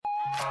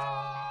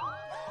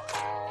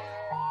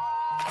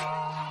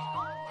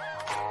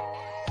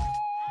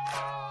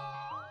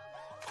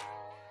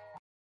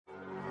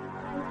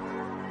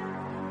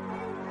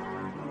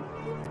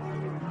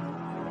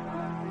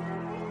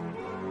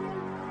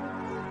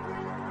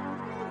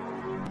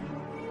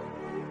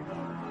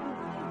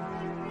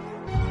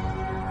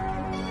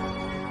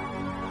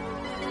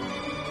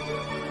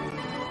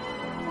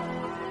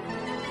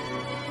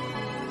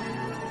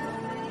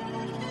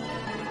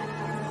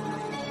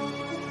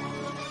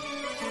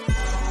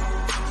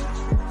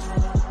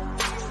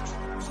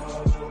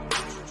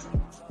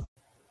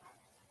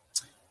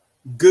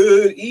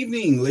Good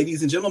evening,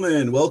 ladies and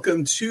gentlemen.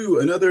 Welcome to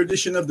another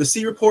edition of the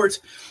C Report.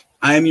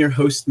 I am your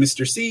host,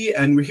 Mr. C,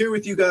 and we're here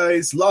with you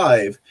guys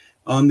live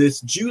on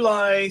this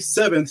July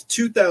 7th,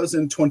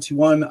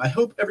 2021. I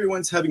hope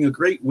everyone's having a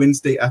great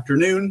Wednesday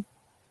afternoon.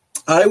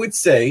 I would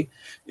say,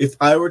 if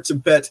I were to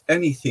bet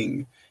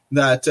anything,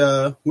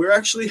 that we're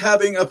actually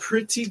having a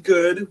pretty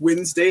good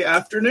Wednesday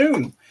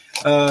afternoon.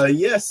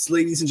 Yes,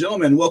 ladies and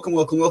gentlemen, welcome.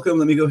 Let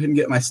me go ahead and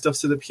get my stuff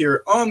set up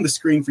here on the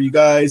screen for you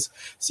guys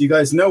so you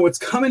guys know what's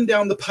coming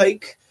down the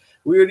pike.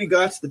 We already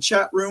got the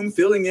chat room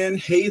filling in.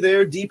 Hey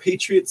there, D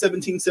Patriot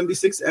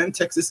 1776 and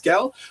Texas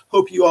Gal.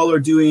 Hope you all are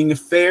doing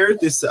fair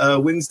this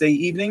Wednesday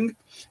evening.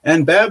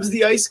 And Babs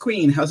the Ice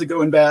Queen. How's it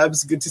going,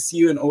 Babs? Good to see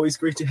you and always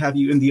great to have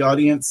you in the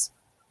audience.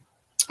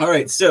 All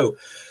right, so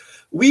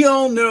we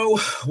all know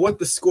what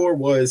the score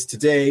was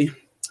today.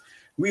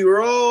 We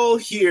were all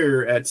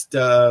here at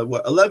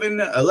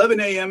 11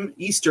 a.m.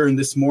 Eastern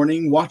this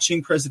morning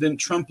watching President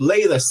Trump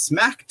lay the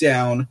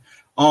smackdown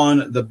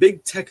on the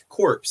big tech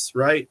corpse,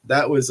 right?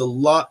 That was a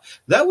lot.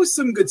 That was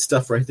some good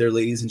stuff right there,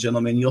 ladies and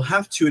gentlemen. You'll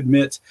have to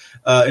admit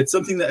it's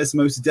something that is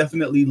most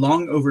definitely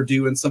long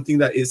overdue and something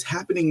that is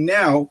happening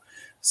now.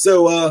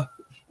 So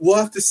we'll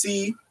have to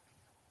see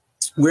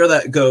where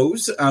that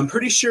goes. I'm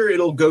pretty sure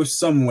it'll go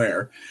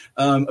somewhere.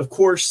 Of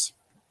course,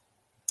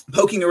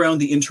 poking around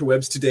the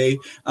interwebs today,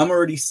 I'm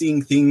already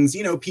seeing things,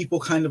 people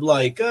kind of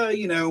like,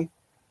 saying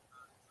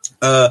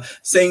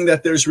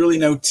that there's really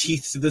no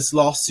teeth to this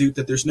lawsuit,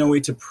 that there's no way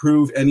to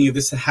prove any of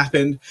this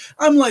happened.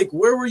 I'm like,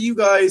 where were you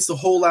guys the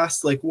whole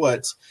last,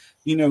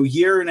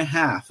 year and a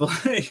half?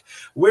 Like,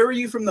 where were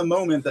you from the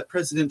moment that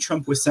President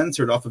Trump was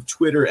censored off of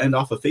Twitter and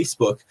off of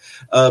Facebook?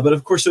 But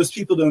of course, those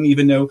people don't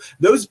even know.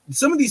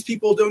 Some of these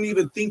people don't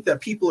even think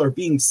that people are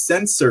being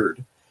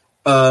censored.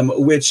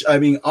 Which, I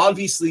mean,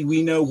 obviously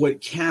we know what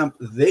camp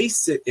they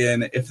sit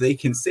in if they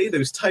can say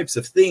those types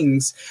of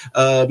things,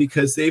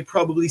 because they've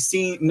probably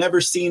never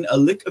seen a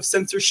lick of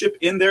censorship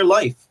in their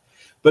life.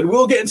 But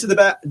we'll get into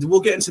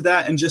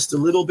that in just a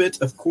little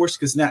bit, of course,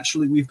 because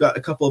naturally we've got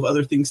a couple of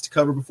other things to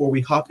cover before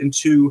we hop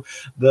into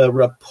the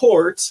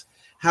report.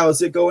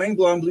 How's it going,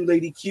 Blonde Blue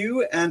Lady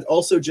Q? And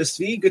also Just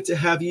V, good to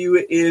have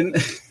you in.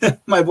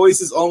 My voice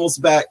is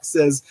almost back,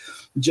 says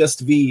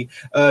Just V.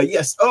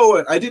 Yes. Oh,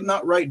 and I did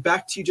not write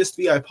back to you, Just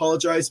V. I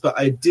apologize, but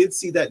I did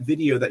see that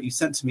video that you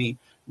sent to me.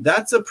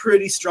 That's a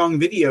pretty strong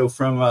video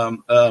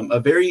from a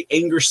very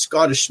angry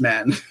Scottish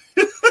man.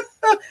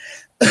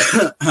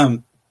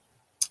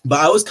 But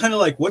I was kind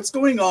of like, what's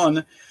going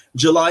on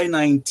July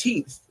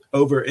 19th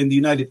over in the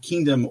United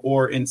Kingdom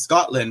or in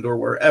Scotland or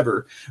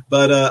wherever?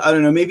 But I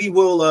don't know. Maybe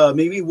we'll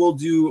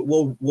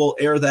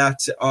air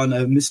that on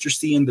Mr.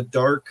 C in the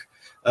Dark.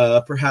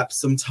 Perhaps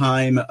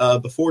sometime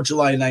before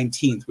July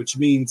 19th, which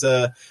means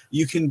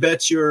you can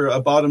bet your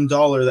bottom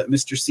dollar that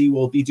Mr. C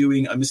will be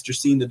doing a Mr.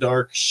 C in the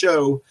Dark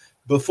show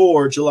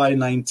before July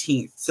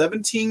 19th.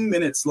 17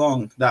 minutes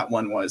long, that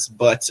one was.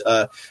 But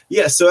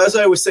yeah, so as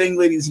I was saying,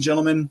 ladies and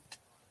gentlemen,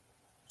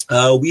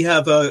 we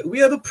have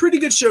a pretty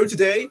good show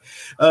today.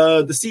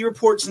 The C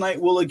Report tonight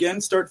will again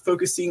start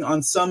focusing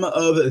on some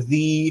of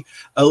the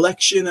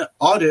election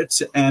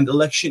audit and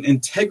election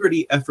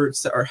integrity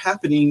efforts that are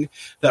happening,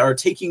 that are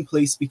taking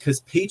place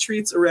because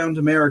patriots around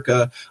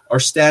America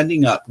are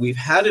standing up. We've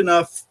had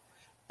enough,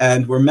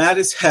 and we're mad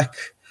as heck,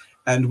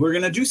 and we're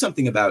going to do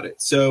something about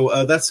it.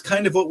 So that's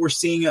kind of what we're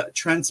seeing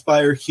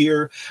transpire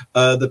here.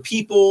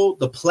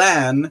 The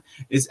plan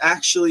is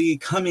actually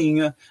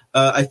coming.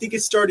 I think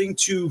it's starting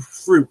to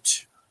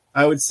fruit.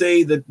 I would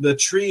say that the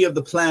tree of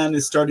the plan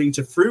is starting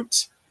to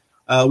fruit.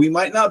 We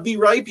might not be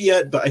ripe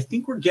yet, but I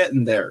think we're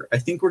getting there.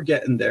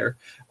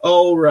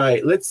 All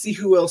right, let's see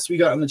who else we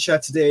got on the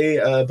chat today.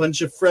 A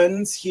bunch of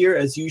friends here,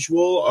 as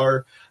usual,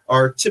 are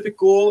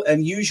typical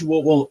and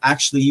usual. Well,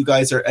 actually, you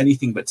guys are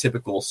anything but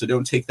typical, so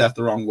don't take that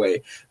the wrong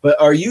way.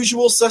 But our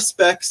usual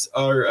suspects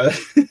are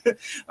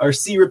our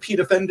C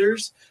repeat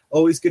offenders.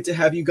 Always good to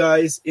have you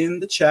guys in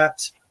the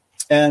chat.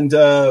 And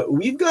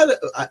we've got.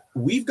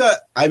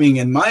 I mean,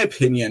 in my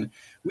opinion,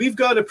 we've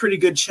got a pretty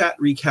good chat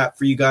recap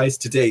for you guys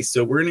today.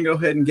 So we're going to go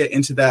ahead and get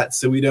into that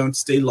so we don't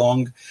stay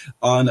long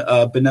on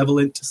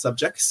benevolent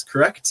subjects,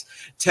 correct?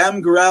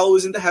 Tam Gural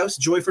was in the house.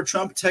 Joy for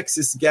Trump,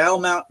 Texas Gal,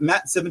 Matt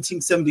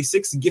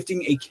 1776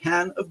 gifting a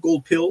can of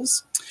gold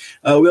pills.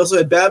 We also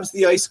had Babs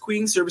the Ice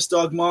Queen, Service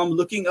Dog Mom,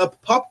 looking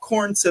up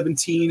Popcorn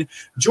 17,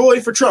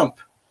 Joy for Trump.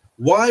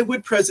 Why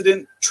would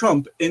President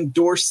Trump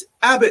endorse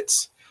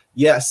Abbott?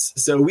 Yes,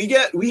 so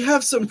we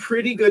have some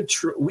pretty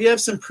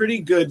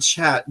good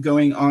chat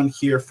going on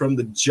here from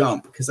the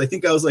jump, because I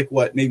think I was like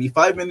maybe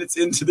 5 minutes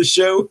into the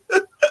show.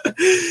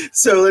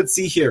 So let's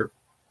see here.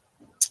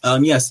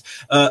 Yes,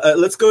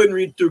 let's go ahead and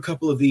read through a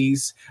couple of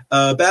these.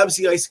 Babs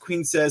the Ice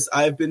Queen says,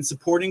 I've been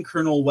supporting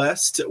Colonel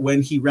West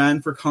when he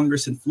ran for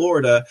Congress in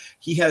Florida.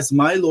 He has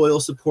my loyal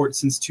support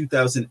since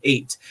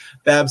 2008.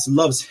 Babs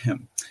loves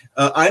him.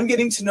 I'm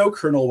getting to know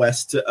Colonel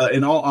West,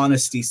 in all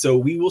honesty, so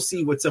we will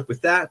see what's up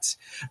with that.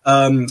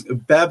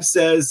 Babs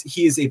says,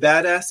 he is a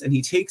badass and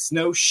he takes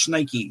no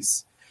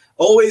shnikes.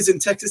 Always in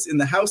Texas in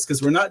the house,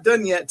 because we're not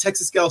done yet.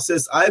 Texas Gal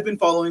says, I've been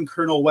following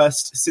Colonel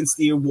West since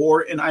the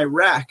war in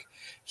Iraq.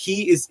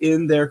 He is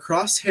in their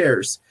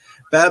crosshairs.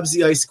 Babs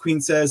the Ice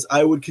Queen says,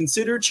 I would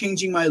consider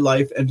changing my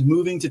life and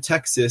moving to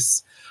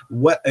Texas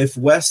if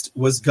West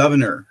was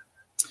governor.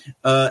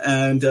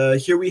 And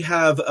here we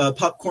have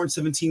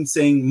Popcorn17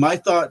 saying, my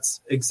thoughts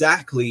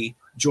exactly,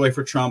 Joy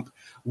for Trump.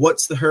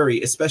 What's the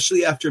hurry?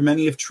 Especially after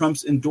many of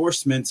Trump's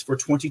endorsements for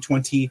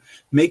 2020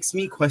 makes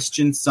me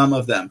question some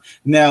of them.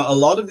 Now, a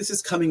lot of this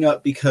is coming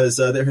up because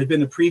there had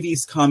been a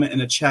previous comment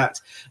in a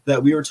chat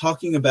that we were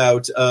talking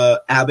about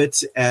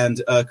Abbott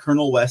and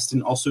Colonel West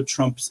and also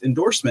Trump's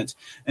endorsement.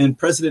 And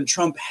President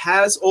Trump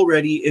has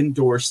already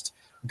endorsed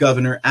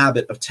Governor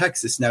Abbott of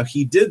Texas. Now,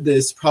 he did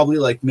this probably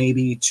like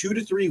maybe 2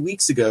 to 3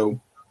 weeks ago.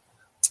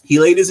 He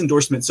laid his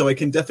endorsement, so I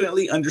can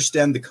definitely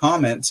understand the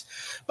comment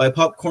by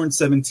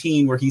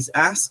Popcorn17 where he's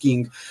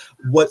asking,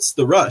 what's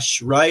the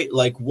rush, right?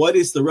 Like, what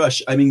is the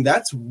rush? I mean,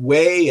 that's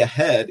way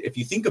ahead. If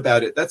you think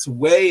about it, that's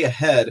way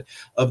ahead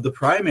of the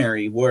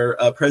primary where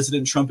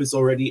President Trump is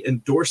already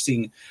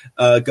endorsing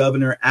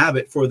Governor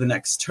Abbott for the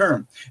next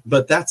term.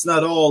 But that's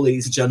not all,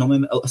 ladies and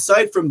gentlemen.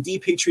 Aside from D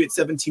Patriot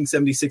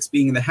 1776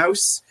 being in the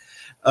House,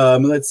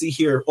 let's see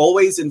here.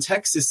 Always in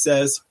Texas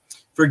says,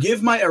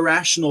 forgive my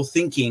irrational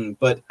thinking,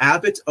 but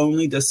Abbott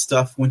only does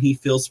stuff when he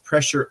feels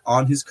pressure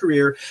on his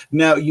career.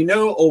 Now,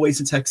 Always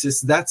in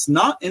Texas, that's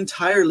not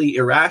entirely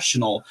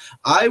irrational.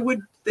 I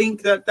would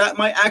think that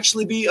might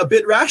actually be a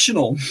bit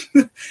rational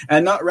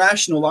and not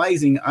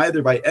rationalizing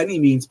either by any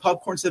means.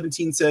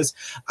 Popcorn17 says,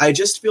 I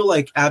just feel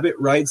like Abbott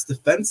rides the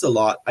fence a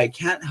lot. I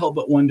can't help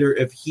but wonder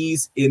if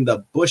he's in the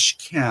Bush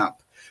camp.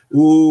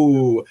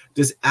 Ooh,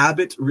 does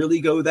Abbott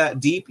really go that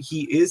deep?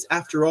 He is,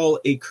 after all,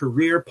 a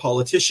career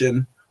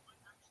politician.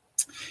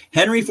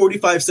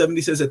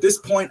 Henry4570 says, at this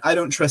point, I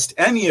don't trust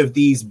any of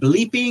these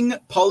bleeping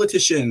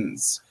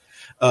politicians.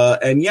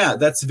 And yeah,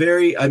 that's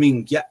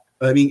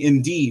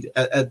indeed,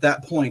 at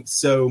that point.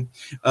 So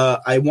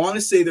I want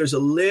to say there's a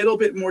little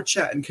bit more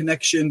chat and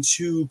connection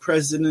to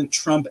President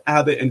Trump,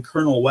 Abbott, and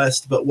Colonel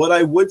West. But what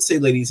I would say,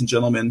 ladies and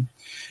gentlemen,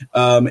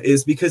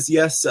 is because,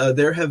 yes,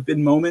 there have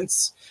been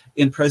moments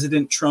in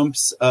President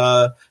Trump's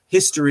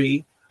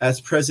history as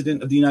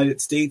president of the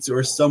United States,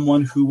 or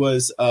someone who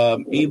was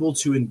able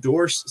to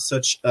endorse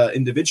such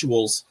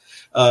individuals,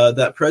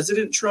 that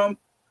President Trump,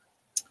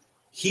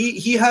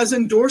 he has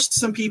endorsed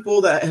some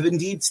people that have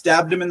indeed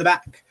stabbed him in the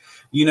back.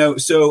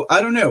 So I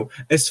don't know.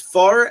 As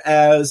far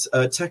as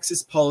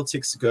Texas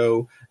politics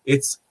go,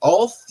 it's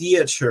all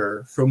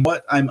theater from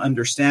what I'm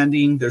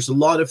understanding. There's a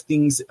lot of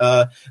things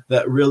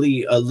that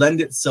really lend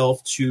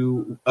itself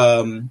to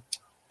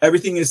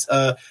everything is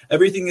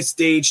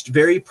staged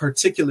very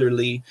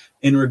particularly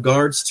in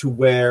regards to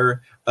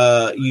where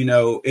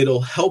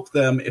it'll help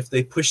them if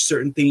they push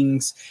certain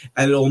things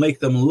and it'll make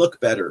them look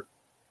better.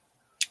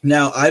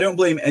 Now, I don't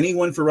blame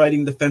anyone for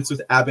riding the fence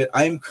with Abbott.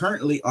 I am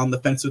currently on the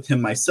fence with him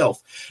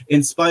myself.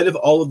 In spite of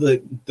all of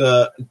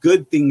the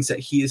good things that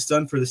he has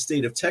done for the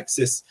state of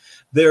Texas,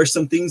 there are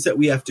some things that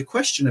we have to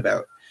question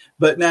about.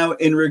 But now,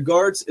 in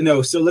regards,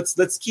 so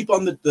let's keep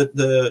on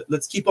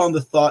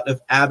the thought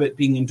of Abbott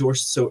being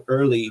endorsed so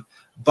early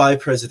by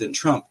President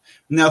Trump.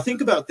 Now,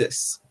 think about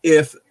this: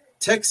 if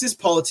Texas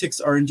politics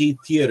are indeed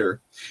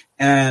theater,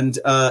 and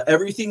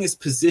everything is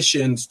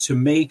positioned to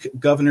make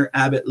Governor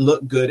Abbott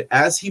look good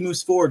as he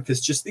moves forward,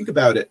 because just think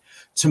about it.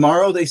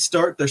 Tomorrow they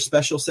start their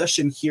special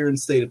session here in the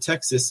state of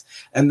Texas,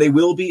 and they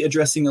will be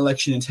addressing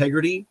election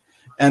integrity,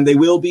 and they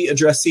will be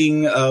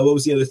addressing, what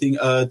was the other thing,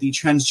 the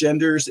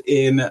transgenders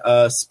in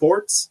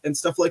sports and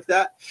stuff like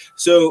that.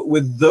 So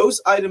with those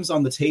items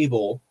on the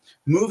table,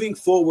 moving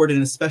forward in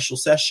a special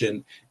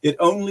session, it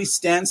only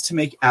stands to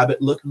make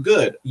Abbott look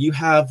good. You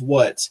have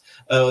what?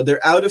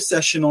 They're out of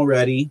session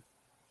already.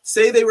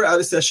 Say they were out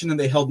of session and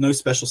they held no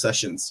special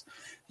sessions.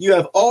 You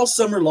have all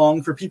summer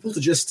long for people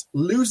to just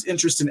lose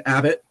interest in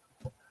Abbott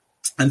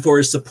and for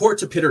his support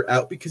to peter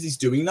out because he's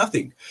doing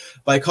nothing.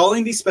 By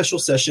calling these special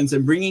sessions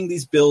and bringing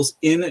these bills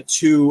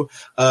into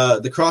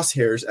the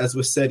crosshairs, as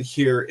was said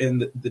here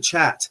in the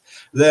chat,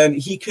 then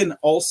he can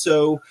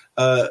also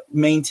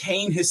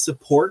maintain his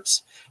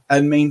support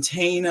and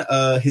maintain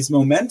his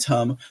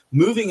momentum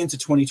moving into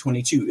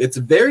 2022. It's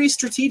very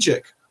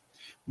strategic,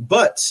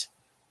 but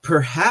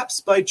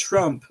perhaps by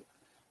Trump,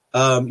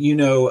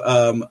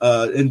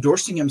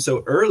 endorsing him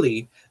so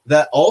early,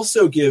 that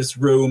also gives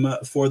room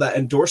for that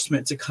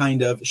endorsement to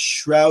kind of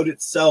shroud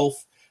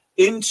itself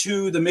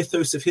into the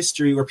mythos of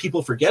history where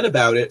people forget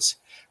about it,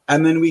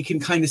 and then we can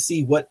kind of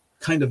see what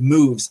kind of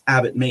moves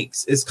Abbott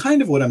makes, is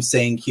kind of what I'm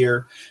saying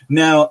here.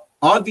 Now,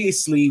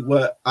 obviously,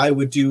 what I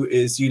would do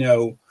is,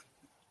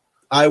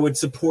 I would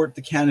support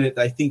the candidate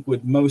that I think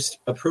would most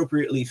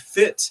appropriately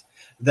fit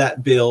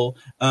that bill.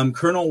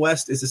 Colonel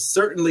West is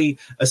certainly,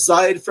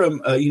 aside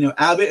from,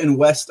 Abbott and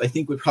West, I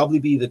think would probably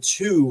be the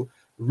two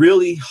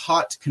really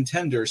hot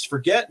contenders.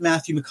 Forget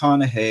Matthew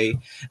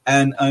McConaughey.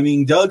 And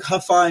Doug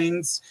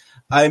Huffines.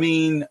 I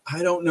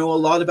don't know a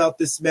lot about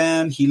this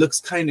man. He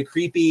looks kind of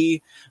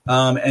creepy.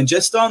 And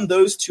just on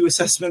those two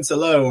assessments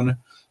alone,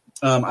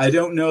 I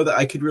don't know that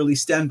I could really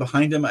stand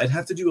behind him. I'd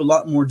have to do a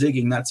lot more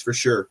digging, that's for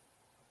sure.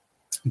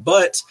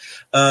 But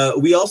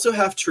we also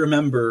have to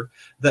remember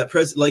that,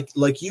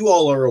 like you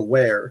all are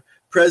aware,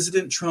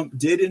 President Trump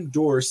did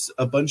endorse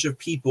a bunch of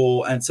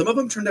people, and some of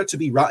them turned out to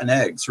be rotten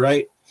eggs,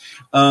 right?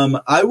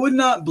 I would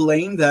not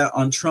blame that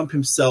on Trump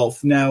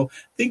himself. Now,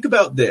 think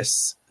about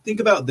this.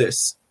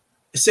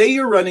 Say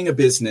you're running a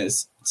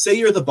business. Say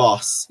you're the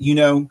boss,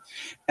 and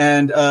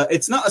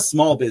it's not a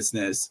small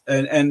business.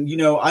 And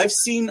I've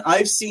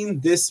seen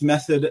this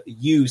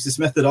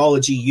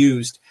methodology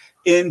used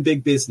in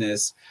big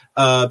business,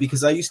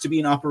 because I used to be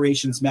an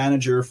operations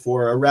manager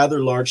for a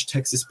rather large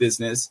Texas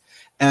business.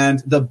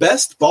 And the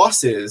best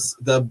bosses,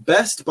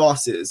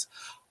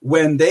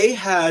 when they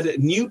had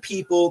new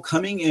people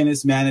coming in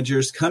as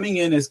managers, coming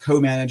in as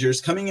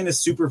co-managers, coming in as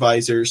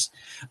supervisors,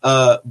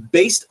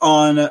 based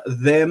on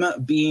them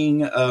being,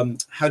 them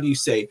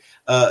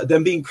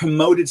being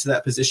promoted to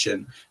that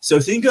position. So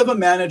think of a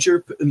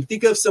manager,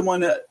 think of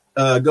someone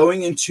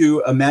going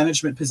into a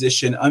management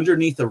position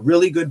underneath a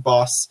really good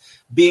boss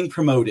being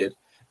promoted.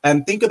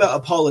 And think about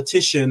a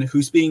politician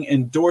who's being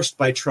endorsed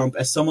by Trump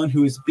as someone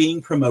who is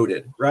being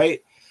promoted,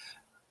 right?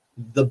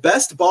 The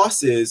best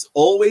bosses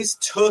always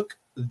took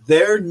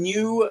their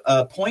new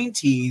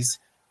appointees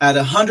at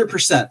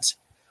 100%.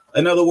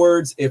 In other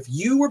words, if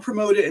you were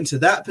promoted into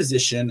that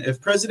position, if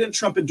President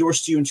Trump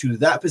endorsed you into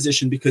that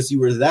position because you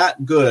were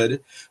that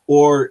good,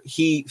 or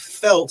he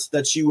felt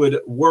that you would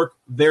work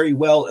very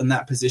well in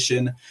that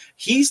position,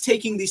 he's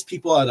taking these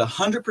people at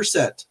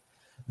 100%.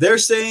 They're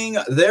saying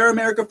they're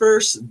America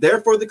first,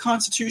 they're for the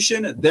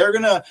Constitution, they're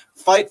going to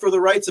fight for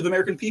the rights of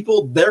American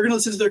people, they're going to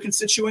listen to their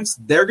constituents,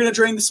 they're going to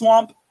drain the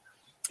swamp.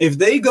 If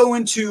they go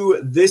into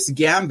this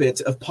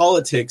gambit of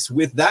politics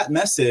with that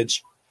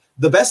message,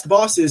 the best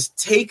bosses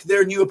take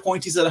their new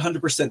appointees at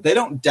 100%. They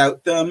don't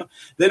doubt them.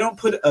 They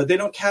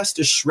don't cast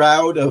a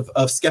shroud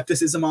of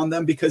skepticism on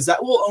them, because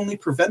that will only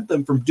prevent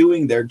them from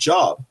doing their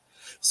job.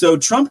 So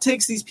Trump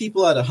takes these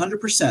people at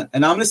 100%.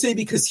 And I'm going to say,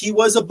 because he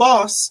was a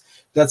boss,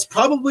 that's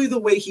probably the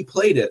way he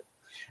played it.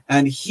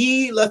 And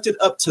he left it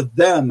up to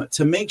them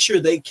to make sure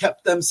they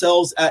kept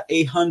themselves at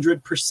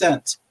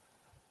 100%.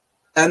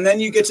 And then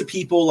you get to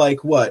people like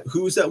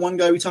who's that one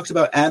guy we talked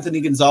about,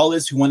 Anthony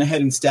Gonzalez, who went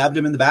ahead and stabbed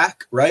him in the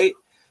back, right?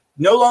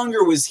 No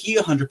longer was he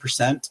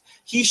 100%.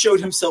 He showed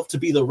himself to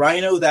be the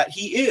rhino that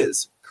he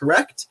is,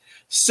 correct?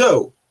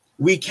 So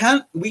we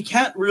can't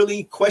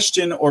really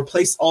question or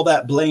place all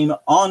that blame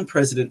on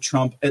President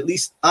Trump. At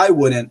least I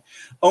wouldn't,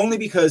 only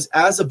because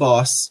as a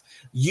boss,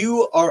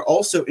 you are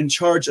also in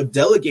charge of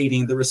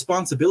delegating the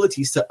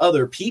responsibilities to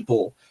other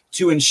people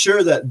to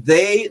ensure that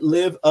they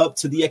live up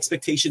to the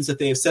expectations that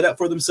they have set up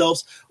for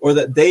themselves, or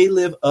that they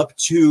live up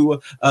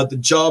to the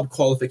job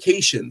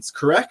qualifications,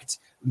 correct?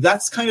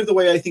 That's kind of the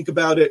way I think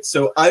about it.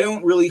 So I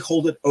don't really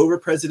hold it over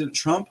President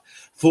Trump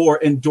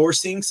for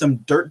endorsing some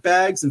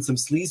dirtbags and some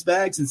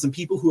sleazebags and some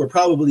people who are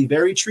probably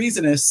very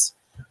treasonous.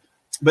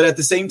 But at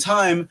the same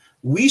time,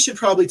 we should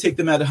probably take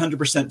them at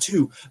 100%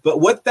 too.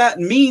 But what that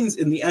means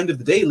in the end of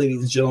the day,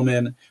 ladies and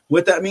gentlemen,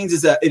 what that means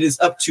is that it is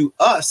up to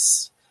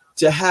us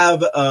to have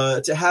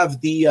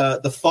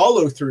the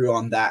follow through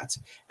on that.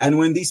 And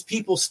when these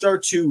people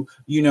start to,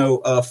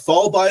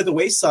 fall by the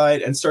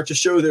wayside and start to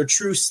show their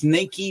true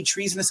snaky,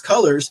 treasonous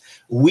colors,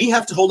 we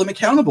have to hold them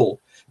accountable.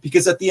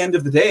 Because at the end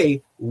of the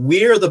day,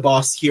 we're the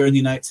boss here in the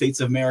United States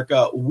of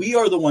America. We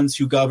are the ones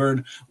who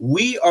govern.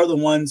 We are the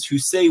ones who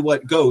say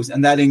what goes.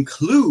 And that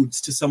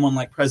includes to someone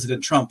like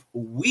President Trump.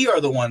 We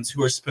are the ones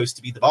who are supposed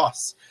to be the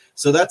boss.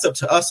 So that's up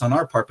to us on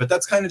our part. But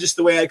that's kind of just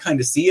the way I kind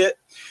of see it.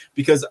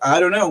 Because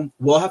I don't know.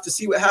 We'll have to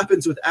see what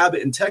happens with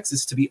Abbott in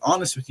Texas, to be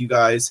honest with you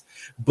guys.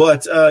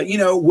 But,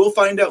 we'll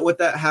find out what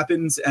that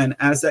happens. And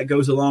as that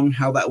goes along,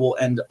 how that will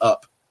end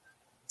up.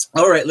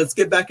 All right, let's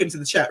get back into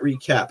the chat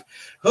recap.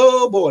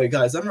 Oh boy,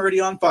 guys, I'm already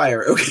on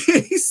fire.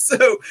 Okay,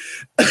 so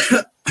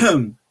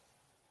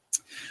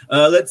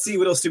let's see,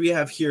 what else do we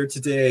have here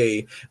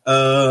today?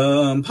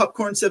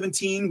 Popcorn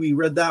 17, we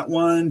read that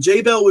one.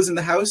 J-Bell was in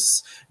the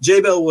house.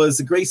 J-Bell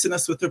was gracing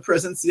us with her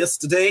presence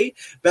yesterday.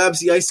 Babs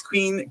the Ice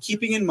Queen,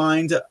 keeping in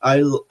mind,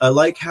 I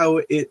like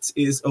how it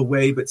is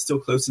away, but still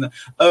close enough.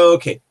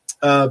 Okay.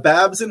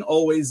 Babs and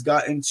Always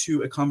got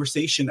into a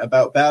conversation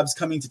about Babs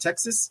coming to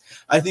Texas.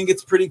 I think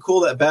it's pretty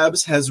cool that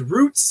Babs has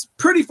roots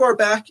pretty far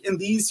back in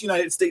these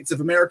United States of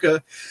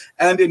America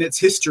and in its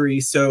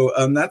history. So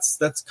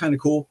that's kind of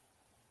cool.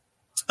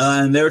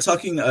 And they were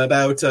talking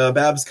about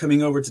Babs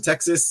coming over to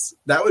Texas.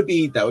 That would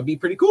be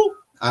pretty cool,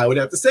 I would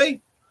have to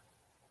say.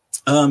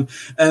 And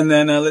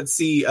then let's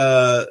see.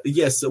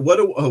 Yes.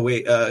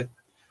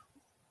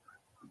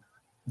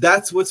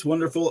 That's what's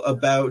wonderful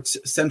about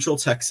Central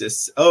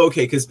Texas. Oh,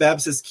 okay, because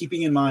Babs is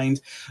keeping in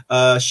mind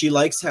she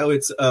likes how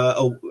it's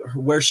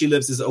where she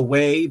lives is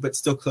away, but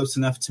still close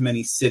enough to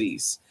many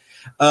cities.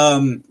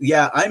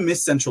 Yeah, I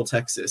miss Central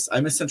Texas. I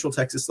miss Central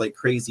Texas like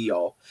crazy,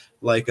 y'all.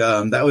 Like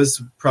that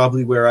was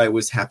probably where I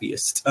was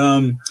happiest.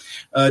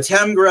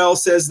 Tam Grell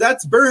says,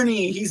 that's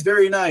Bernie. He's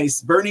very nice.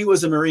 Bernie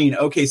was a Marine.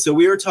 Okay, so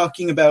we were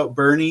talking about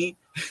Bernie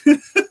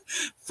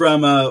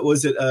from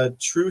was it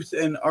Truth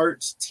and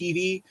Art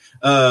TV?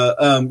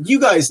 You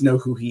guys know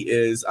who he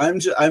is. I'm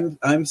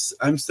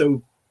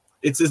so,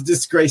 it's a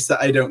disgrace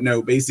that I don't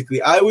know.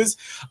 Basically, I was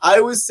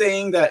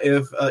saying that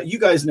if you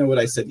guys know what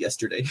I said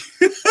yesterday.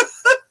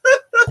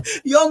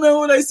 Y'all know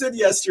what I said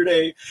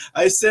yesterday.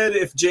 I said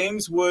if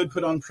James would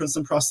put on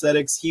some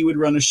prosthetics, he would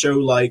run a show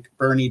like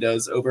Bernie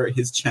does over at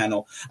his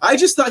channel. I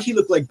just thought he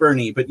looked like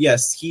Bernie, but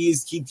yes,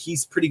 he's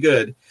pretty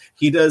good.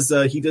 He does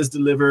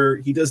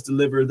deliver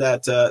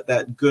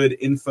that good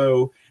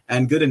info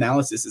and good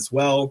analysis as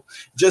well.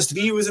 Just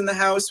V was in the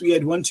house. We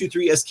had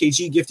 123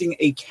 SKG gifting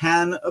a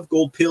can of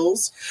gold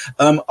pills.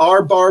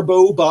 Our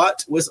Barbo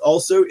bot was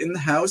also in the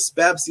house.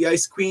 Babs the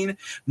Ice Queen.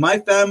 My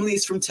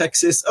family's from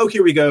Texas. Oh,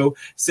 here we go.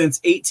 Since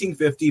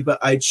 1850, but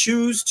I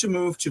chose to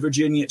move to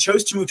Virginia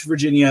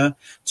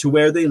to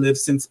where they live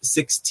since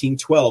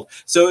 1612.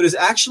 So it is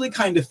actually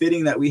kind of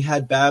fitting that we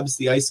had Babs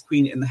the Ice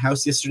Queen in the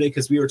house yesterday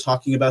because we were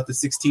talking about the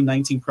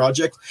 1619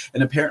 project,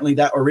 and apparently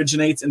that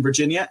originates in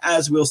Virginia,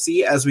 as we'll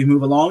see as we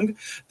move along.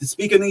 The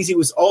Speak Uneasy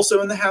was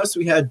also in the house.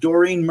 We had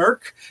Doreen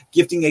Merck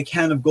gifting a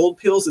can of gold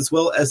pills as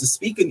well as a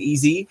Speak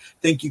Uneasy.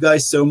 Thank you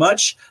guys so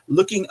much.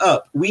 Looking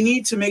up, we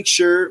need to make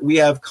sure we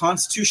have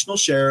constitutional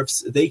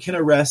sheriffs. They can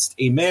arrest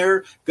a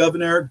mayor,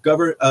 governor,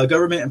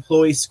 government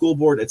employee, school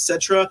board,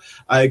 etc.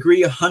 I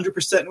agree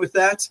 100% with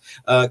that.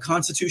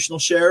 Constitutional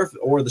sheriff,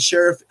 or the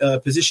sheriff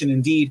position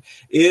indeed,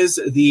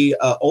 is the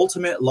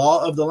ultimate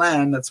law of the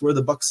land. That's where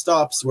the buck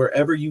stops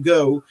wherever you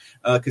go,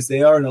 because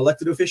they are an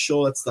elected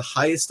official. That's the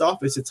highest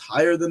office. It's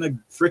higher than a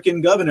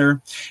freaking governor.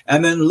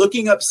 And then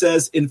Looking Up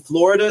says in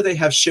Florida they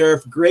have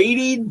Sheriff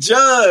Grady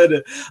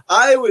Judd.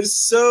 I was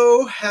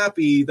so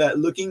happy that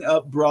Looking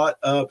Up brought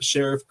up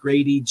Sheriff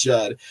Grady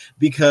Judd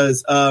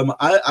because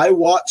I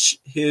watch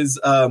his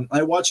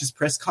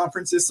press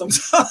conferences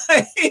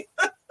sometimes.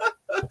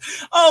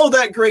 Oh,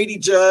 that Grady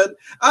Judd.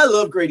 I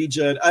love Grady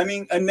Judd. I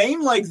mean, a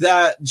name like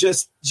that,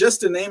 just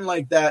a name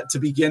like that to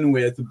begin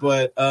with.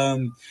 But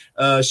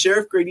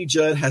Sheriff Grady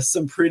Judd has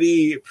some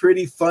pretty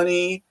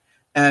funny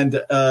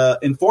and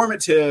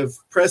informative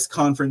press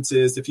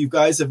conferences. If you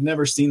guys have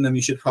never seen them,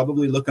 you should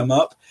probably look them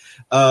up.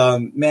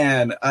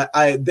 Man,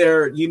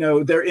 they're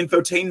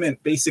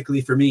infotainment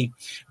basically for me.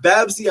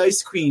 Babs the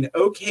Ice Queen.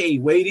 Okay,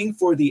 waiting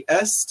for the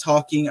S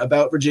talking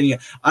about Virginia.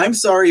 I'm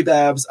sorry,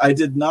 Babs. I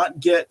did not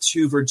get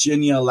to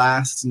Virginia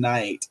last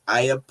night.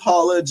 I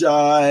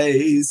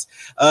apologize.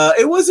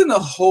 It wasn't a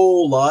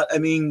whole lot. I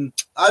mean,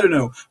 I don't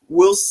know.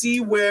 We'll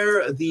see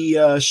where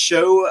the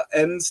show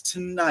ends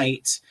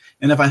tonight.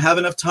 And if I have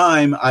enough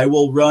time, I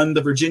will run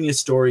the Virginia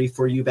story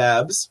for you,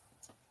 Babs.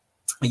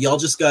 Y'all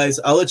just guys,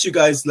 I'll let you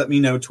guys let me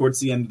know towards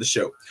the end of the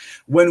show.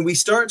 When we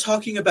start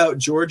talking about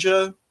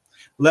Georgia,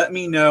 let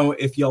me know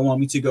if y'all want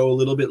me to go a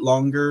little bit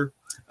longer.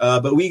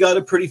 But we got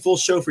a pretty full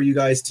show for you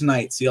guys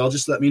tonight, so y'all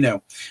just let me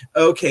know.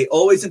 Okay,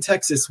 Always in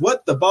Texas.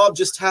 What the Bob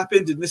just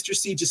happened? Did Mr.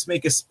 C just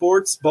make a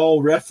sports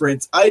ball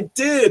reference? I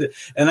did,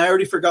 and I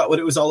already forgot what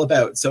it was all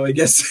about, so I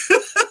guess...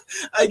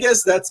 I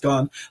guess that's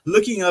gone.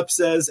 Looking Up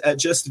says at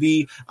Just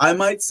V, I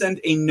might send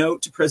a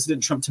note to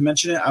President Trump to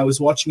mention it. I was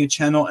watching a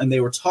channel and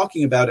they were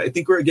talking about it. I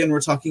think we're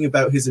talking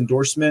about his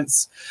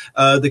endorsements.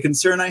 The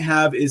concern I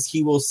have is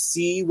he will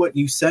see what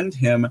you send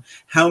him.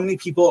 How many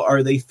people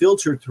are they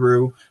filtered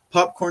through?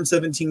 Popcorn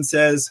 17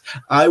 says,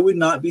 I would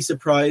not be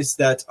surprised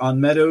that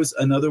on Meadows,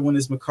 another one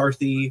is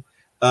McCarthy.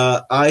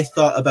 I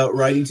thought about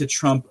writing to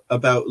Trump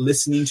about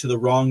listening to the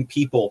wrong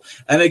people.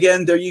 And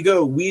again, there you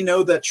go. We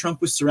know that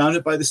Trump was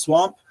surrounded by the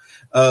swamp.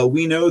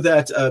 We know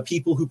that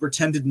people who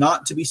pretended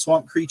not to be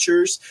swamp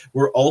creatures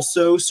were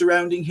also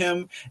surrounding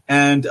him.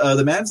 And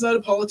the man's not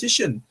a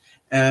politician.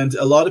 And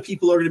a lot of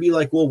people are going to be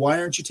like, well, why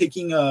aren't you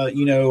taking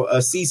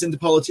a seasoned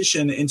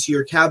politician into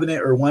your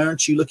cabinet? Or why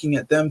aren't you looking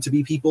at them to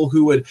be people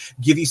who would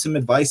give you some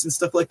advice and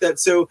stuff like that?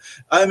 So,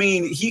 I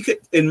mean, he could,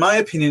 in my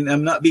opinion,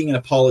 I'm not being an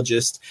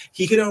apologist,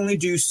 he could only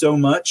do so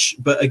much.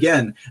 But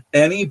again,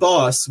 any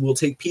boss will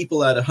take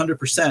people at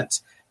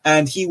 100%.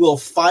 And he will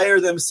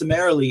fire them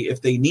summarily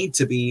if they need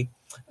to be,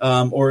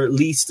 or at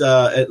least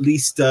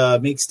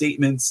make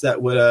statements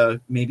that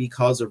would maybe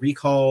cause a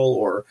recall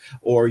or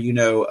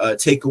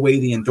take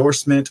away the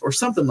endorsement or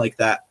something like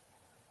that.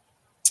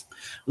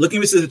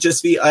 Looking at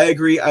Just V, I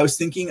agree. I was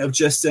thinking of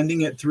just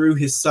sending it through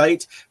his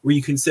site where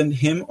you can send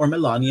him or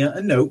Melania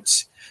a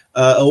note.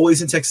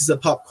 Always in Texas at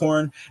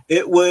Popcorn.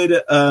 It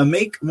would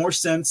make more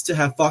sense to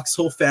have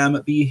Foxhole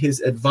Fam be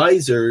his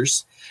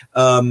advisors.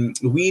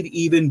 We'd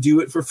even do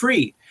it for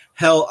free.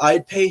 Hell,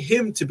 I'd pay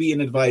him to be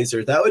an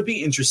advisor. That would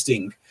be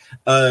interesting.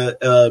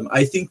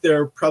 I think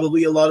there are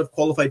probably a lot of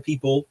qualified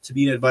people to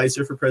be an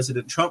advisor for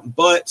President Trump,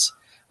 but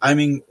I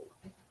mean,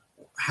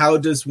 how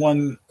does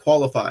one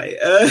qualify?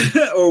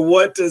 Or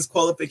what does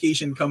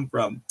qualification come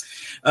from?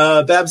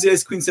 Babs the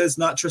Ice Queen says,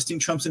 not trusting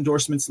Trump's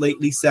endorsements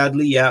lately,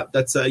 sadly. Yeah,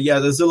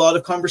 there's a lot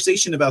of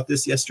conversation about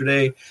this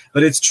yesterday,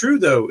 but it's true,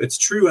 though. It's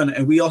true,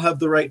 and we all have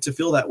the right to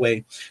feel that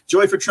way.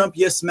 Joy for Trump,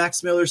 yes,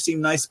 Max Miller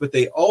seemed nice, but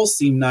they all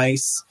seem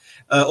nice.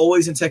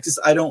 Always in Texas,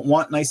 I don't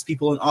want nice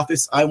people in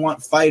office. I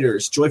want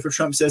fighters. Joy for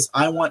Trump says,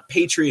 I want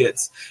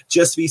patriots.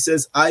 Just V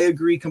says, I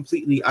agree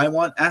completely. I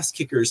want ass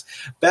kickers.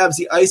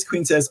 Babsy Ice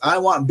Queen says, I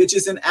want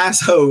bitches and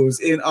assholes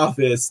in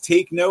office.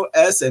 Take no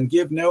S and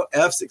give no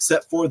Fs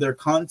except for their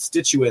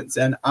constituents.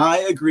 And I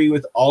agree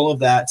with all of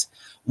that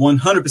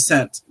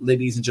 100%,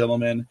 ladies and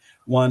gentlemen.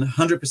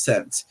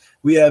 100%.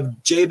 We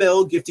have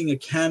J-Bell gifting a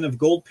can of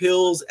gold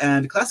pills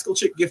and Classical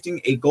Chick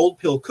gifting a gold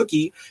pill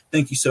cookie.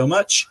 Thank you so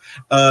much.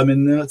 And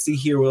then let's see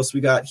here. What else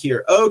we got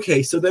here?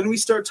 Okay, so then we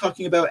start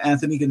talking about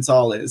Anthony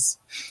Gonzalez.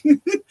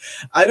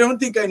 I don't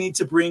think I need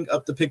to bring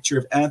up the picture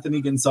of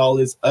Anthony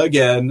Gonzalez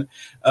again.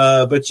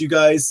 But you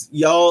guys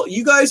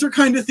were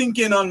kind of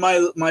thinking on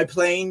my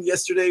plane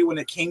yesterday when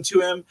it came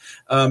to him,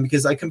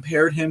 because I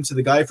compared him to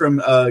the guy from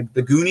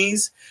the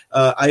Goonies.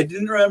 I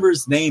didn't remember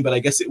his name, but I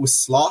guess it was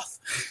Sloth.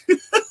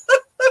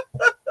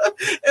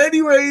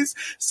 Anyways,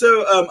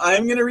 so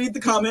I'm going to read the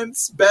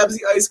comments.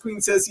 Babsy Ice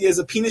Queen says he has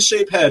a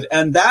penis-shaped head,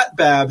 and that,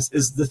 Babs,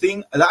 is the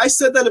thing. I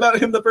said that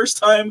about him the first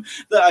time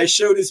that I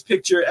showed his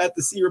picture at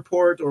the C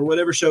Report or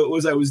whatever show it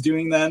was I was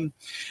doing then.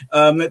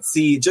 Let's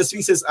see. Just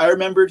he says, I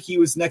remembered he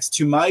was next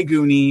to my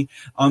Goonie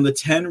on the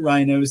 10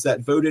 rhinos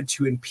that voted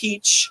to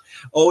impeach.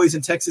 Always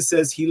in Texas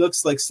says he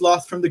looks like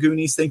Sloth from the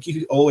Goonies. Thank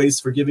you always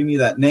for giving me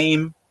that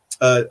name.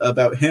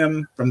 About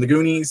him from the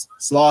Goonies,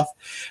 Sloth.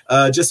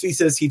 Just he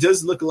says he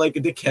does look like a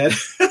dickhead.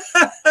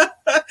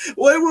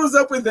 What was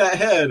up with that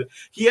head?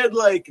 He had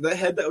like the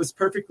head that was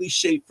perfectly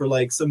shaped for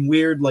like some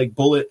weird like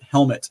bullet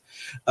helmet.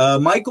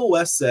 Michael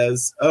West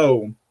says,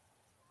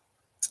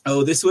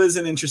 Oh, this was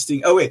an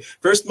interesting... Oh, wait.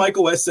 First,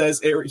 Michael West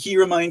says, he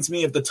reminds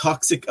me of The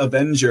Toxic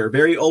Avenger.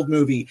 Very old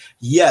movie.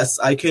 Yes,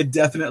 I could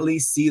definitely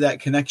see that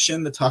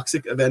connection, The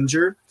Toxic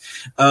Avenger.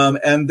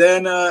 And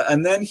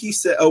then he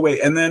said... Oh,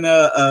 wait. And then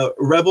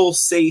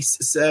Rebels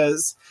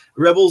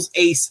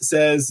Ace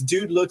says,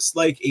 dude looks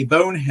like a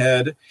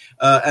bonehead.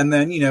 And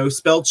then,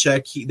 spell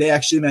check. They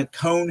actually meant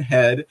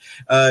conehead.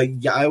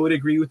 Yeah, I would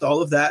agree with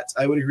all of that.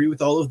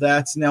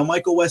 Now,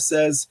 Michael West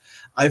says,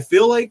 I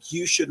feel like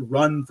you should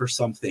run for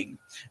something.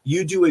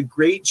 You do a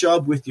great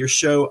job with your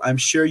show. I'm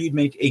sure you'd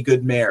make a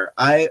good mayor.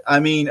 I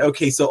mean,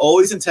 okay, so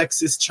Always in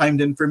Texas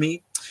chimed in for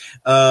me.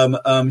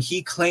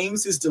 He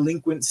claims his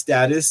delinquent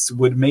status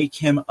would make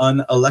him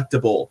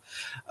unelectable.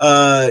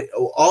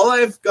 All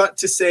I've got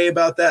to say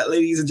about that,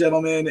 ladies and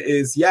gentlemen,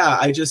 is, yeah,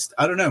 I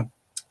don't know.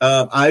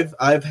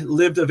 I've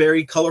lived a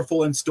very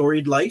colorful and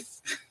storied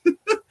life.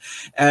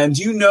 And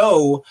you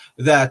know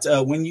that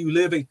when you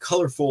live a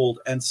colorful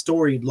and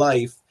storied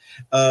life,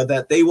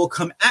 that they will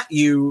come at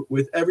you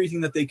with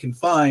everything that they can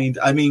find.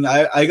 I mean,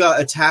 I got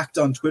attacked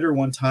on Twitter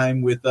one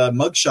time with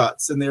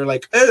mugshots, and they're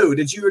like, oh,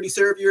 did you already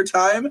serve your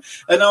time?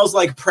 And I was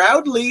like,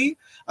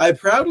 I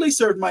proudly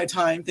served my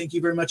time. Thank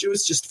you very much. It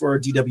was just for a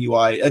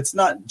DWI. It's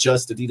not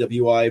just a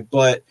DWI,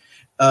 but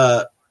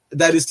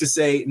that is to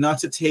say, not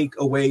to take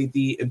away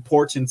the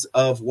importance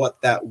of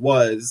what that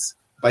was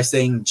by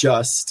saying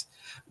just,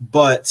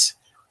 but,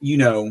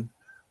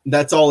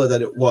 that's all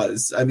that it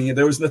was. I mean,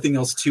 there was nothing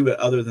else to it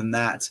other than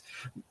that.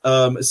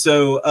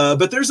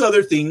 But there's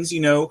other things, you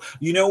know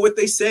what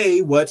they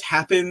say, what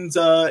happens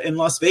in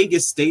Las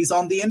Vegas stays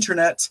on the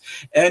internet.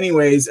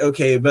 Anyways,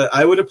 okay, but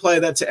I would apply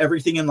that to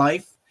everything in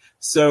life.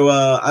 So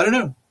I don't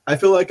know. I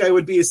feel like I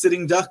would be a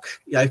sitting duck.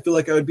 Yeah, I feel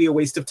like I would be a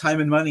waste of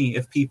time and money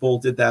if people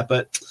did that.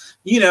 But,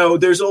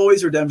 there's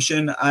always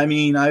redemption. I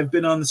mean, I've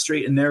been on the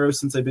straight and narrow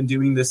since I've been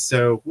doing this,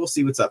 so we'll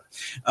see what's up.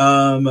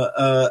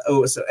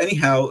 So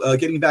anyhow,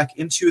 getting back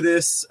into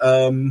this,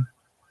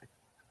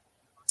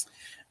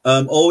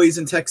 Always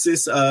in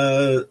Texas,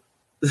 Babs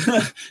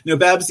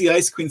the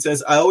Ice Queen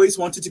says, I always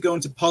wanted to go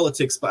into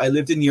politics, but I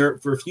lived in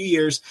Europe for a few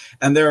years,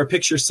 and there are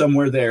pictures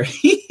somewhere there.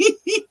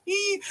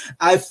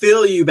 I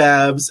feel you,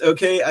 Babs.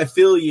 Okay, I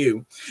feel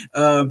you.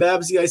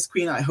 Babs the Ice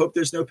Queen, I hope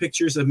there's no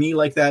pictures of me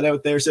like that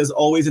out there, says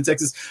Always in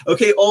Texas.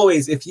 Okay,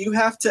 Always, if you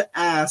have to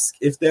ask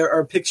if there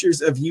are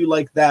pictures of you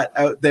like that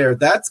out there,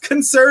 that's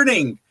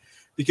concerning,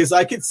 because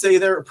I could say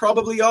there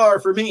probably are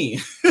for me.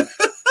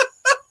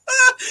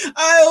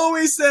 I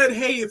always said,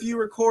 hey, if you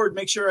record,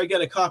 make sure I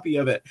get a copy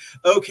of it.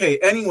 Okay,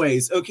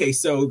 anyways. Okay,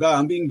 so God,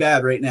 I'm being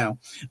bad right now.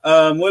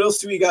 What else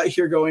do we got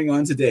here going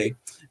on today?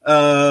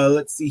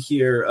 Let's see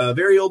here.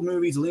 Very old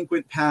movie,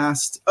 Delinquent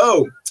Past.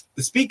 Oh,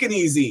 the Speakin'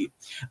 Easy.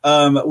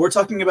 We're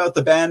talking about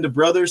the band of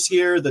brothers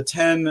here, the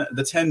 10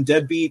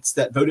 deadbeats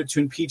that voted to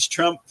impeach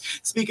Trump.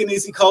 Speakin'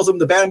 Easy calls them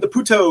the band of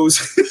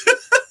putos.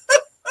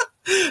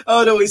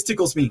 Oh, it always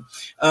tickles me.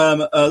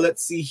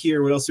 Let's see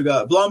here. What else we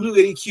got? Blonde Blue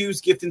Lady Q's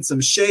gifting some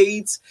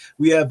shades.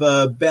 We have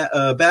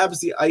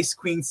Babs the Ice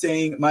Queen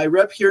saying, my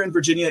rep here in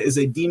Virginia is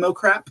a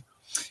Democrat,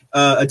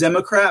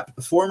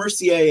 former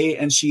CIA,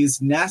 and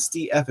she's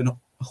nasty effing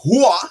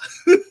hua.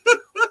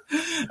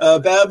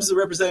 Babs, the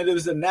representative,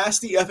 is a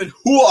nasty effing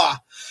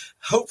hua.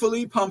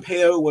 Hopefully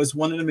Pompeo was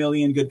 1 in a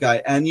million good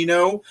guy. And, you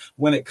know,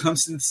 when it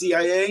comes to the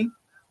CIA,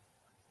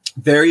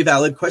 very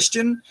valid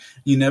question.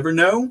 You never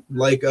know.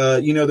 Like,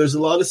 you know, there's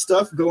a lot of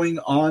stuff going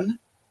on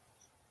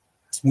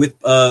with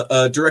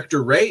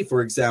Director Ray,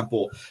 for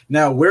example.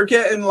 Now, we're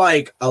getting,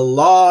 like, a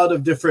lot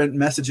of different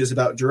messages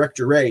about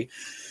Director Ray.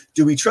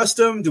 Do we trust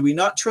him? Do we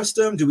not trust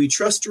him? Do we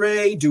trust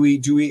Ray? Do we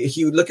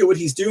look at what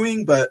he's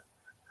doing? But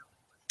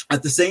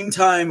at the same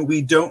time,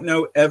 we don't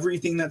know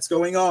everything that's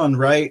going on,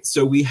 right?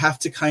 So we have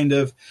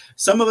to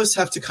some of us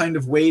have to kind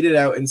of wait it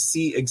out and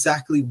see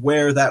exactly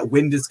where that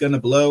wind is going to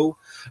blow.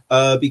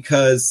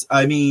 Because,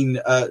 I mean,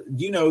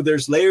 you know,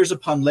 there's layers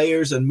upon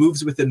layers and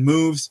moves within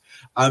moves.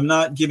 I'm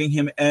not giving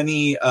him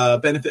any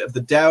benefit of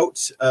the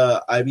doubt.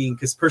 I mean,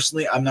 because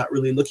personally, I'm not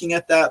really looking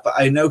at that. But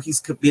I know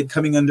he's been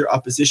coming under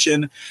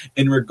opposition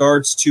in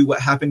regards to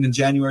what happened in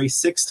January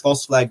 6th,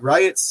 false flag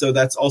riots. So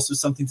that's also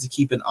something to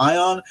keep an eye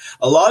on.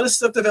 A lot of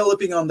stuff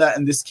developing on that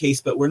in this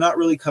case, but we're not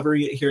really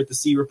covering it here at the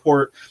C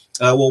Report.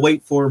 We'll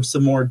wait for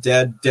some more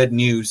dead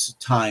news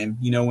time.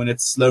 You know, when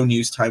it's slow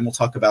news time, we'll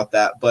talk about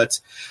that. But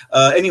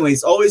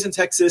anyways, always in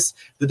Texas,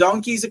 the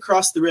donkeys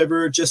across the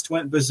river just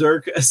went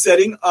berserk,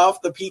 setting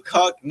off the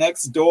peacock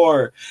next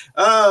door.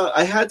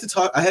 I had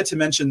to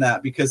mention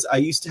that because I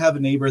used to have a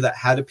neighbor that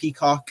had a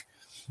peacock.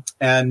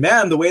 And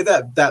man, the way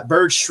that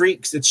bird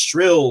shrieks, it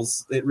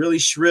shrills. It really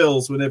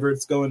shrills whenever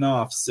it's going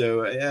off.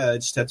 So yeah, I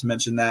just had to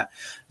mention that.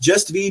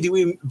 Just V, do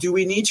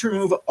we need to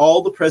remove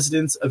all the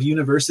presidents of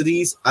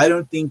universities? I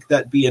don't think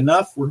that'd be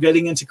enough. We're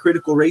getting into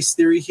critical race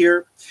theory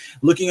here.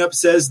 Looking Up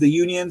says the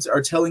unions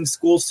are telling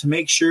schools to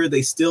make sure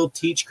they still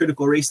teach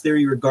critical race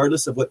theory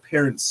regardless of what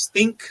parents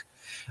think.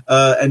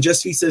 And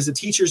Just V says the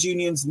teachers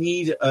unions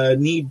need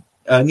to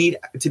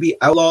be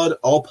outlawed.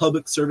 All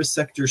public service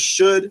sectors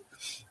should.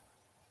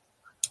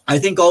 I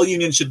think all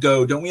unions should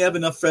go. Don't we have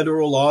enough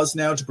federal laws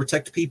now to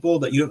protect people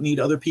that you don't need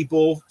other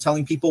people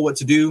telling people what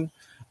to do?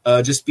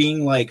 Just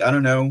being like, I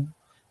don't know.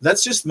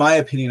 That's just my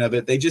opinion of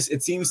it.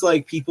 It seems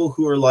like people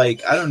who are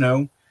like, I don't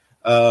know,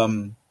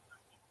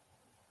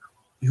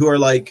 who are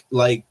like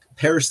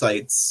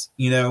parasites,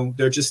 you know,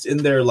 they're just in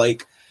there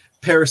like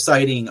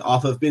parasiting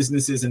off of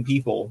businesses and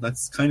people.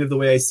 That's kind of the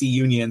way I see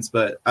unions,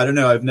 but I don't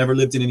know. I've never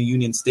lived in a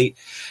union state.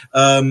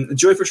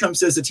 Joy for Trump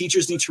says the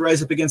teachers need to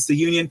rise up against the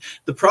union.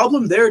 The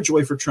problem there,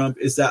 Joy for Trump,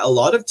 is that a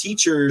lot of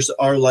teachers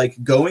are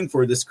like going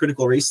for this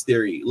critical race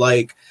theory.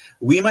 Like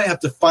we might have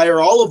to fire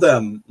all of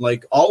them,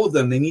 like all of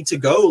them. They need to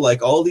go,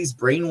 like all these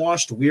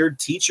brainwashed, weird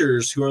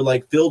teachers who are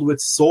like filled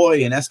with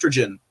soy and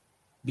estrogen,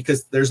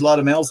 because there's a lot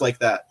of males like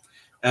that.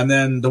 And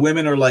then the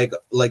women are like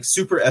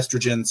super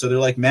estrogen. So they're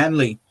like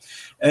manly.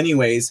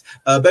 Anyways,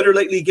 Better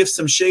Lately gifts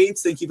some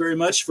shades. Thank you very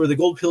much for the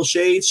gold pill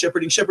shades.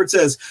 Shepherding Shepherd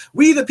says,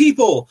 we the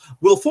people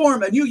will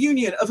form a new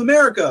union of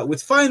America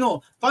with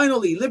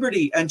finally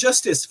liberty and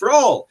justice for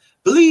all.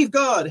 Believe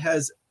God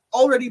has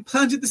already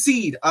planted the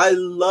seed. I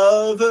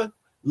love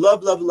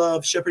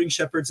Shepherding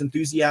Shepherd's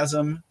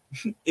enthusiasm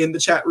in the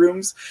chat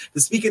rooms.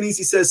 The Speaking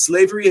Easy says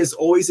slavery has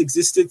always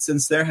existed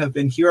since there have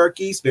been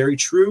hierarchies. Very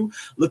true.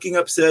 Looking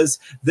Up says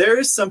there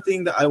is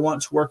something that I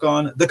want to work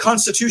on, the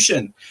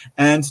Constitution,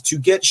 and to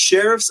get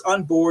sheriffs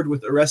on board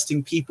with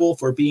arresting people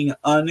for being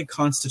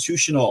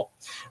unconstitutional.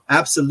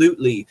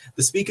 Absolutely.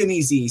 The Speaking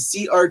Easy,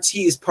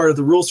 CRT is part of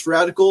the rules for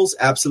radicals.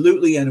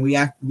 Absolutely. And we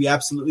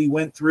absolutely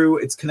went through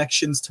its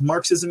connections to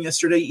Marxism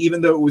yesterday,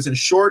 even though it was in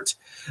short,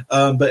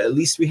 but at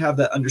least we have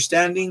that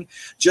understanding.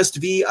 Just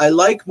V, I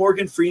like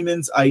Morgan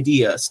Freeman's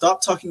idea.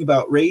 Stop talking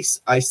about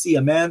race. I see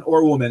a man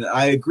or a woman.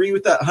 I agree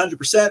with that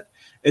 100%.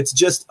 It's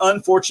just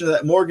unfortunate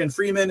that Morgan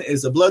Freeman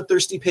is a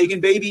bloodthirsty pagan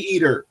baby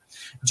eater.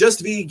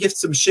 Just V gifts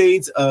some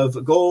shades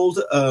of gold,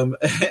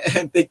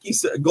 and thank you,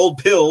 gold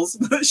pills,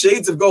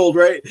 shades of gold,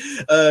 right?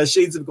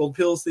 Shades of gold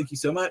pills. Thank you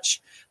so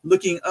much.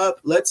 Looking Up,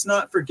 let's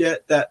not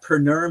forget that per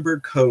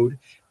Nuremberg Code,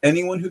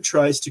 anyone who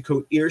tries to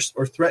coerce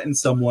or threaten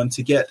someone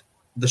to get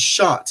the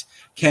shot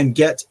can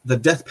get the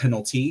death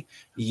penalty.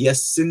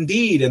 Yes,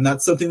 indeed. And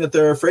that's something that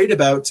they're afraid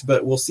about,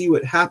 but we'll see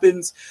what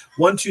happens.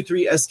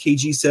 123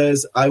 SKG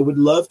says, I would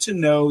love to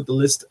know the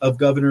list of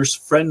governors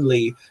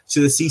friendly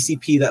to the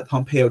CCP that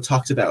Pompeo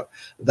talked about.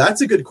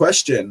 That's a good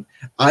question.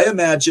 I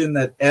imagine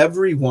that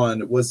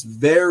everyone was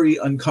very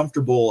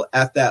uncomfortable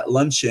at that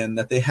luncheon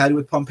that they had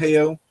with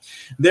Pompeo.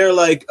 They're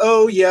like,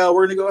 oh yeah,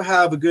 we're going to go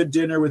have a good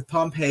dinner with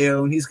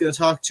Pompeo and he's going to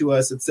talk to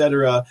us,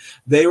 etc.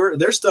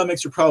 Their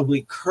stomachs were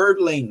probably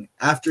curdling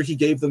after he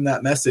gave them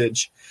that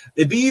message.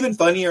 It'd be even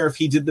funnier if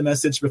he did the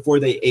message before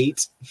they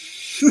ate.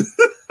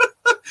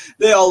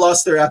 They all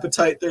lost their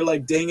appetite. They're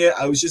like, dang it,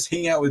 I was just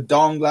hanging out with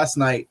Dong last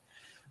night.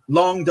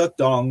 Long duck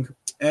dong.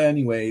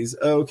 Anyways,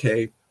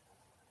 okay.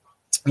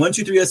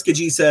 123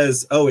 SKG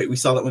says, oh wait, we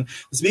saw that one.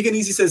 Speaking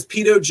Easy says,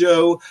 Pedo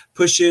Joe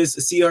pushes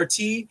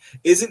CRT.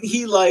 Isn't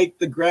he like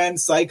the Grand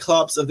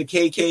Cyclops of the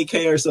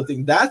KKK or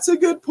something? That's a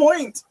good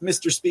point,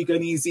 Mr. Speak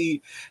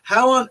Uneasy.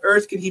 How on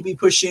earth can he be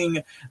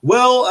pushing?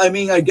 Well, I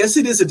mean, I guess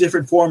it is a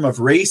different form of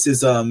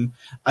racism.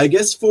 I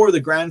guess for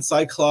the Grand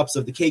Cyclops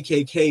of the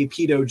KKK,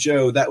 Pedo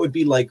Joe, that would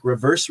be like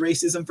reverse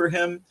racism for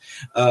him,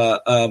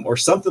 or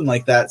something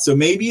like that. So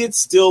maybe it's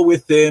still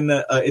within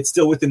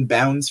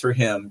bounds for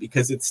him,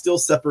 because it's still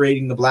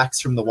separating the blacks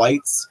from the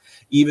whites,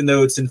 even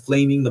though it's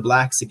inflaming the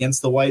blacks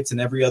against the whites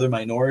and every other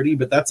minority.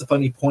 But that's a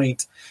funny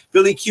point.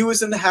 Billy Q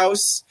is in the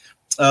house.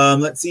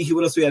 Let's see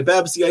what else we had.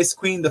 Babs the Ice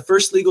Queen, the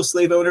first legal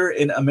slave owner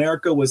in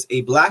America was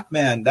a black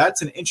man.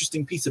 That's an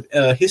interesting piece of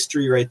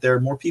history right there.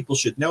 More people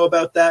should know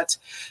about that.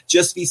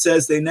 Just V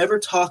says they never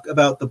talk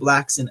about the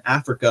blacks in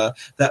Africa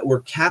that were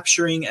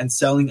capturing and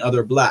selling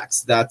other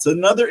blacks. That's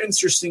another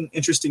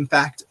interesting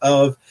fact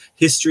of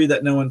history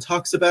that no one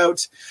talks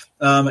about.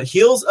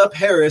 Heels Up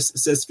Harris,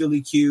 says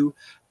Philly Q,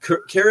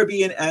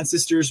 Caribbean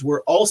ancestors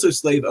were also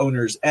slave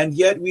owners, and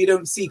yet we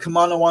don't see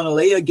Kamana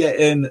Wanalea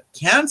getting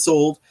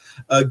canceled.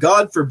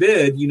 God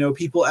forbid,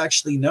 people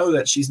actually know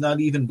that she's not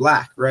even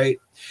black,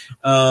 right?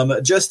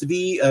 Just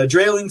V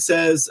Drailing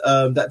says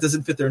that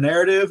doesn't fit their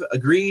narrative.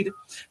 Agreed.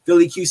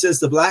 Philly Q says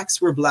the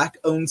blacks were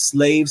black-owned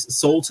slaves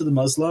sold to the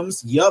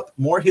Muslims. Yup,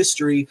 more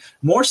history,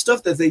 more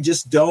stuff that they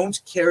just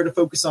don't care to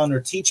focus on or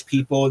teach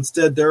people.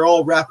 Instead, they're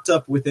all wrapped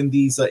up within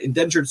these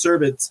indentured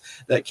servants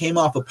that came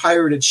off a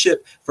pirated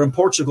ship from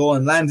Portugal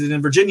and landed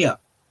in Virginia.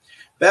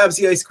 Babs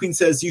the Ice Queen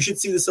says you should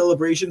see the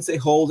celebrations they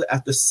hold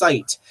at the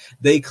site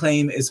they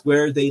claim is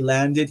where they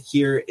landed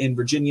here in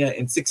Virginia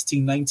in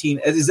 1619.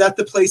 Is that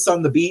the place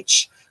on the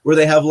beach where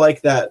they have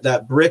like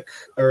that brick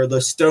or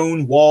the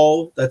stone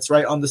wall that's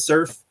right on the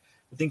surf?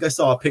 I think I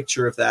saw a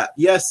picture of that.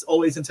 Yes,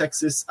 always in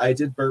Texas. I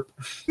did burp.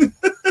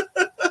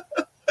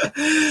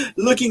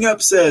 Looking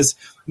Up says,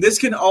 this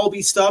can all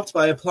be stopped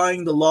by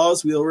applying the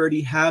laws we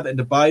already have and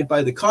abide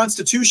by the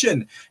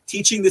Constitution.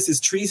 Teaching this is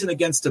treason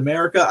against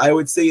America. I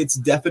would say it's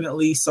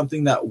definitely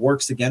something that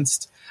works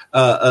against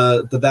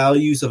the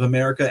values of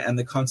America and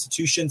the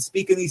Constitution.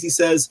 Speaking Easy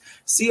says,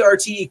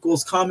 CRT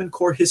equals Common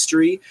Core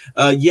history.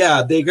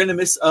 Yeah, they're going to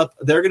mess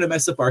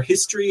up our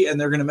history, and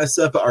they're going to mess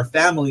up our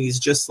families,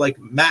 just like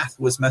math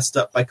was messed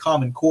up by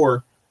Common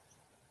Core.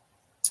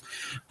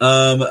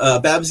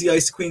 Babs the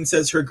Ice Queen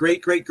says her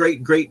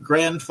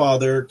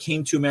great-great-great-great-grandfather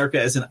came to America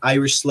as an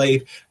Irish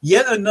slave.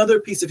 Yet another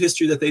piece of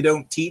history that they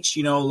don't teach.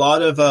 A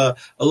lot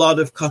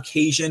of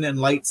Caucasian and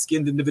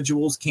light-skinned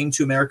individuals came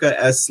to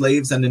America as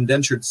slaves and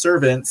indentured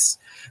servants.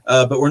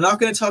 But we're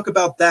not going to talk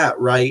about that,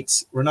 right?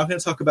 We're not going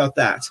to talk about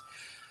that.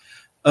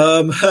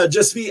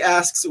 Just V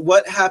asks,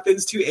 what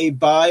happens to a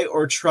bi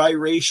or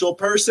triracial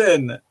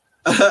person?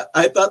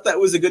 I thought that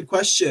was a good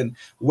question.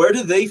 Where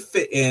do they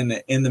fit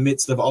in the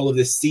midst of all of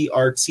this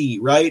CRT,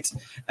 right?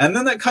 And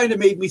then that kind of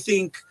made me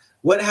think,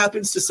 what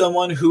happens to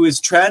someone who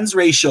is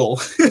transracial?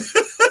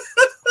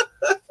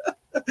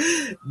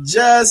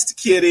 Just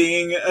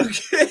kidding.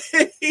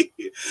 Okay.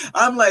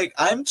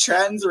 I'm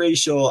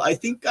transracial. I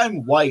think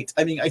I'm white.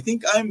 I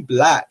think I'm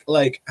black.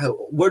 Like,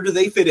 where do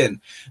they fit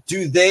in?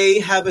 Do they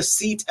have a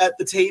seat at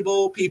the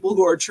table? People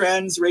who are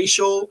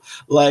transracial,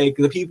 like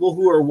the people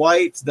who are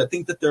white that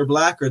think that they're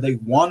black, or they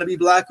want to be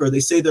black, or they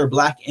say they're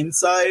black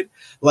inside.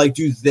 Like,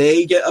 do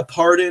they get a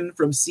pardon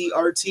from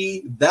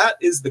CRT? That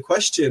is the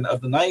question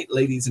of the night,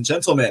 ladies and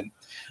gentlemen.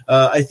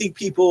 I think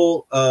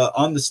people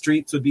on the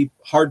streets would be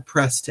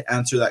hard-pressed to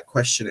answer that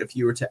question if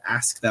you were to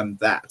ask them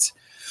that.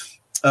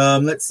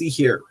 Let's see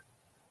here.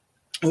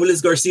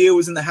 Liz Garcia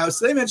was in the house.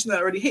 Did I mention that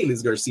already? Hey,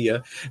 Liz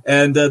Garcia.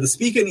 And the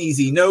Speaking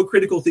Easy, no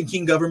critical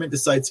thinking, government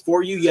decides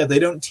for you. Yeah, they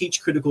don't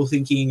teach critical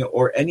thinking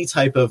or any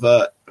type of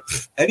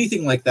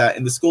anything like that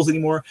in the schools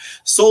anymore.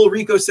 Soul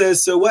Rico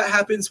says, so what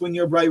happens when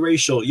you're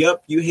biracial?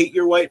 Yep, you hate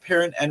your white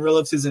parent and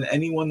relatives and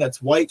anyone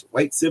that's white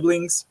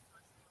siblings.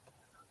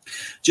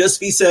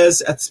 Just V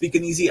says, at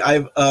Speaking Easy,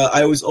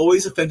 I was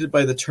always offended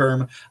by the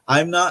term,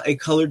 I'm not a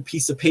colored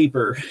piece of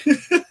paper.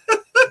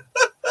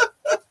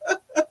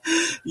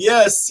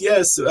 Yes,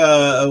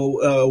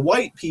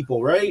 white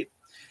people, right?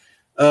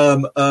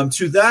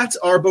 To that,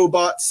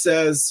 Arbobot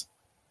says,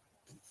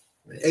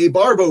 a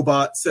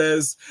Barbobot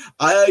says,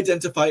 I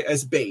identify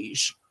as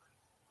beige.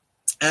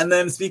 And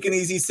then Speaking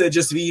Easy said,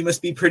 just V, you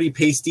must be pretty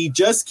pasty.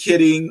 Just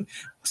kidding.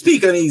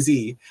 Speak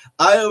Uneasy.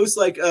 I was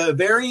like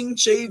varying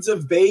shades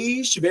of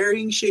beige,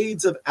 varying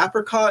shades of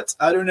apricot.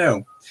 I don't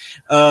know.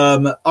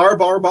 Our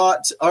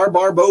Barbobot.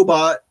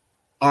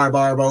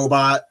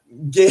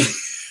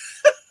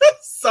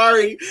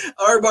 Sorry,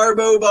 our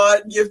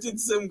Barbobot gifted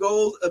some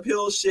gold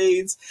pill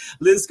shades.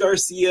 Liz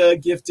Garcia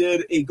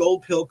gifted a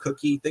gold pill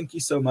cookie. Thank you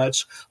so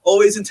much.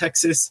 Always in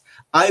Texas.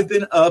 I've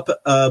been up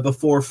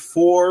before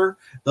 4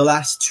 the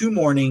last 2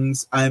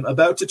 mornings. I'm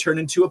about to turn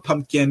into a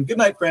pumpkin. Good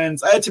night,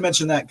 friends. I had to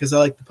mention that because I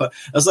like the I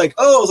was like,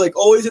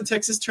 always in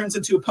Texas turns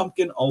into a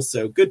pumpkin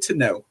also. Good to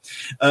know.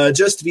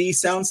 Just V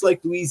sounds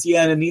like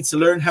Louisiana needs to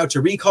learn how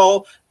to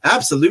recall.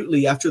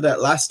 Absolutely. After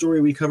that last story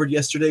we covered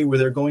yesterday where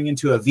they're going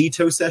into a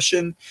veto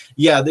session,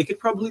 yeah, they could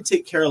probably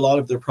take care of a lot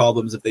of their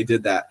problems if they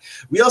did that.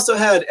 We also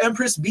had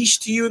Empress Beach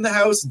to you in the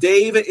house,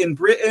 Dave in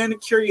Britain,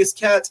 Curious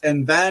Cat,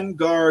 and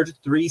Vanguard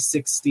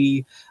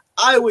 360.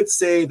 I would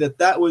say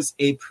that was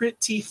a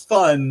pretty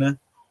fun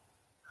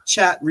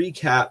chat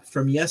recap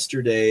from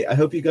yesterday. I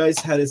hope you guys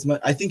had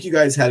I think you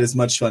guys had as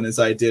much fun as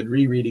I did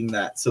rereading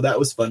that. So that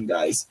was fun,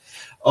 guys.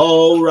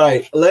 All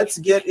right, let's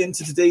get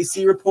into today's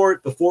C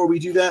report. Before we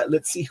do that,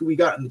 let's see who we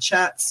got in the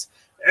chats.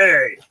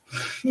 Hey,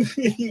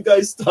 you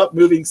guys stop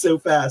moving so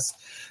fast.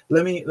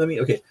 Let me,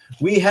 okay.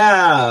 We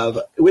have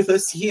with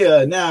us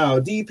here now,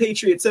 D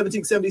Patriot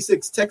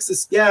 1776,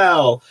 Texas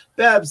Gal,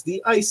 Babs,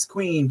 the Ice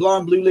Queen,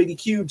 Blonde Blue Lady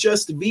Q,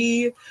 Just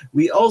B.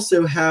 We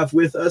also have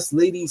with us,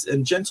 ladies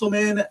and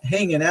gentlemen,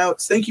 hanging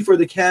out. Thank you for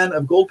the can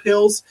of gold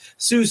pills.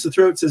 Sue's the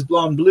throat says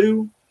Blonde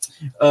Blue.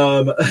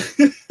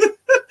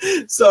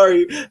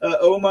 Sorry.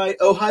 Oh my,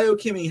 Ohio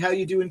Kimmy. How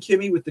you doing,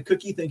 Kimmy, with the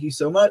cookie? Thank you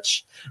so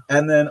much.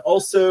 And then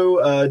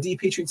also D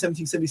Patriot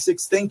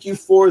 1776. Thank you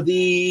for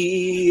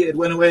it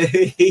went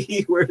away.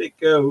 Where'd it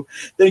go?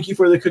 Thank you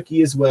for the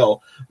cookie as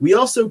well. We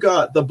also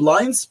got the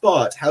Blind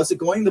Spot. How's it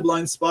going, the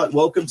Blind Spot?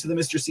 Welcome to the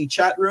Mr. C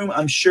chat room.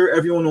 I'm sure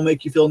everyone will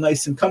make you feel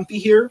nice and comfy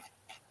here.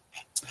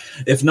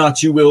 If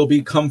not, you will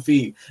be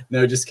comfy.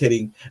 No, just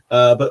kidding.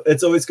 But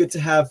it's always good to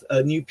have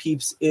new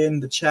peeps in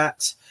the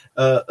chat.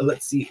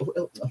 Let's see.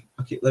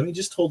 Okay, let me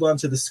just hold on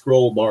to the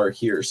scroll bar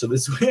here. So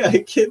this way I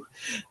can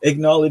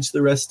acknowledge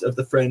the rest of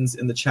the friends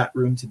in the chat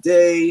room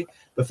today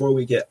before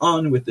we get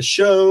on with the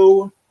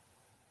show.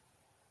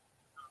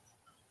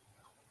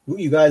 Ooh,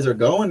 you guys are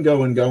going.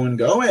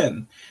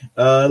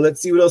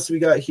 Let's see what else we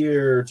got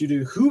here.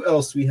 Who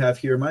else we have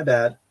here? My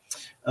bad.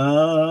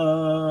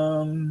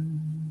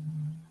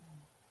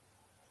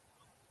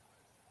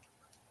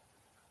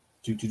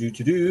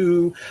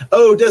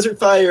 Oh, Desert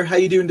Fire. How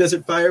you doing,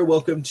 Desert Fire?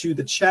 Welcome to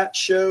the chat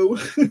show.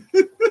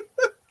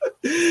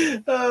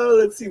 Oh,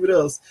 let's see what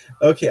else.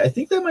 Okay, I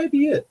think that might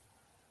be it.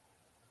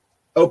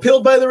 Oh,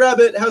 Pilled by the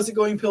Rabbit. How's it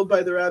going, Pilled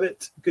by the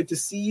Rabbit? Good to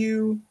see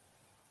you.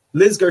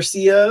 Liz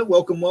Garcia,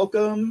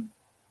 welcome.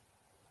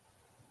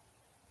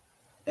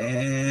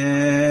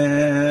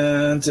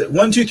 And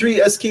 123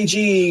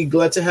 SKG,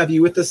 glad to have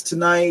you with us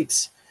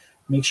tonight.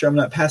 Make sure I'm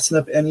not passing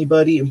up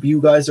anybody. And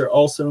you guys are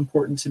also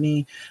important to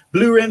me.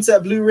 Blue Rinse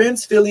at Blue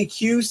Rinse, Philly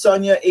Q,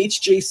 Sonia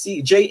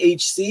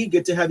JHC.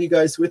 Good to have you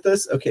guys with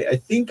us. Okay, I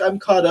think I'm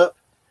caught up.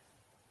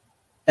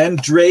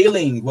 And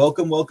Drailing,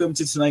 welcome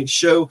to tonight's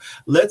show.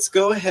 Let's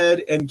go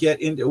ahead and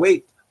get into.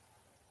 Wait.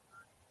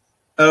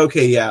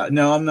 Okay, yeah.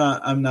 No, I'm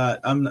not.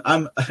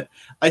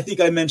 I think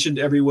I mentioned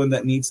everyone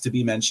that needs to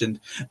be mentioned.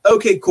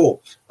 Okay,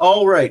 cool.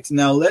 All right.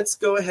 Now let's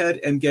go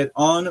ahead and get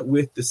on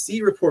with the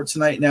C report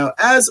tonight. Now,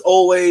 as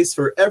always,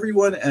 for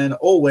everyone and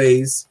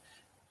always,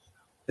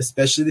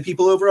 especially the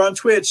people over on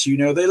Twitch, you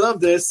know they love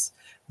this.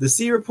 The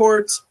C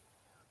report.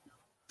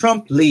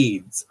 Trump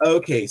leads.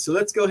 Okay, so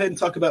let's go ahead and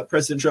talk about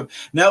President Trump.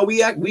 Now,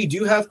 we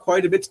do have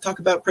quite a bit to talk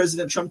about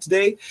President Trump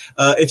today.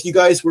 If you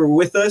guys were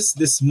with us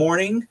this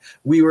morning,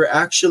 we were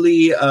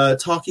actually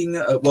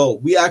talking,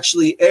 we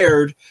actually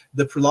aired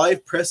the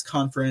live press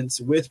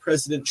conference with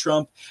President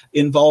Trump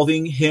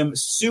involving him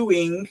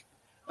suing,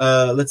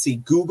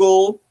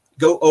 Google,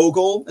 Go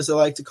Ogle, as I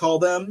like to call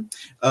them,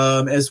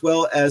 as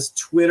well as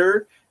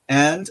Twitter,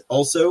 and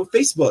also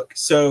Facebook.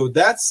 So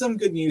that's some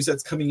good news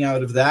that's coming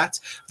out of that.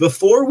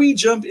 Before we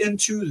jump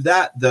into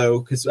that,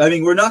 though, because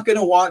we're not going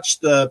to watch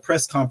the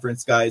press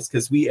conference, guys,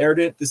 because we aired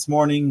it this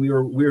morning. We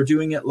were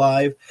doing it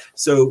live.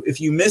 So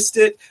if you missed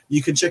it,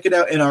 you can check it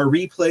out in our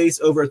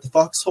replays over at the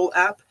Foxhole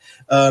app.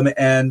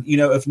 And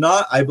if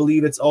not, I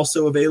believe it's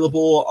also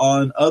available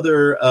on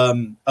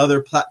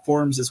other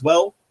platforms as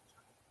well.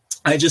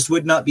 I just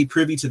would not be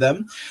privy to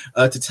them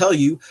to tell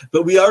you,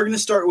 but we are going to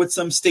start with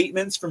some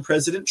statements from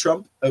President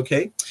Trump.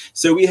 Okay,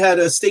 so we had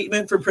a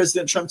statement from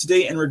President Trump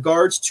today in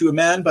regards to a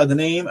man by the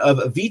name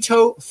of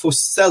Vito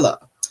Fossella.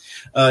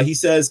 He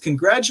says,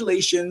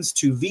 congratulations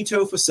to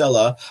Vito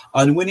Fossella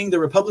on winning the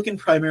Republican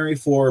primary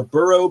for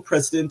borough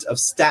president of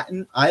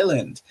Staten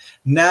Island.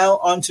 Now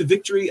on to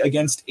victory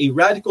against a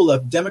radical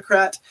left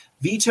Democrat.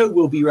 Vito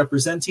will be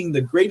representing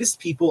the greatest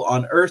people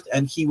on earth,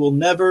 and he will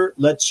never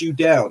let you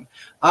down.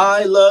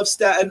 I love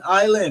Staten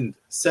Island,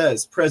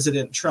 says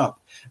President Trump.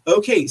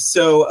 Okay,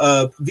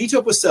 so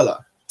Vito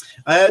Fossella.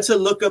 I had to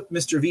look up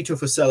Mr. Vito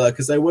Fossella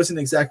because I wasn't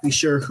exactly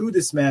sure who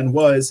this man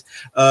was,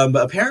 but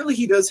apparently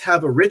he does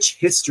have a rich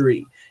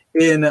history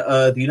in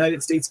the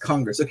United States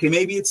Congress. Okay,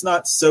 maybe it's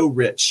not so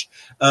rich,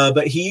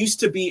 but he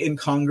used to be in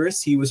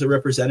Congress. He was a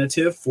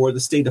representative for the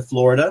state of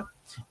Florida.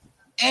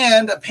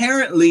 And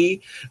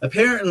apparently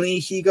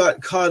he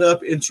got caught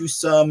up into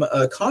some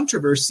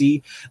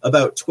controversy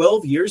about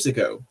 12 years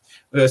ago.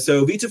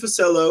 So Vito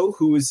Fossella,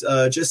 who's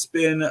just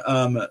been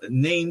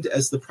named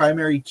as the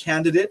primary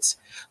candidate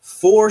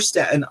for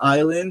Staten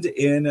Island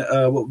in,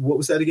 what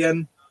was that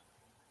again?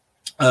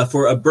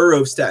 For a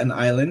borough, Staten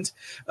Island.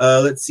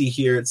 Let's see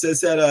here. It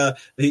says that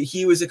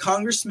he was a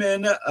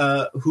congressman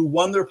who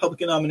won the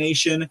Republican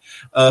nomination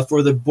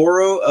for the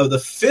borough of the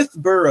fifth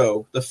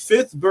borough,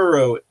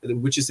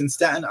 which is in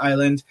Staten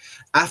Island,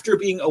 after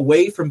being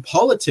away from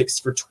politics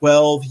for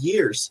 12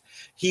 years.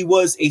 He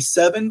was a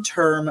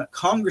 7-term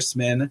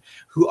congressman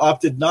who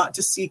opted not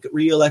to seek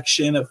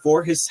re-election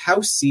for his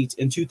House seat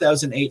in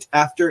 2008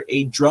 after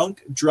a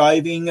drunk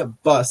driving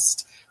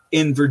bust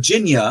in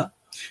Virginia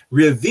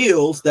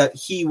revealed that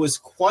he was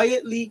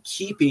quietly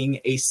keeping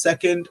a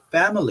second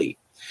family.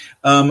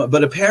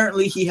 But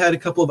apparently he had a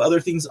couple of other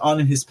things on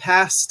in his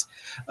past.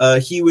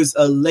 He was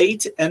a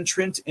late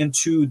entrant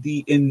into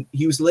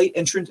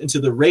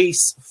the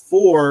race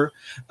for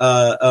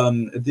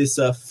this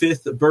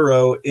fifth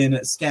borough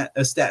in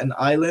Staten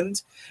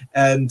Island,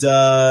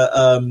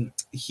 and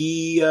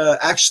he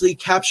actually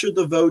captured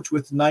the vote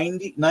with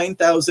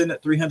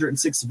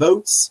 9,306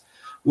 votes,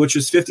 which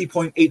was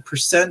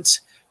 50.8%.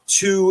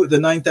 To the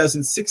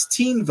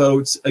 9,016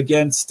 votes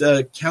against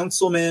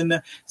Councilman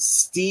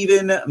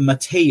Stephen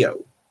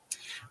Mateo.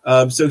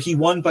 So he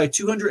won by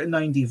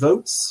 290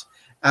 votes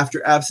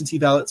after absentee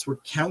ballots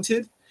were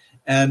counted,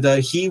 and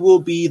he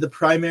will be the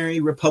primary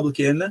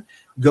Republican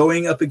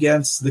going up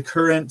against the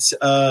current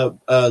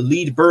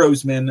lead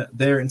boroughsman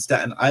there in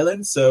Staten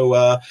Island.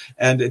 So,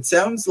 and it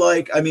sounds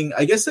like, I mean,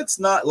 I guess that's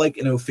not like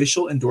an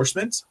official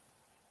endorsement,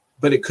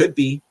 but it could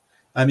be.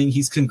 I mean,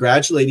 he's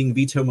congratulating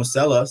Vito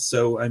Mosella.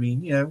 So, I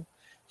mean, you know,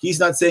 he's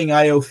not saying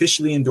I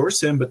officially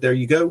endorse him, but there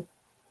you go.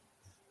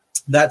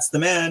 That's the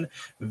man,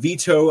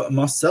 Vito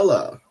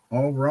Mosella.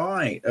 All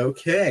right.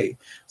 Okay.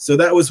 So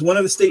that was one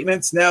of the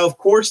statements. Now, of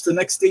course, the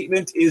next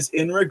statement is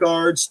in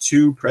regards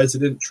to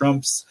President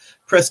Trump's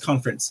press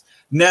conference.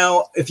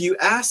 Now, if you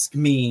ask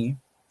me,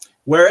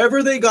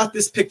 wherever they got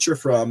this picture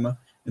from,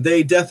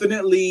 they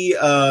definitely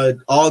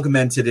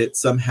augmented it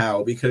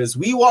somehow, because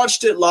we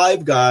watched it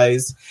live,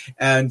 guys,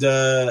 and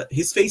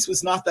his face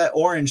was not that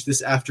orange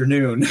this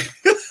afternoon.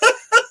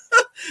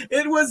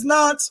 It was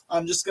not.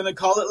 I'm just going to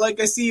call it like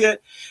I see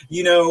it.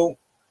 You know,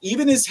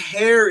 even his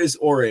hair is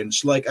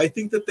orange. Like, I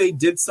think that they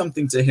did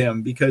something to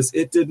him, because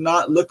it did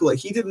not look like,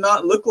 he did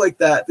not look like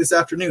that this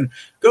afternoon.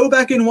 Go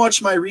back and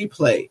watch my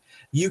replay.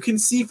 You can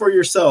see for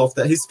yourself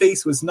that his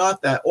face was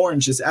not that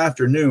orange this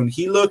afternoon.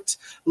 He looked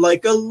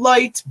like a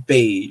light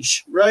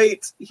beige,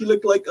 right? He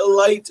looked like a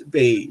light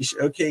beige.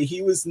 Okay,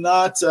 he was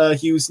not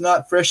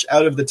fresh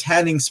out of the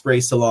tanning spray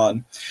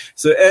salon.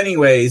 So,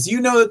 anyways,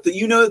 you know that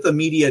the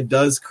media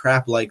does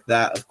crap like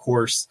that. Of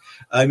course,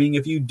 I mean,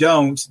 if you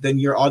don't, then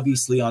you're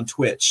obviously on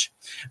Twitch.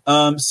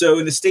 So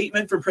in a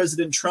statement from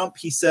President Trump,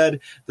 he said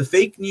the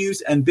fake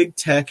news and big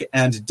tech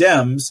and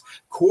Dems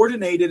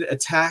coordinated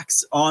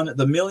attacks on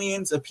the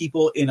millions of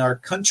people in our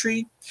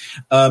country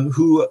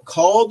who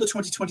called the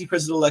 2020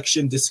 presidential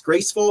election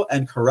disgraceful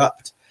and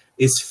corrupt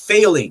is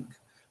failing.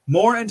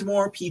 More and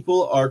more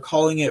people are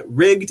calling it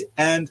rigged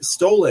and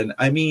stolen.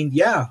 I mean,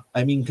 yeah,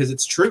 because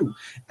it's true.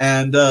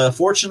 And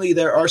fortunately,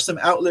 there are some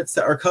outlets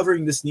that are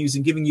covering this news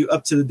and giving you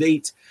up to the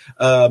date,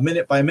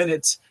 minute by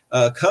minute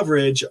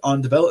coverage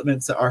on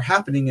developments that are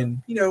happening,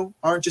 and, you know,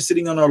 aren't just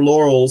sitting on our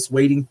laurels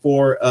waiting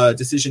for a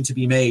decision to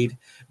be made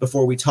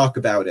before we talk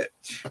about it.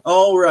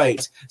 All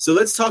right. So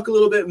let's talk a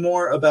little bit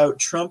more about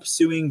Trump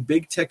suing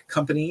big tech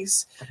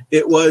companies.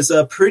 It was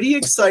a pretty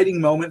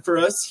exciting moment for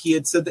us. He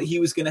had said that he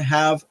was going to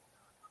have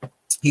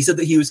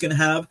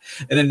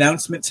an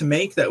announcement to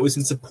make that was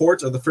in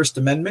support of the First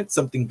Amendment,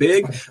 something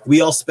big. We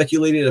all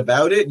speculated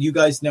about it. You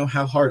guys know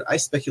how hard I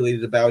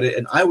speculated about it,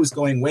 and I was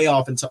going way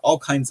off into all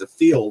kinds of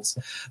fields.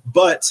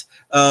 But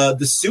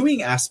the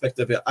suing aspect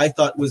of it, I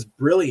thought, was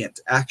brilliant,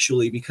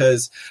 actually,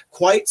 because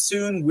quite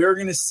soon we're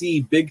going to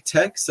see big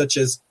tech such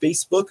as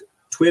Facebook,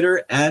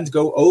 Twitter, and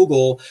Go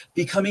Ogle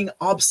becoming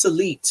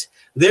obsolete.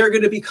 They're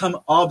going to become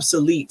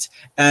obsolete.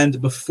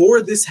 And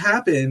before this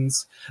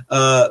happens,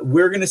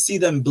 we're going to see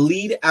them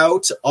bleed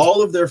out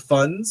all of their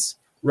funds,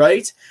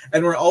 right?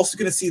 And we're also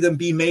going to see them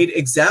be made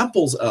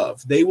examples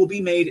of. They will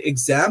be made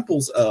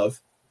examples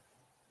of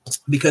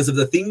because of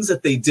the things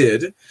that they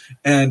did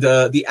and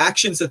the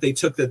actions that they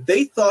took that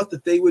they thought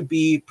that they would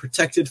be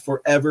protected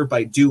forever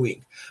by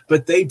doing.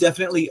 But they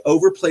definitely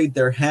overplayed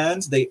their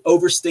hands, they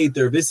overstayed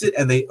their visit,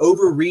 and they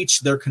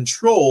overreached their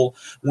control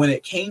when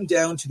it came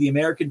down to the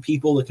American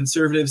people, the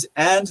conservatives,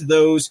 and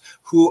those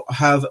who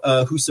have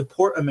who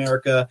support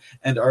America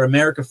and are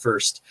America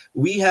first.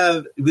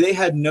 They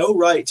had no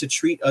right to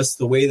treat us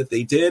the way that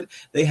they did.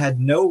 They had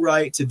no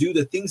right to do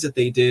the things that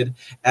they did.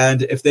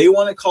 And if they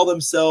want to call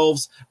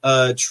themselves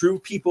true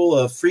people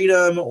of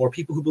freedom or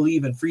people who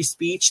believe in free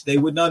speech, they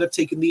would not have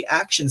taken the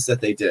actions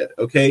that they did.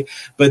 Okay,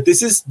 but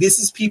this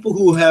is people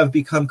who have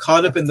become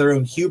caught up in their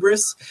own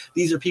hubris.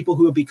 These are people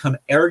who have become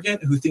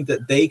arrogant, who think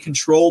that they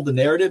control the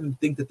narrative and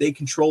think that they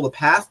control the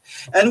path.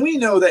 And we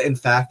know that, in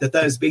fact,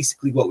 that is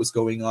basically what was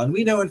going on.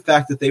 We know, in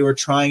fact, that they were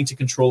trying to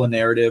control a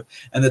narrative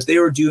and that they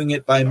were doing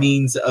it by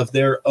means of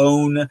their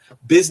own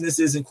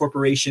businesses and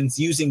corporations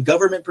using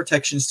government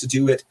protections to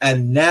do it.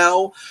 And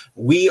now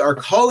we are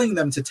calling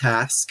them to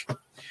task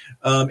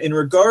In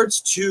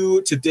regards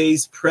to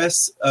today's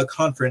press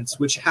conference,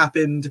 which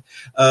happened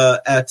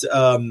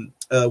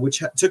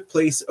took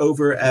place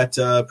over at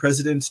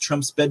President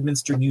Trump's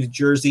Bedminster, New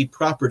Jersey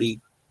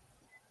property.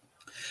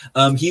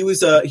 He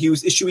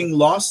was issuing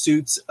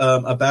lawsuits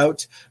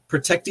about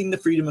protecting the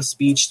freedom of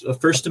speech, a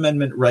First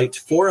Amendment right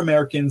for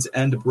Americans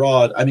and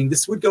abroad. I mean,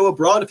 this would go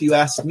abroad if you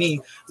ask me.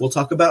 We'll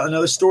talk about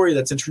another story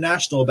that's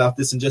international about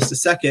this in just a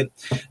second.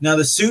 Now,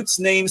 the suits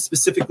name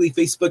specifically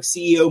Facebook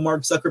CEO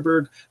Mark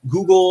Zuckerberg,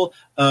 Google,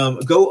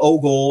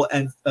 GoOgle,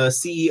 and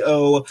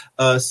CEO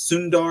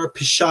Sundar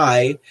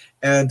Pichai,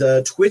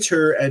 and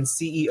Twitter and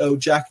CEO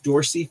Jack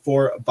Dorsey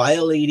for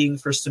violating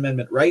First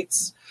Amendment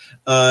rights.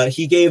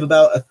 He gave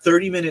about a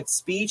 30-minute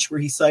speech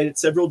where he cited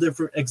several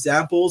different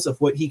examples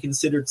of what he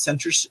considered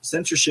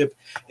censorship,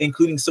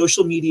 including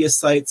social media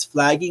sites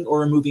flagging or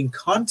removing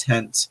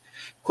content,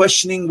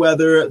 questioning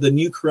whether the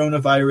new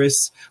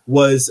coronavirus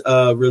was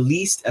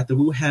released at the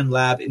Wuhan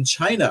lab in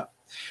China.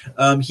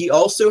 He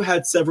also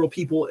had several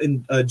people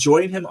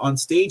join him on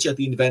stage at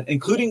the event,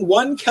 including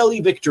one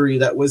Kelly Victory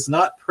that was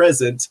not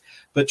present,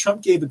 but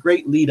Trump gave a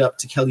great lead up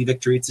to Kelly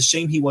Victory. It's a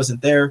shame he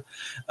wasn't there.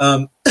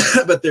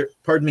 But there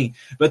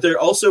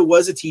also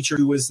was a teacher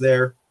who was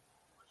there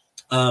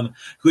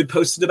who had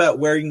posted about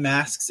wearing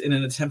masks in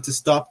an attempt to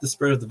stop the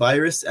spread of the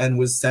virus and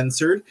was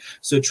censored.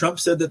 So Trump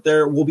said that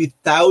there will be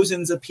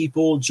thousands of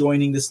people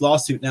joining this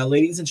lawsuit. Now,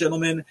 ladies and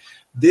gentlemen,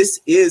 this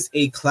is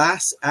a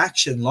class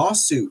action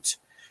lawsuit.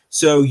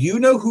 So you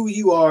know who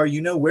you are,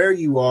 you know where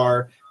you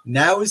are.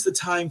 Now is the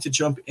time to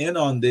jump in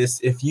on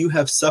this if you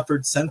have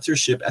suffered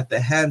censorship at the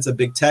hands of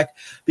big tech,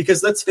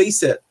 because let's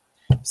face it,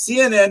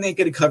 CNN ain't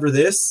going to cover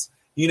this.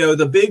 You know,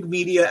 the big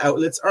media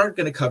outlets aren't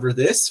going to cover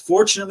this.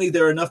 Fortunately,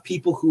 there are enough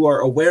people who are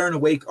aware and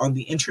awake on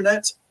the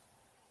internet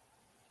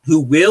who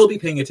will be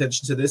paying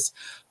attention to this.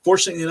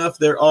 Fortunately enough,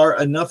 there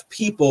are enough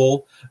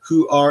people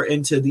who are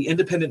into the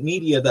independent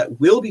media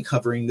that will be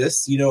covering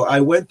this. You know, I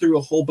went through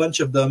a whole bunch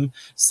of them,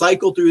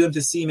 cycled through them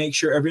to make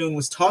sure everyone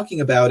was talking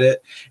about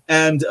it.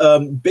 And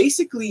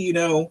basically, you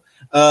know,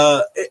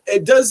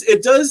 it does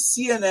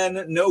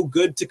CNN no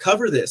good to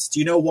cover this. Do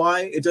you know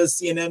why it does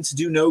CNN to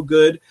do no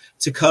good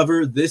to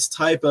cover this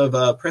type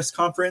of press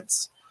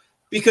conference?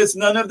 Because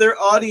none of their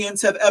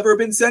audience have ever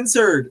been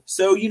censored.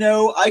 So, you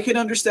know, I can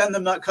understand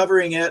them not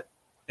covering it.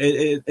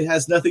 It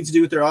has nothing to do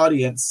with their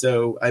audience.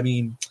 So, I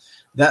mean,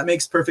 that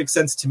makes perfect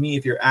sense to me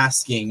if you're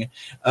asking.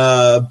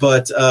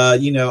 But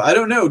you know, I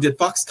don't know. Did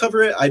Fox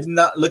cover it? I did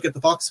not look at the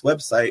Fox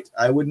website.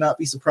 I would not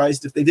be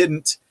surprised if they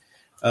didn't.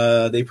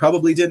 They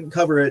probably didn't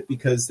cover it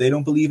because they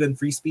don't believe in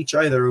free speech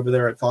either over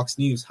there at Fox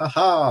News.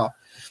 Haha.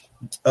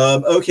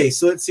 Okay,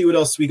 so let's see what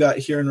else we got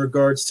here in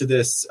regards to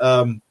this.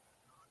 Trump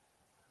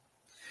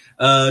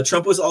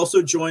was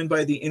also joined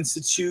by the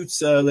Institute.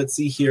 Let's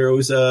see here. It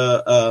was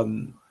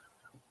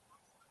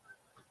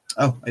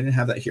I didn't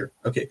have that here.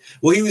 Okay.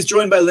 Well, he was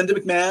joined by Linda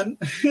McMahon.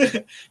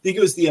 I think it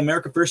was the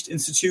America First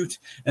Institute,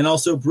 and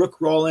also Brooke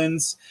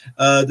Rollins.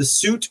 The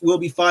suit will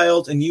be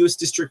filed in U.S.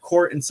 District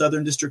Court in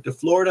Southern District of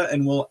Florida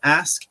and will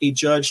ask a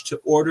judge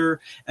to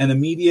order an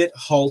immediate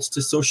halt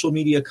to social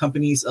media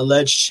companies'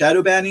 alleged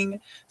shadow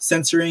banning,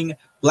 censoring,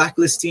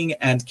 blacklisting,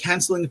 and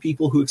canceling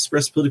people who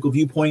express political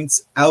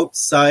viewpoints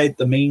outside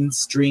the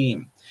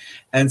mainstream.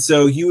 And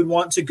so you would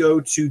want to go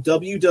to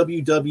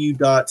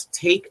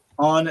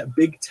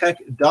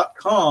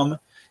www.takeonbigtech.com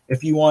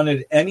if you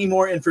wanted any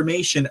more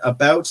information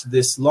about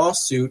this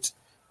lawsuit.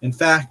 In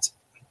fact,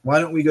 why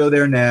don't we go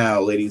there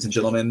now, ladies and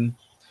gentlemen?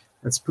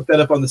 Let's put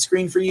that up on the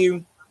screen for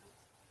you.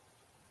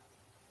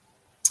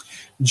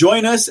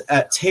 Join us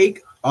at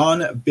Take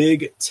on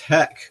Big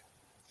Tech.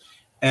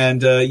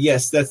 And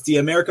yes, that's the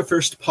America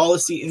First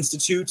Policy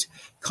Institute,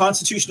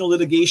 Constitutional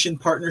Litigation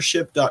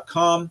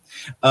Partnership.com,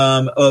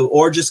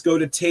 or just go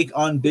to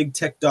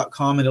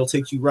takeonbigtech.com and it'll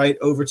take you right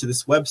over to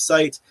this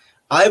website.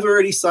 I've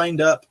already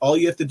signed up. All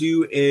you have to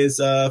do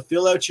is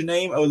fill out your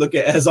name. Oh, look,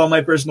 it has all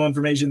my personal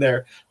information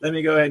there. Let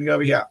me go ahead and go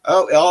over here.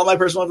 Oh, all my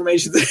personal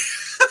information there.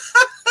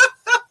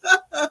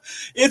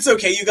 It's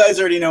okay. You guys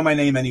already know my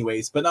name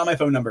anyways, but not my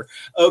phone number.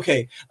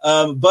 Okay.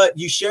 But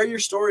you share your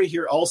story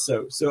here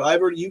also. So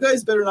you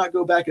guys better not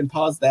go back and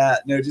pause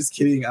that. No, just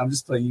kidding. I'm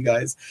just playing you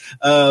guys.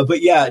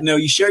 But yeah, no,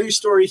 you share your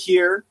story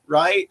here,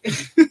 right?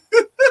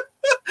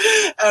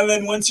 And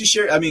then once you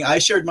share, I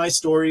shared my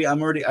story. I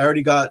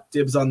already got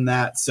dibs on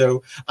that.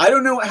 So I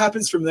don't know what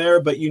happens from there,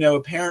 but you know,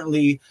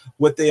 apparently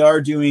what they are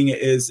doing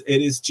is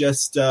it is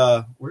just,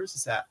 where is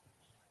this at?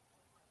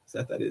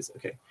 That is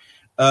okay.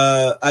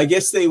 I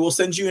guess they will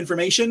send you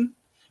information,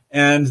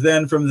 and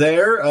then from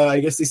there, I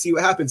guess they see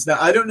what happens. Now,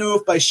 I don't know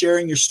if by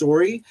sharing your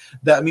story,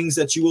 that means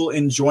that you will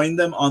join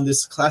them on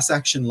this class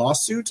action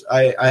lawsuit.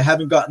 I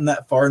haven't gotten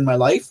that far in my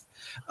life.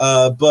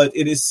 but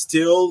it is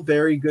still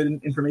very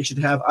good information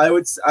to have. I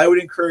would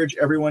encourage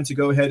everyone to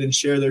go ahead and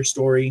share their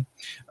story,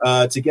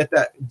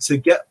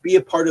 be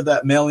a part of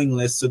that mailing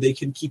list so they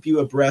can keep you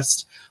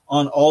abreast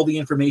on all the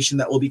information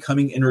that will be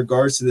coming in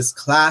regards to this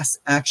class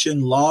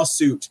action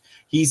lawsuit.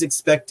 He's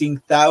expecting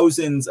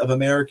thousands of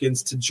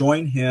Americans to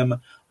join him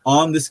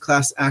on this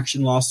class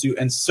action lawsuit,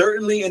 and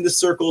certainly in the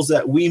circles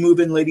that we move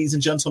in, ladies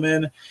and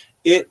gentlemen,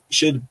 it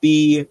should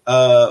be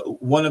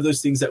one of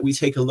those things that we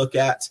take a look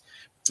at.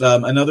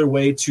 Another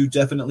way to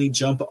definitely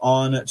jump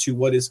on to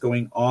what is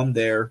going on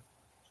there.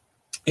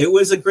 It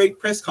was a great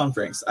press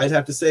conference, I'd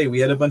have to say.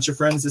 We had a bunch of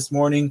friends this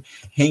morning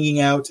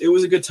hanging out. It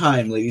was a good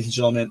time, ladies and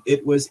gentlemen.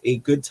 It was a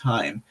good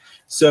time.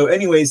 So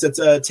anyways, that's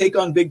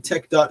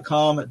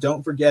takeonbigtech.com.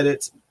 Don't forget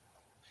it.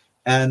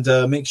 And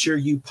make sure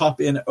you pop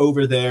in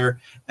over there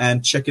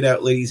and check it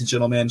out, ladies and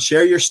gentlemen.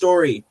 Share your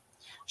story.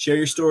 Share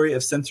your story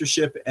of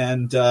censorship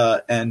and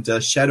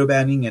shadow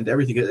banning and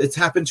everything. It's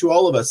happened to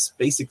all of us,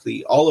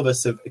 basically. All of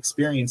us have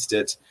experienced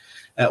it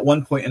at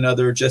one point or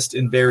another, just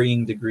in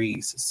varying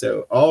degrees.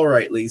 So, all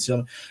right, ladies and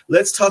gentlemen,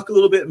 let's talk a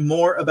little bit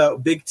more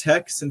about big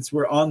tech since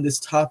we're on this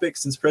topic,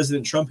 since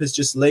President Trump has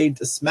just laid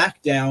a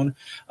smackdown,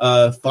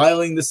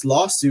 filing this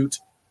lawsuit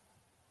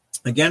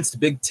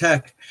against big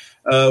tech.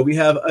 We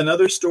have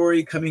another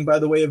story coming by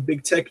the way of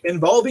big tech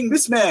involving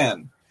this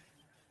man,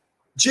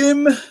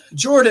 Jim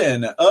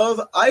Jordan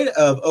of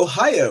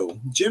Ohio.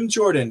 Jim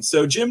Jordan.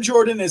 So Jim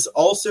Jordan is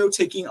also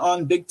taking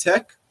on big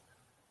tech.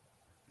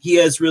 He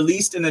has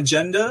released an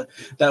agenda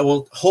that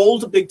will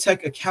hold big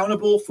tech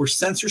accountable for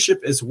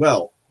censorship as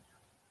well.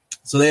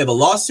 So they have a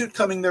lawsuit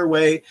coming their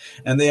way,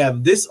 and they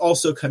have this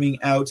also coming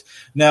out.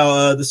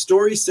 Now, the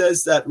story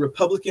says that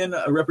Republican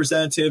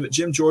Representative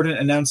Jim Jordan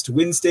announced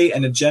Wednesday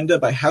an agenda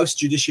by House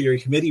Judiciary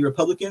Committee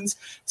Republicans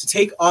to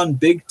take on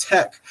big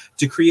tech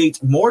to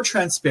create more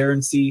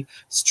transparency,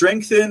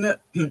 strengthen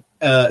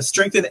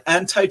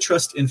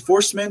antitrust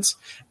enforcement,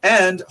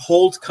 and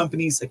hold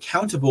companies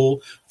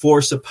accountable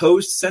for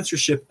supposed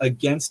censorship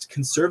against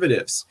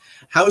conservatives.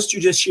 House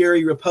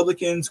Judiciary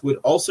Republicans would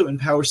also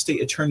empower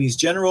state attorneys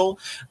general,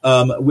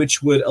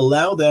 which would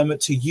allow them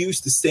to use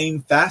the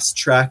same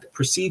fast-track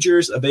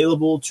procedures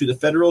available to the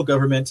federal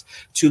government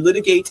to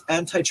litigate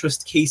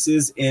antitrust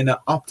cases in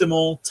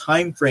optimal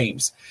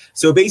timeframes.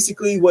 So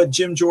basically what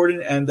Jim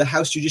Jordan and the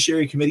House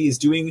Judiciary Committee is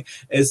doing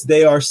is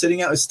they are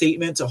setting out a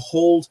statement to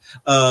hold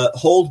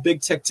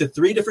big tech to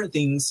three different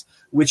things,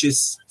 which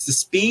is to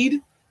speed,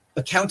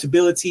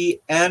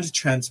 accountability, and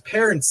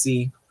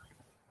transparency.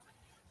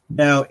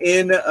 Now,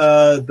 in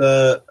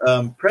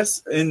the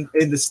press, in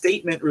the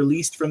statement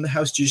released from the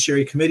House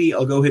Judiciary Committee,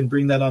 I'll go ahead and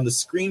bring that on the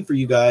screen for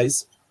you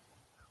guys.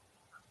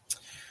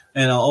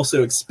 And I'll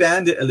also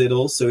expand it a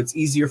little so it's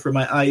easier for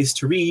my eyes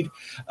to read.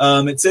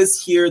 It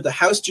says here, the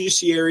House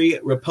Judiciary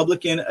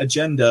Republican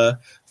agenda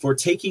for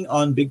taking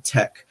on big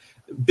tech.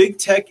 Big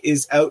tech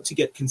is out to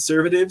get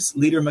conservatives.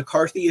 Leader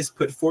McCarthy has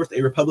put forth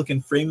a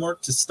Republican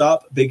framework to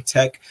stop big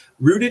tech,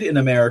 rooted in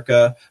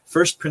America,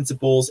 first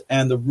principles,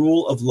 and the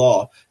rule of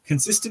law.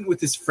 Consistent with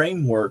this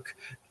framework,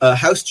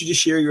 House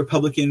Judiciary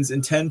Republicans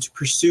intend to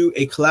pursue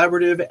a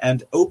collaborative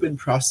and open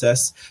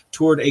process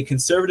toward a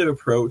conservative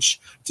approach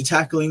to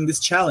tackling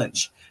this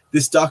challenge.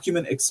 This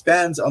document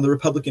expands on the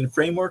Republican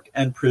framework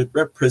and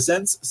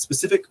presents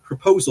specific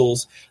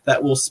proposals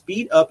that will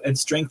speed up and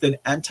strengthen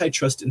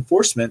antitrust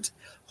enforcement,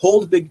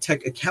 hold big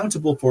tech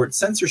accountable for its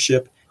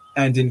censorship,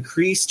 and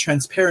increase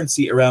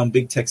transparency around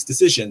big tech's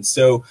decisions.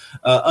 So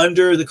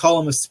under the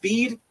column of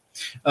speed,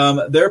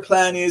 their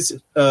plan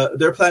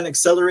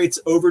accelerates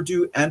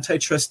overdue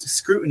antitrust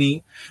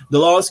scrutiny. The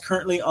laws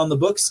currently on the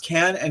books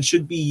can and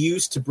should be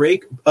used to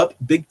break up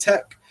big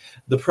tech.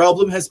 The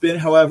problem has been,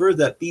 however,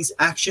 that these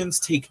actions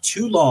take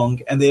too long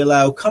and they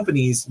allow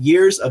companies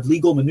years of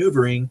legal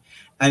maneuvering.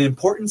 An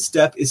important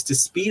step is to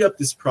speed up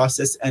this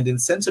process and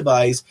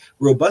incentivize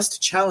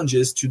robust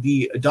challenges to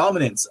the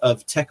dominance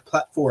of tech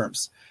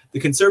platforms. The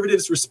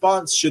conservatives'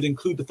 response should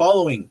include the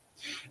following.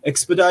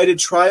 Expedited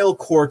trial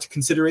court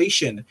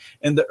consideration.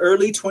 In the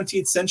early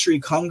 20th century,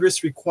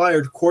 Congress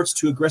required courts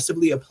to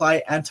aggressively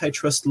apply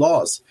antitrust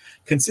laws.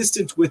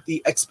 Consistent with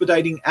the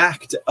Expediting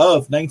Act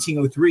of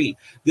 1903,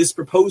 this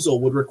proposal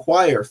would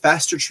require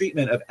faster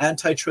treatment of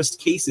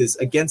antitrust cases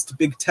against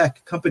big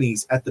tech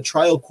companies at the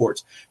trial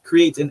court,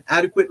 create an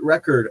adequate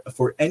record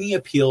for any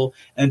appeal,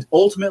 and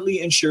ultimately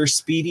ensure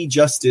speedy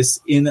justice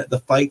in the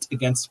fight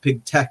against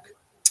big tech.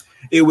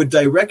 It would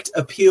direct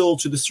appeal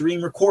to the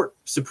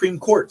Supreme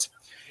Court.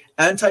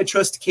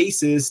 Antitrust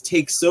cases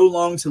take so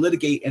long to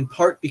litigate in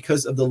part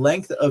because of the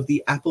length of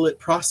the appellate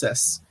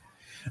process.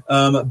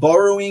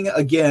 Borrowing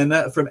again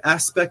from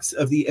aspects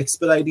of the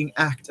Expediting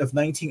Act of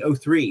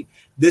 1903,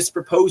 this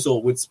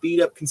proposal would speed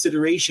up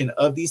consideration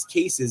of these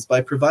cases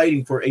by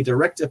providing for a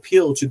direct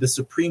appeal to the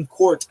Supreme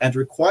Court and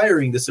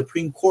requiring the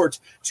Supreme Court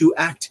to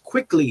act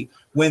quickly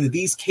when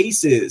these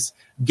cases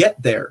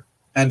get there.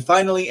 And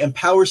finally,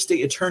 empower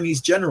state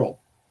attorneys general.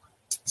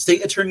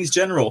 State attorneys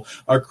general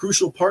are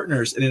crucial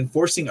partners in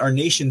enforcing our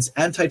nation's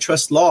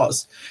antitrust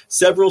laws.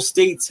 Several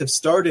states have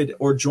started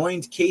or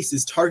joined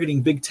cases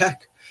targeting big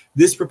tech.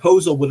 This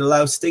proposal would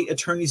allow state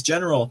attorneys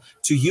general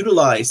to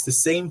utilize the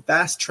same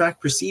fast-track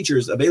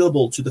procedures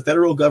available to the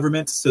federal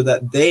government so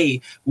that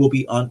they will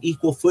be on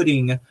equal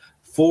footing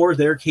for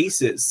their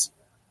cases.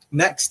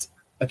 Next,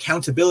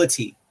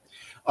 accountability.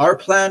 Our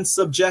plan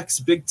subjects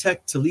big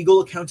tech to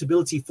legal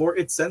accountability for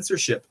its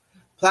censorship.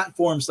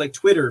 Platforms like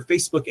Twitter,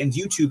 Facebook, and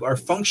YouTube are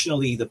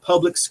functionally the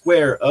public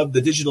square of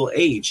the digital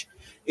age.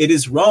 It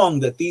is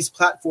wrong that these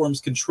platforms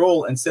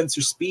control and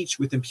censor speech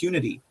with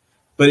impunity,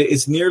 but it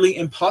is nearly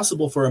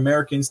impossible for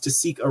Americans to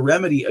seek a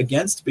remedy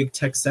against big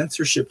tech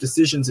censorship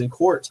decisions in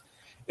court.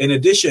 In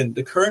addition,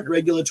 the current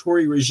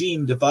regulatory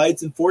regime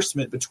divides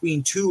enforcement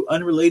between two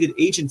unrelated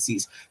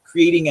agencies,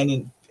 creating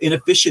an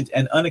inefficient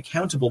and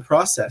unaccountable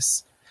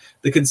process.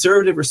 The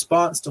conservative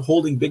response to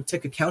holding big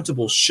tech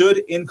accountable should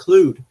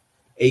include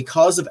a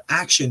cause of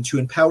action to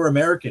empower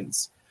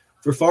Americans.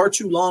 For far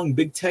too long,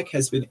 big tech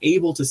has been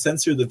able to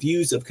censor the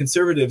views of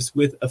conservatives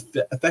with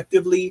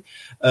effectively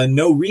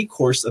no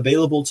recourse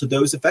available to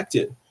those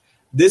affected.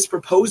 This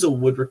proposal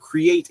would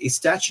create a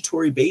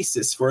statutory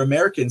basis for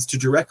Americans to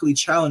directly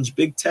challenge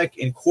big tech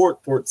in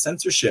court for its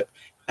censorship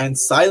and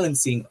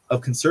silencing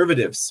of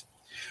conservatives.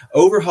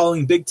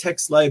 Overhauling big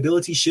tech's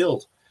liability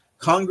shield.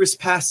 Congress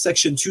passed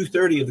Section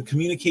 230 of the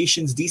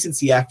Communications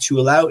Decency Act to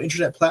allow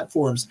internet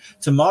platforms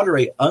to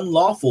moderate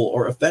unlawful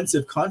or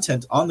offensive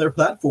content on their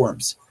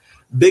platforms.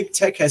 Big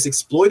tech has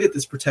exploited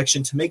this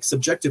protection to make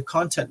subjective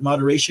content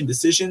moderation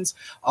decisions,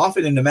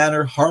 often in a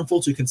manner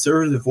harmful to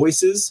conservative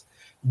voices.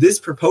 This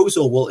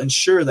proposal will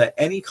ensure that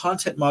any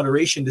content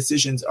moderation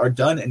decisions are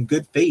done in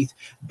good faith,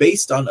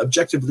 based on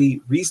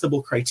objectively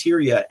reasonable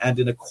criteria and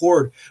in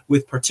accord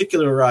with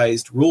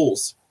particularized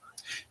rules.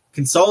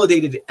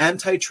 Consolidated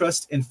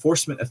Antitrust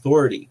Enforcement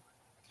Authority.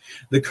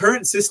 The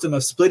current system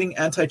of splitting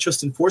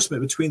antitrust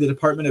enforcement between the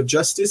Department of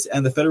Justice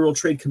and the Federal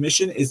Trade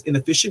Commission is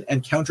inefficient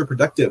and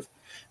counterproductive.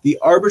 The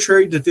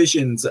arbitrary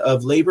divisions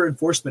of labor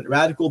enforcement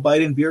radical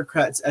Biden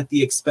bureaucrats at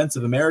the expense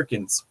of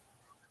Americans.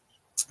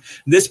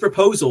 This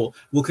proposal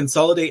will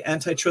consolidate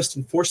antitrust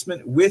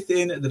enforcement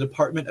within the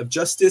Department of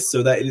Justice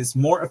so that it is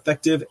more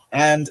effective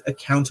and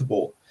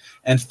accountable.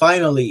 And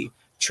finally,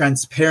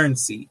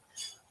 transparency.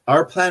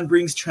 Our plan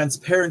brings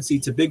transparency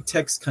to big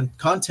tech's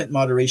content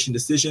moderation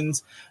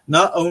decisions.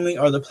 Not only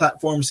are the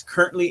platforms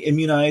currently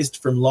immunized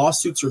from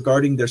lawsuits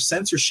regarding their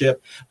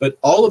censorship, but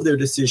all of their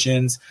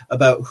decisions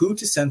about who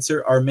to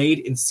censor are made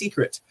in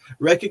secret.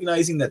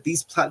 Recognizing that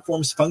these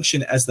platforms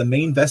function as the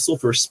main vessel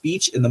for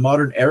speech in the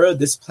modern era,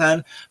 this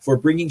plan for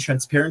bringing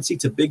transparency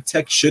to big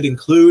tech should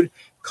include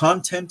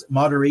content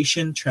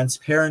moderation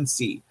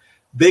transparency.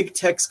 Big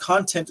tech's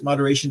content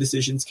moderation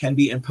decisions can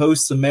be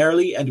imposed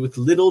summarily and with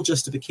little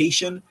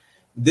justification.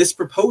 This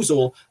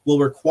proposal will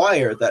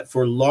require that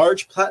for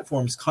large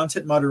platforms,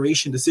 content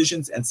moderation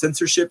decisions and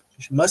censorship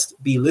must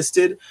be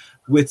listed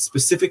with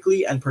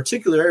specificity and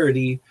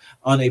particularity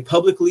on a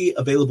publicly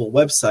available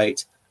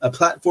website. A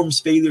platform's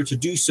failure to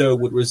do so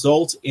would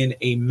result in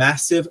a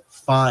massive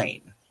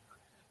fine.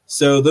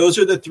 So those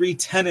are the three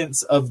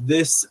tenets of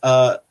this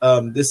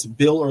this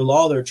bill or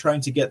law they're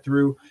trying to get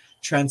through: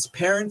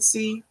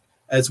 transparency,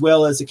 as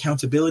well as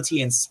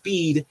accountability and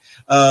speed.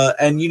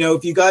 And, you know,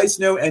 if you guys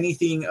know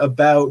anything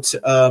about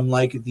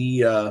like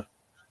the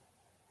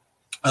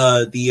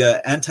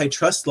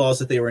antitrust laws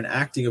that they were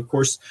enacting, of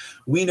course,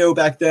 we know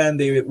back then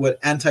they would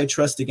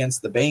antitrust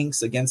against the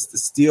banks, against the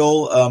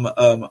steel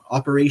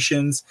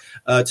operations,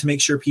 to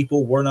make sure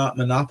people were not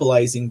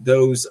monopolizing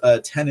those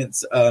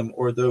tenets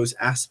or those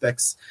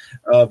aspects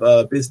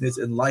of business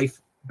and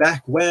life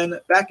back in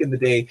the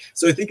day.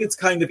 So I think it's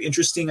kind of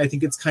interesting. I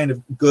think it's kind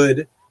of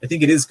good. I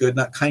think it is good,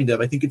 not kind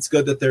of. I think it's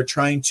good that they're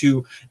trying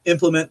to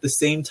implement the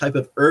same type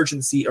of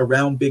urgency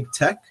around big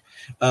tech.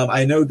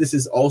 I know this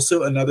is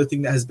also another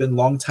thing that has been a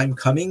long time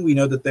coming. We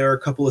know that there are a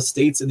couple of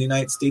states in the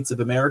United States of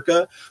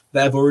America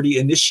that have already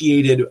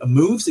initiated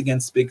moves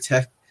against big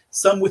tech,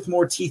 some with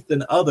more teeth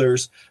than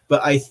others.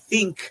 But I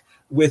think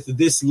with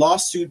this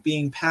lawsuit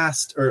being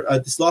passed, or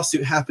this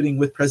lawsuit happening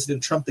with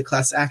President Trump, the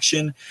class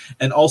action,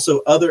 and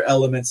also other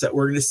elements, that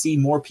we're going to see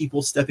more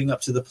people stepping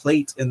up to the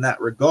plate in that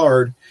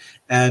regard.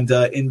 And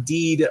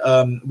indeed,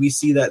 we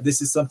see that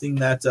this is something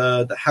that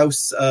the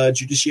House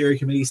Judiciary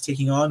Committee is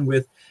taking on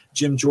with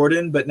Jim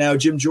Jordan. But now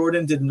Jim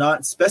Jordan did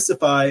not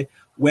specify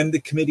when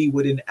the committee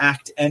would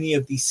enact any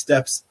of these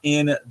steps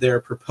in their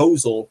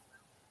proposal.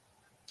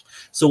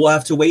 So we'll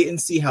have to wait and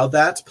see how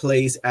that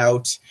plays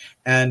out.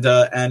 And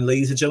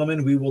ladies and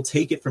gentlemen, we will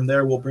take it from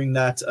there. We'll bring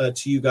that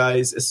to you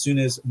guys as soon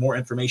as more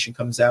information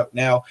comes out.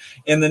 Now,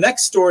 in the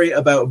next story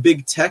about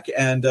big tech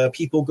and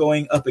people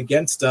going up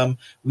against them,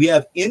 we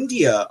have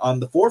India on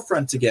the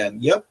forefront again.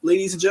 Yep,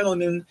 ladies and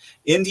gentlemen,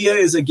 India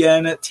is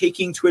again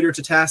taking Twitter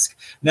to task.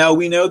 Now,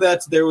 we know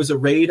that there was a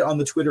raid on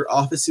the Twitter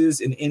offices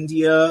in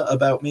India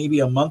about maybe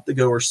a month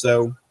ago or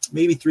so,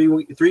 maybe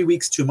 3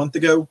 weeks to a month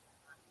ago.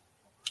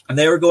 And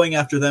they were going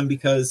after them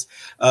because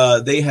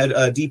they had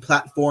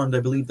deplatformed, I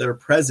believe, their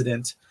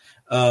president.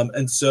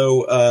 And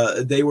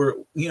so they were,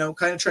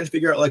 kind of trying to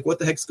figure out, like, what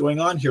the heck's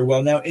going on here?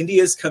 Well, now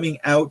India is coming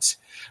out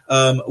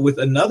with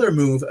another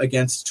move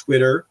against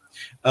Twitter.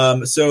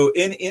 So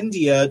in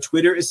India,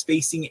 Twitter is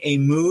facing a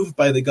move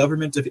by the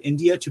government of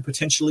India to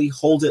potentially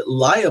hold it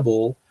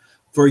liable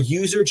for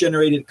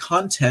user-generated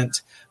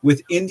content,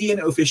 with Indian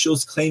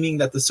officials claiming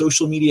that the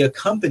social media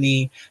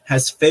company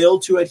has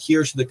failed to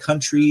adhere to the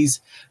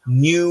country's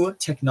new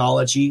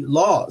technology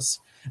laws.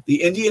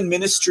 The Indian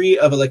Ministry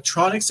of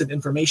Electronics and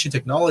Information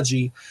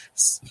Technology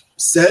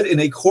said in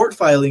a court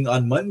filing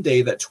on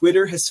Monday that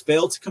Twitter has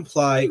failed to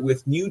comply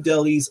with New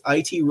Delhi's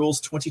IT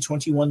Rules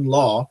 2021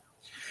 law,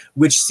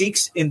 which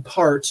seeks in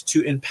part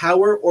to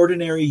empower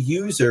ordinary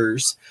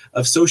users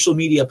of social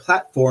media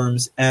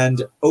platforms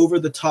and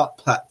over-the-top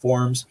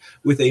platforms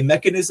with a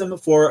mechanism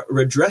for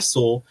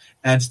redressal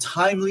and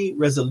timely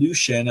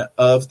resolution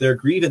of their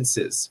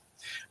grievances.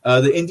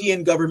 The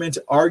Indian government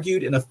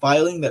argued in a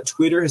filing that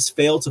Twitter has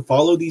failed to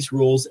follow these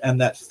rules and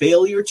that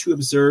failure to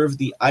observe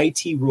the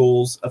IT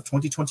rules of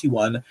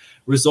 2021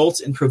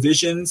 results in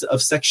provisions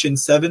of Section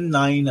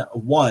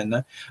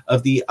 791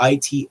 of the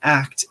IT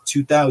Act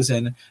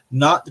 2000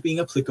 not being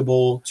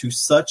applicable to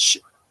such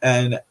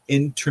an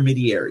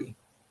intermediary.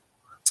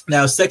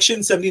 Now,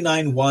 Section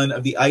 79.1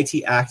 of the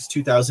IT Act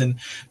 2000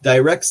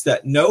 directs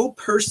that no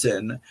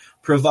person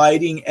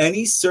providing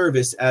any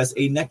service as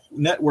a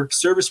network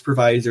service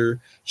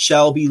provider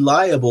shall be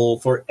liable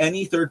for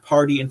any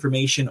third-party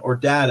information or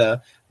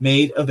data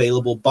made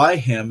available by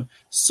him,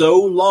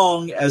 so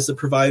long as the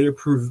provider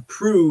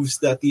proves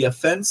that the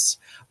offense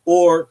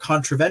or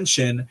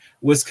contravention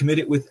was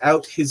committed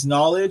without his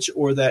knowledge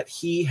or that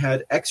he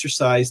had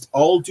exercised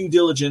all due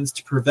diligence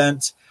to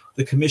prevent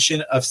the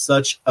commission of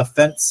such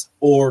offense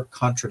or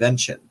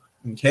contravention.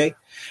 Okay,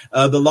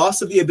 the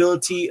loss of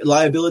the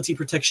liability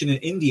protection in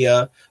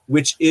India,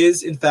 which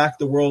is in fact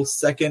the world's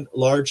second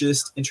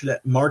largest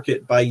internet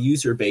market by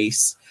user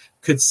base,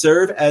 could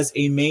serve as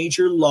a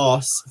major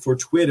loss for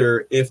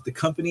Twitter if the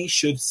company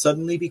should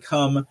suddenly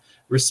become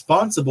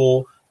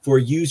responsible for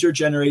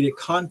user-generated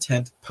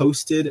content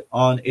posted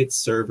on its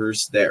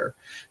servers there.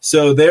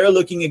 So they're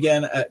looking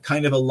again at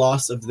kind of a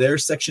loss of their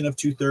section of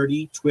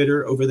 230,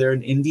 Twitter over there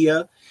in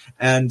India.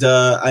 And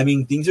I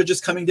mean, things are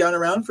just coming down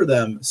around for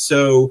them.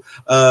 So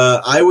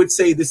I would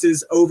say this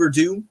is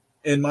overdue,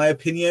 in my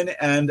opinion.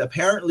 And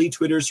apparently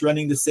Twitter's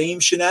running the same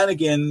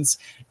shenanigans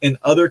in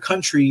other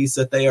countries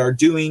that they are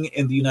doing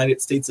in the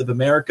United States of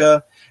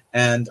America.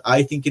 And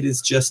I think it is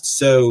just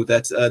so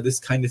that this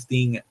kind of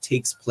thing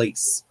takes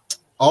place.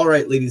 All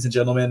right, ladies and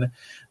gentlemen,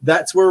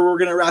 that's where we're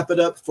going to wrap it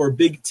up for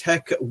big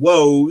tech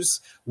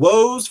woes.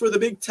 Woes for the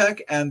big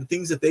tech and the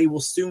things that they will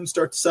soon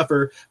start to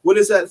suffer. What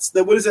is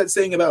that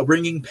saying about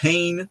bringing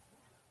pain?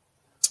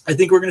 I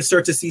think we're going to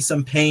start to see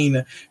some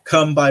pain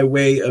come by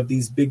way of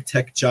these big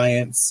tech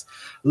giants.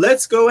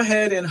 Let's go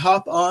ahead and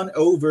hop on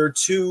over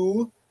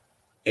to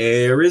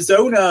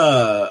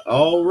Arizona.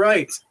 All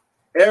right.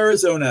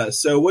 Arizona.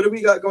 So what do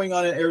we got going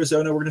on in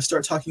Arizona? We're going to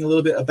start talking a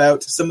little bit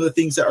about some of the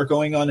things that are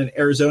going on in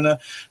Arizona.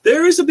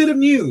 There is a bit of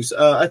news.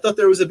 I thought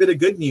there was a bit of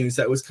good news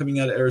that was coming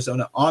out of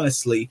Arizona,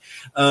 honestly.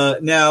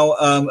 Now,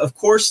 of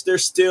course, they're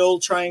still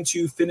trying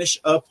to finish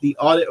up the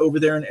audit over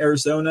there in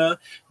Arizona.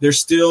 They're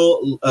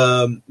still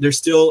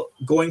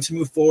going to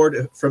move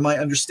forward, from my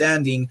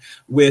understanding,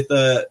 with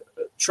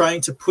trying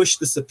to push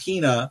the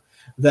subpoena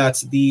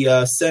that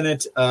the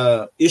Senate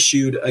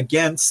issued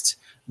against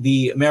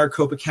the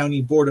Maricopa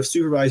County Board of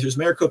Supervisors.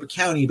 Maricopa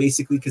County,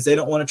 basically, because they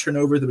don't want to turn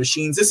over the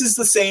machines. This is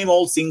the same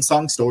old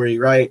sing-song story,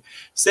 right?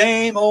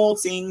 Same old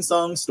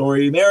sing-song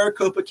story.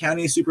 Maricopa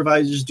County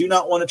supervisors do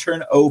not want to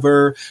turn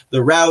over the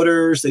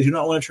routers. They do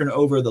not want to turn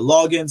over the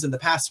logins and the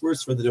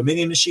passwords for the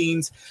Dominion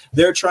machines.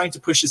 They're trying to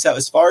push this out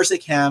as far as they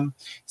can.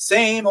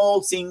 Same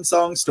old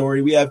sing-song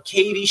story. We have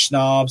Katie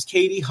Hobbs,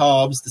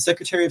 the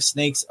Secretary of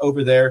Snakes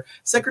over there.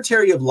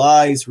 Secretary of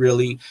Lies,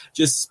 really.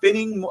 Just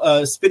spitting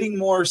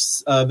more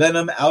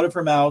venom out of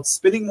her mouth,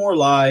 spitting more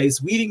lies,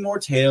 weeding more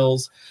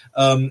tails.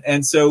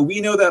 And so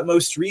we know that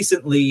most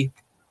recently,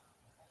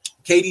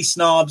 Katie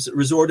Snobs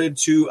resorted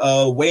to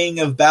weighing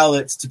of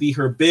ballots to be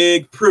her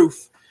big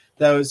proof.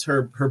 That was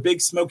her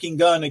big smoking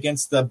gun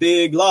against the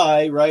big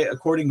lie, right?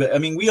 But I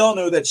mean, we all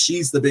know that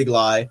she's the big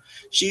lie.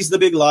 She's the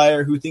big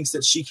liar who thinks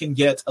that she can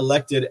get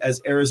elected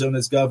as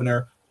Arizona's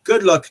governor.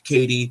 Good luck,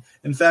 Katie.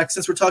 In fact,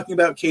 since we're talking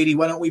about Katie,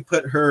 why don't we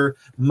put her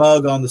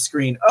mug on the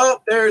screen? Oh,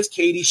 there's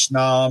Katie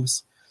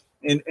Schnobs.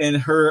 In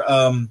her,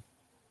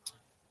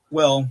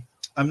 well,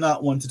 I'm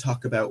not one to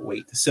talk about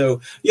weight. So,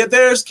 yeah,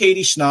 there's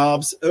Katie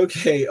Schnobs.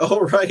 Okay,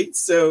 all right.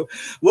 So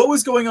what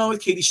was going on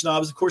with Katie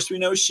Schnobs? Of course, we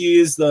know she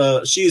is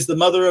the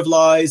mother of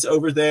lies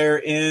over there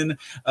in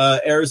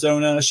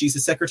Arizona. She's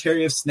the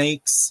Secretary of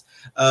Snakes.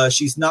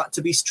 She's not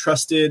to be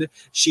trusted.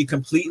 She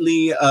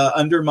completely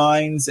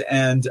undermines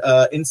and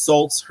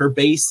insults her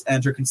base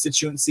and her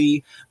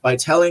constituency by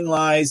telling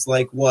lies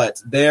like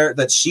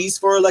that she's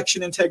for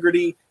election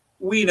integrity.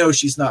 we know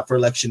she's not for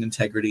election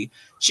integrity.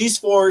 She's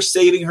for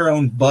saving her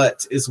own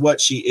butt, is what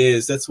she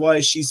is. That's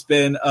why she's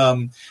been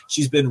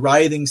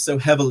writhing so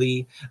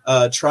heavily,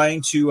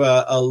 trying to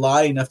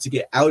lie enough to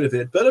get out of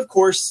it. But of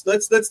course,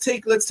 let's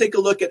take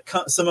a look at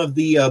some of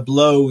the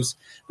blows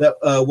that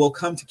will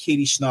come to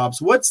Katie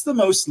Schnaubs. What's the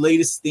most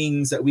latest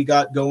things that we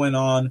got going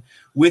on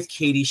with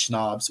Katie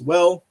Schnaubs?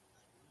 Well,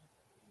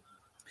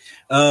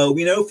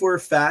 we know for a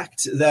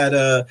fact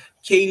that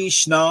Katie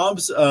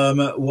Schnaubs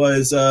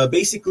was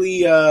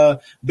basically in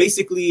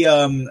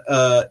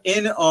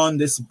on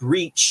this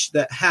breach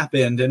that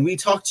happened. And we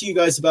talked to you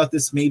guys about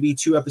this maybe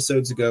 2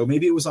 episodes ago.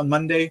 Maybe it was on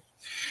Monday,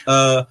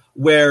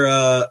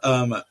 where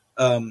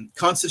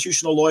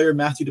constitutional lawyer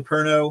Matthew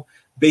DePerno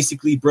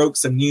basically broke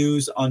some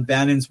news on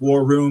Bannon's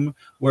War Room,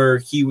 where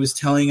he was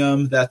telling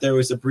them that there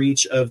was a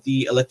breach of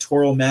the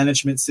electoral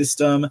management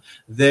system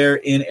there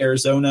in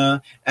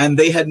Arizona. And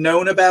they had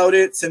known about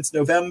it since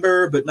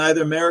November, but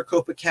neither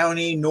Maricopa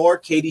County nor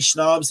Katie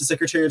Schnaubs, the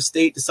Secretary of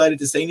State, decided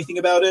to say anything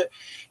about it.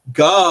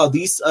 God,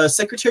 these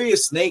Secretary of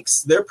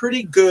Snakes, they're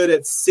pretty good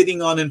at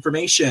sitting on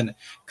information,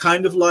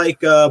 kind of like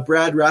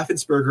Brad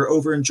Raffensperger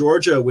over in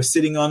Georgia was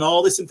sitting on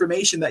all this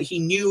information that he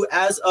knew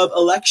as of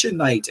election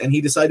night, and he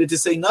decided to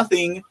say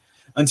nothing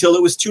until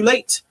it was too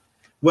late.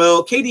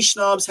 Well, Katie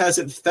Schnaubs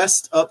hasn't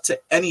fessed up to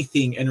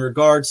anything in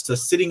regards to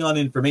sitting on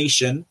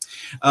information,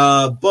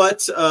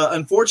 but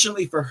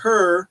unfortunately for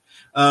her,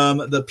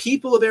 the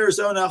people of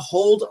Arizona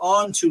hold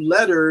on to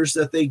letters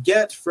that they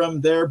get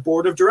from their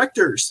board of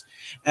directors.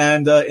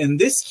 And in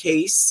this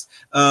case,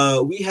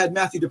 we had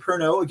Matthew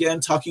DePerno,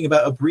 again, talking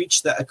about a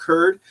breach that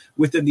occurred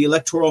within the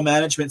electoral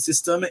management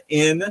system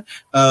in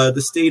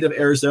the state of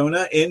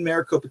Arizona in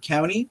Maricopa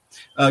County.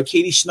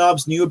 Katie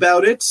Schnaubs knew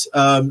about it.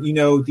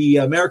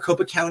 The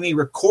Maricopa County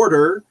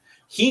recorder,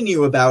 he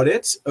knew about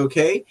it,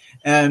 okay?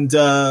 And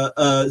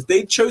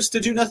they chose to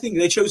do nothing.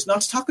 They chose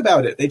not to talk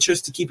about it. They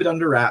chose to keep it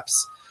under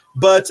wraps.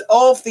 But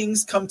all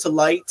things come to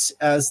light,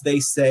 as they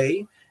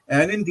say.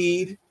 And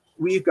indeed,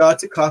 we've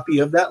got a copy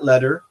of that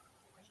letter.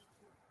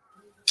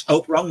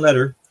 Oh, wrong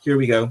letter. Here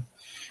we go.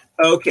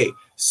 Okay,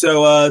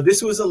 so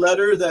this was a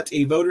letter that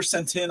a voter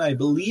sent in. I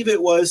believe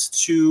it was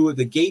to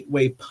the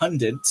Gateway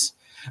Pundit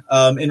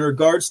in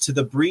regards to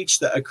the breach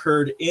that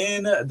occurred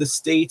in the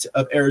state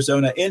of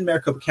Arizona in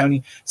Maricopa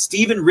County.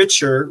 Stephen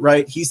Richer,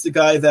 right? He's the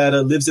guy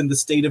that lives in the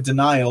state of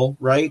denial,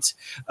 right?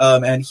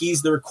 And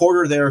he's the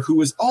recorder there who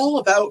is all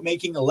about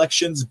making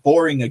elections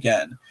boring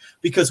again.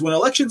 Because when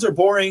elections are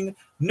boring,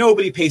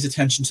 nobody pays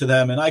attention to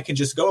them, and I can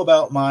just go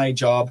about my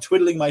job,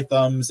 twiddling my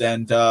thumbs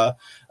and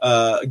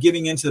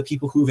giving in to the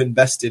people who've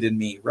invested in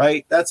me,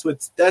 right? That's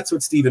what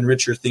Stephen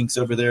Richer thinks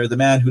over there, the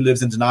man who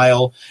lives in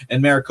denial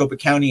in Maricopa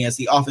County as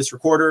the office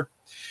recorder.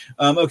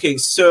 Okay,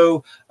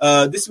 so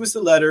this was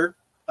the letter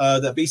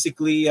that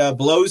basically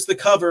blows the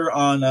cover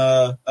on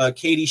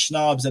Katie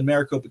Schnaubs in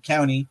Maricopa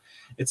County.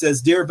 It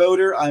says, "Dear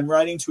voter, I'm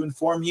writing to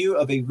inform you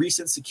of a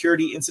recent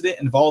security incident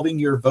involving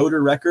your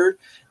voter record.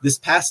 This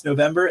past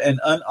November, an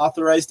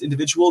unauthorized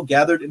individual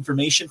gathered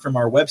information from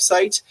our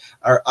website.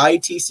 Our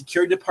IT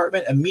security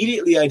department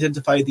immediately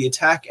identified the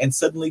attack and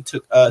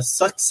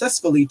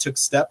successfully took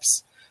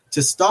steps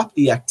to stop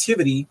the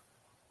activity.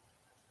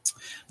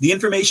 The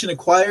information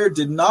acquired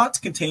did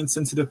not contain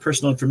sensitive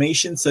personal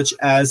information such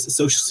as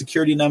social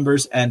security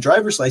numbers and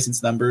driver's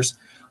license numbers.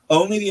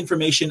 Only the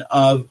information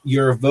of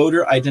your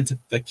voter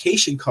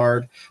identification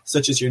card,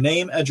 such as your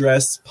name,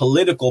 address,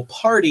 political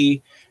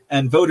party,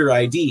 and voter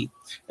ID.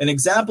 An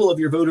example of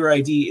your voter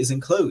ID is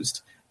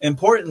enclosed.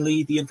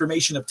 Importantly, the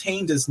information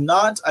obtained does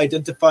not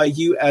identify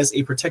you as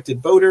a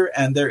protected voter,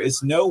 and there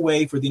is no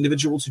way for the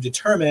individual to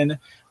determine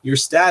your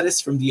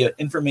status from the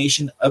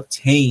information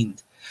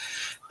obtained.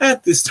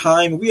 At this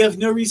time, we have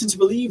no reason to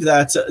believe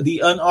that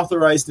the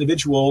unauthorized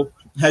individual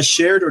has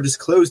shared or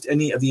disclosed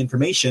any of the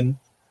information.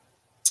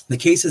 The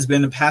case has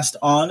been passed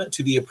on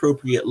to the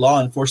appropriate law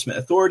enforcement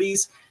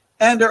authorities,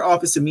 and our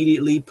office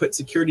immediately put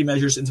security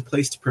measures into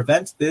place to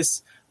prevent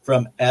this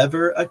from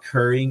ever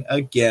occurring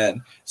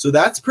again." So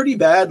that's pretty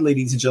bad,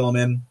 ladies and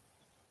gentlemen.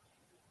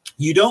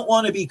 You don't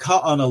want to be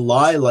caught on a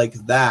lie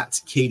like that,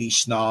 Katie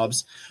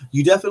Schnaubs.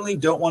 You definitely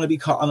don't want to be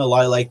caught on a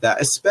lie like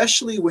that,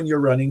 especially when you're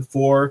running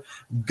for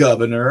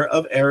governor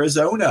of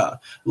Arizona.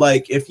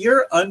 Like, if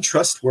you're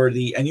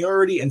untrustworthy and you're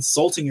already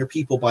insulting your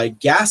people by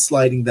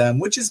gaslighting them,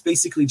 which is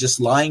basically just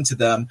lying to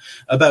them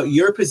about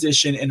your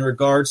position in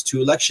regards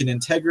to election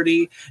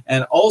integrity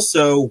and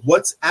also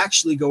what's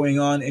actually going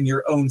on in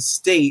your own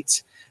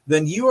state,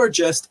 then you are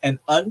just an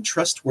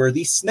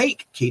untrustworthy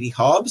snake, Katie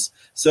Hobbs.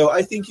 So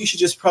I think you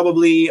should just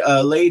probably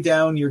lay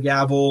down your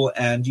gavel,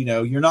 and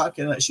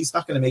she's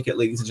not gonna make it,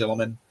 ladies and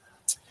gentlemen.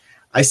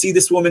 I see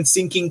this woman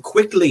sinking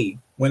quickly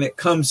when it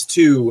comes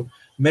to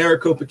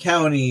Maricopa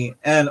County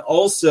and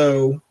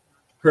also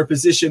her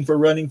position for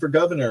running for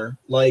governor.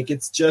 Like,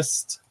 it's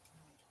just,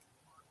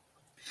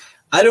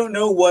 I don't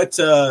know what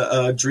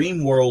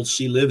dream world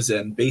she lives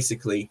in,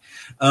 basically.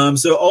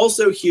 So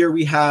also here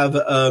we have,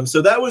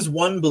 so that was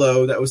one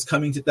blow that was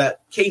coming to that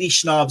Katie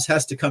Schnaubs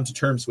has to come to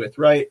terms with,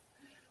 right?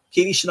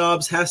 Katie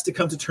Schnaubs has to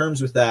come to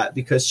terms with that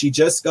because she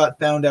just got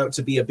found out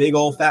to be a big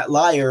old fat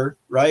liar,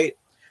 right?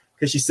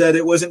 Because she said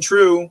it wasn't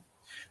true.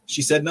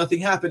 She said nothing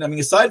happened. I mean,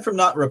 aside from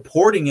not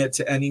reporting it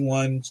to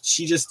anyone,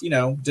 she just,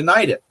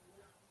 denied it.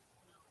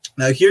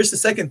 Now, here's the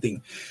second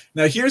thing.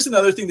 Now, here's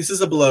another thing. This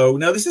is a blow.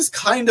 Now, this is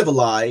kind of a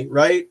lie,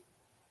 right?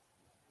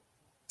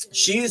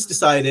 She has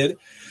decided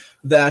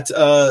that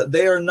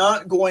they are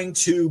not going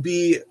to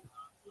be,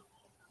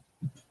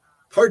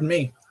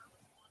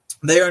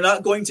 they are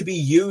not going to be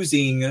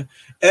using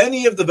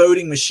any of the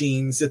voting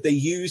machines that they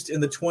used in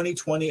the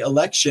 2020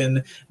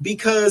 election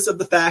because of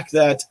the fact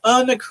that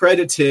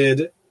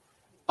unaccredited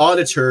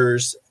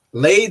auditors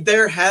laid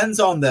their hands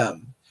on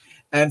them.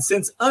 And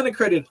since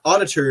unaccredited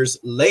auditors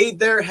laid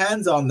their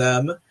hands on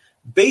them,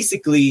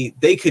 basically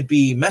they could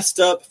be messed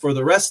up for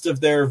the rest of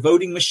their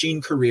voting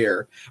machine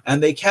career.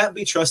 And they can't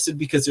be trusted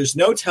because there's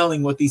no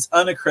telling what these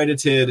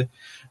unaccredited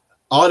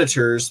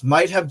auditors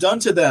might have done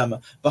to them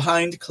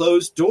behind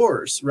closed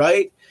doors,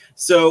 right?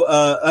 So,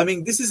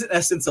 this is in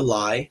essence a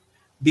lie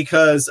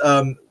because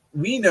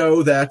we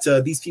know that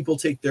these people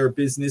take their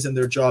business and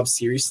their job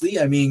seriously.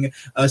 I mean,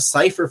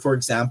 Cypher, for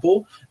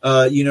example,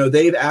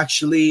 they've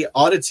actually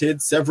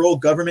audited several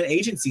government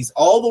agencies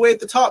all the way at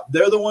the top.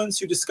 They're the ones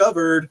who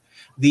discovered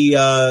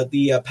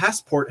the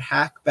passport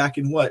hack back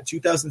in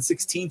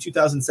 2016,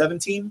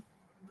 2017.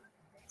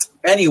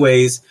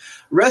 Anyways,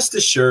 rest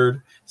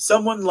assured,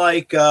 someone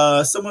like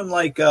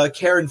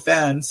Karen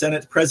Fann,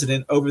 Senate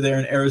President over there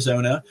in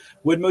Arizona,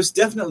 would most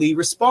definitely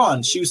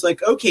respond. She was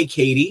like, "Okay,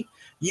 Katie,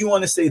 you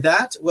want to say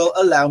that? Well,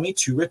 allow me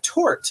to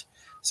retort."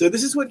 So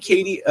this is what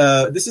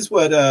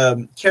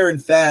Karen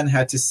Fann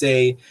had to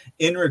say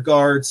in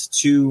regards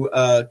to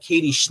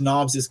Katie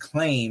Schnaubs'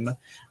 claim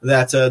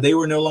that they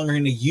were no longer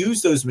going to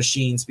use those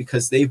machines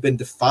because they've been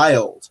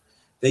defiled.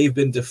 They've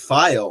been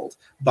defiled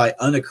by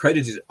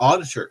unaccredited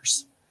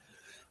auditors.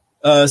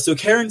 So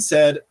Karen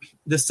said,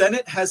 "The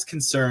Senate has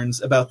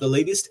concerns about the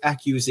latest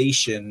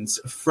accusations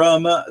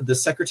from the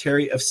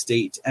Secretary of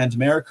State and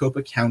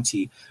Maricopa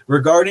County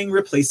regarding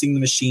replacing the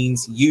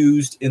machines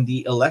used in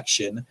the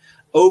election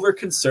over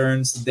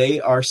concerns they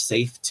are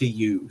safe to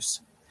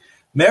use.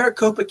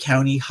 Maricopa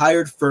County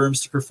hired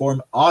firms to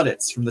perform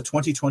audits from the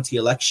 2020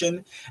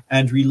 election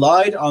and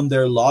relied on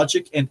their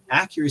logic and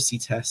accuracy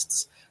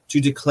tests to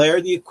declare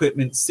the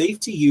equipment safe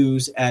to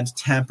use and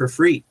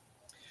tamper-free.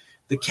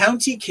 The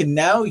county can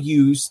now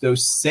use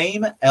those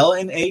same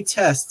LNA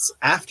tests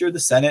after the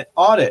Senate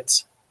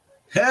audit."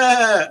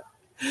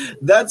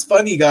 That's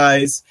funny,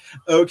 guys.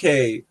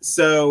 Okay,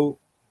 so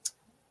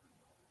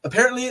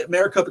apparently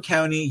Maricopa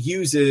County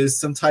uses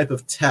some type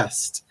of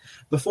test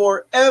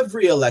before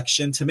every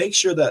election to make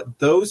sure that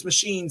those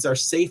machines are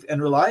safe and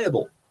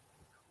reliable.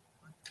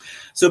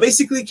 So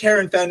basically,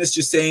 Karen Fann is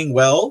just saying,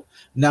 well,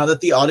 now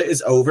that the audit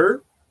is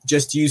over,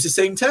 just use the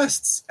same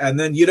tests, and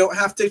then you don't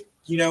have to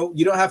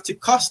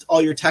cost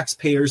all your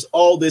taxpayers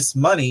all this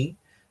money,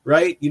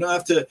 right? You don't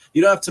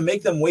have to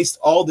make them waste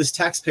all this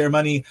taxpayer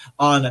money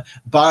on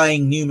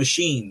buying new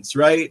machines,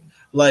 right?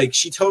 Like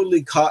she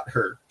totally caught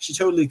her. She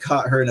totally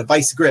caught her in a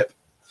vice grip.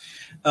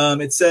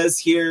 It says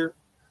here,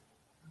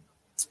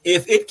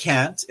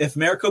 if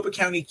Maricopa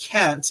County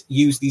can't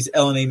use these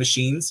LNA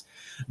machines,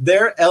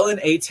 their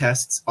LNA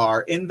tests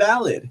are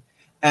invalid.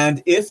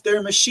 And if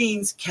their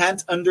machines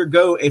can't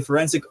undergo a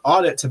forensic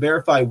audit to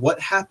verify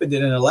what happened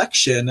in an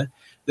election,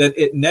 then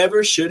it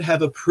never should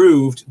have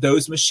approved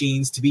those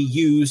machines to be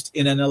used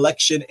in an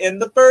election in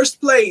the first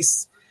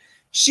place.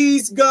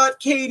 She's got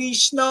Katie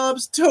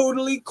Schnaubs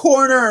totally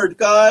cornered,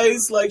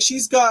 guys. Like,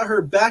 she's got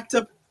her backed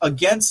up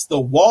against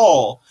the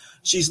wall.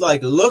 She's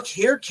like, "Look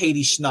here,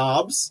 Katie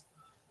Schnaubs.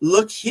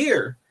 Look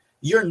here.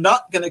 You're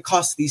not going to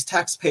cost these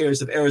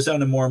taxpayers of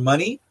Arizona more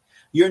money.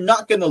 You're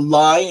not going to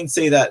lie and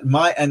say that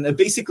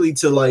basically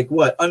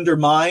to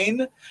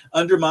undermine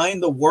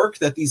the work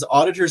that these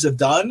auditors have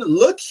done.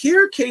 Look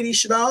here, Katie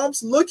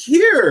Schnaubs, look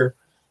here."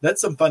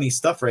 That's some funny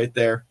stuff right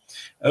there.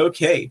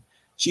 Okay.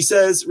 She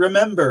says,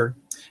 "Remember,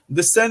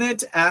 the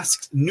Senate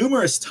asked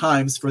numerous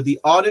times for the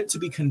audit to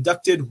be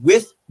conducted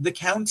with the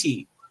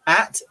county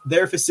at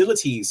their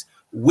facilities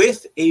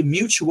with a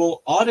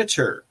mutual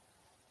auditor.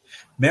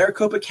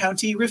 Maricopa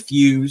County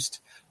refused,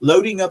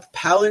 loading up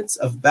pallets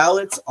of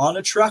ballots on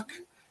a truck,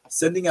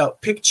 sending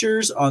out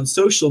pictures on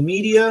social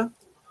media,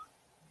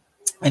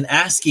 and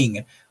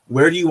asking,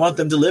 'Where do you want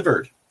them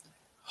delivered?'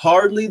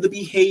 Hardly the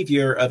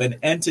behavior of an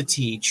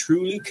entity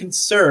truly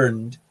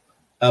concerned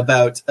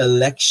about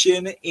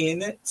election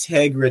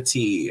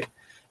integrity."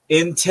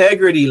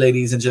 Integrity,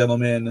 ladies and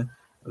gentlemen.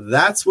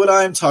 That's what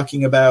I'm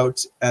talking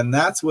about, and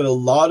that's what a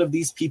lot of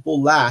these people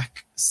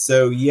lack.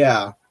 So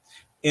yeah,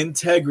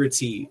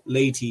 integrity,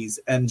 ladies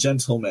and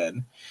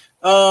gentlemen.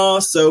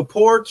 So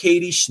poor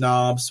Katie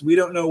Schnaubs. We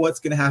don't know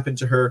what's going to happen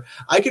to her.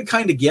 I could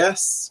kind of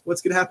guess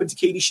what's going to happen to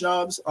Katie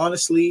Schnaubs,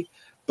 honestly.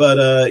 But,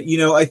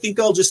 I think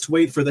I'll just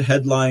wait for the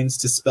headlines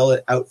to spell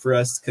it out for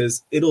us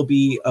because it'll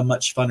be a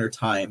much funner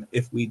time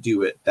if we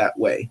do it that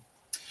way.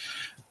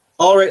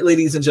 All right,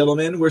 ladies and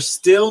gentlemen, we're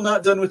still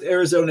not done with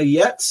Arizona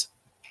yet.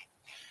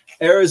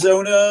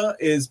 Arizona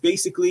is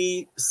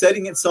basically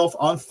setting itself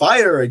on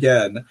fire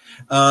again.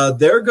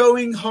 They're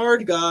going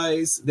hard,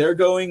 guys. They're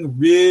going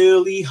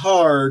really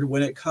hard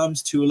when it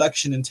comes to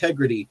election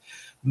integrity.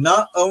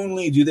 Not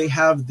only do they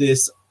have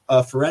this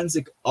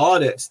forensic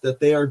audit that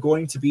they are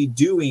going to be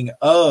doing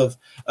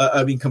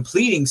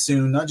completing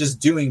soon, not just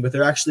doing, but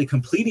they're actually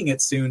completing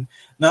it soon.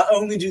 Not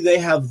only do they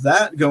have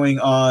that going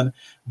on,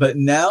 but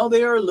now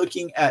they are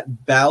looking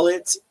at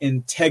ballot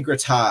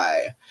integrity.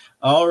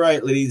 All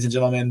right, ladies and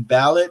gentlemen,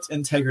 ballot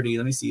integrity.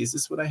 Let me see. Is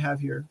this what I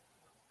have here?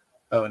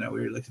 Oh, no, we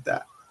already looked at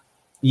that.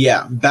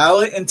 Yeah,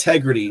 ballot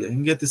integrity. I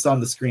can get this on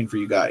the screen for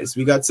you guys.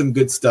 We got some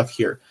good stuff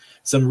here.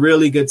 Some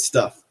really good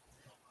stuff.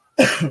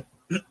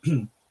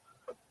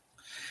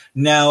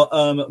 Now,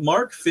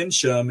 Mark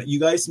Fincham, you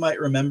guys might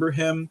remember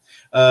him.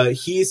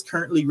 He is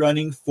currently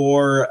running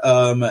for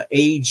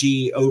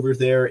AG over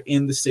there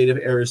in the state of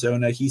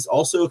Arizona. He's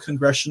also a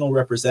congressional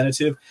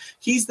representative.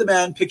 He's the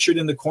man pictured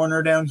in the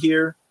corner down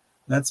here.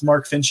 That's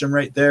Mark Fincham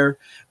right there.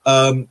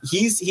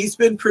 He's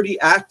been pretty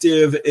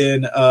active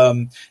in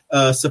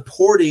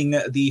supporting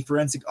the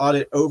forensic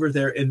audit over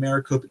there in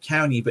Maricopa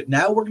County. But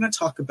now we're going to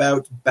talk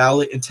about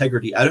ballot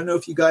integrity. I don't know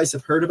if you guys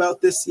have heard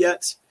about this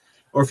yet,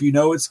 or if you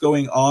know what's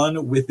going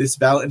on with this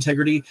ballot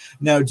integrity.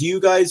 Now, do you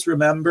guys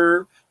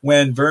remember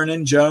when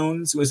Vernon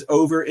Jones was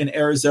over in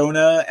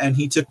Arizona and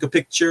he took a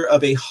picture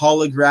of a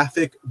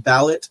holographic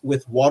ballot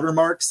with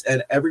watermarks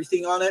and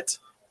everything on it?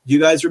 Do you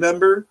guys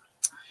remember?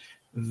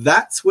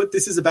 That's what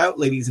this is about,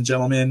 ladies and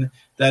gentlemen.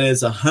 That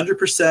is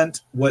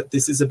 100% what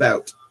this is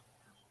about.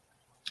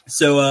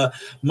 So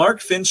Mark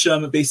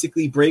Fincham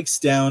basically breaks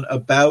down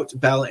about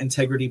Ballot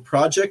Integrity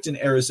Project in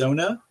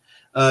Arizona,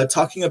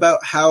 talking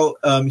about how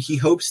he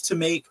hopes to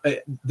make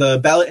the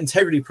Ballot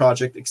Integrity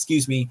Project,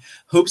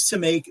 hopes to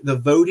make the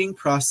voting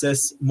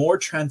process more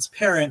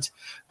transparent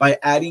by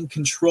adding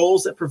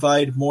controls that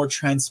provide more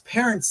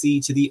transparency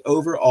to the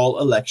overall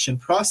election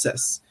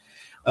process.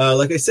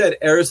 Like I said,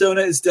 Arizona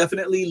is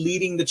definitely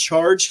leading the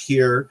charge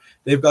here.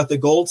 They've got the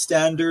gold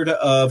standard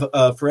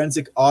of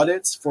forensic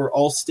audits for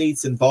all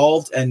states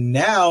involved, and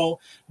now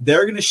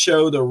they're going to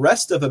show the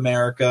rest of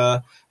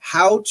America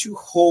how to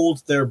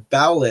hold their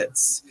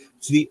ballots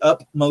to the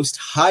utmost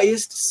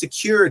highest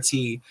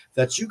security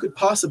that you could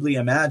possibly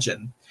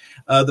imagine.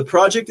 The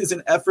project is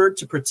an effort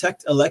to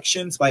protect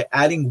elections by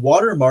adding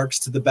watermarks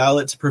to the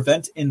ballot to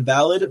prevent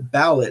invalid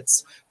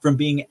ballots from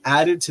being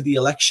added to the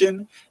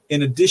election.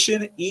 In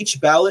addition,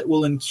 each ballot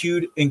will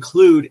include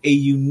a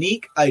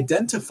unique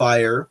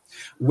identifier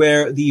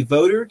where the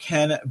voter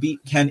can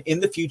in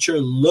the future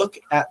look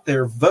at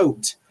their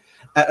vote.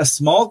 At a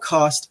small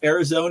cost,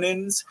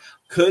 Arizonans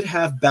could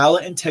have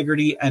ballot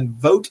integrity and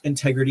vote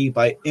integrity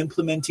by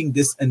implementing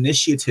this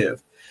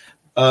initiative.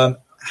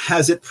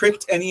 Has it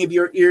pricked any of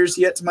your ears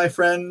yet, my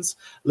friends?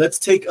 Let's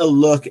take a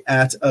look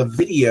at a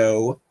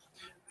video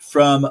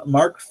from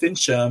Mark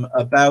Fincham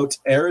about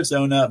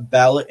Arizona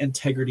Ballot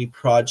Integrity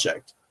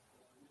Project.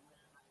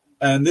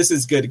 And this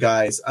is good,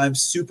 guys. I'm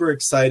super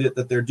excited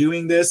that they're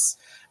doing this.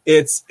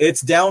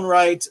 It's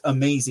downright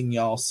amazing,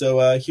 y'all.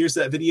 So here's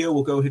that video.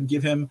 We'll go ahead and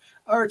give him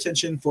our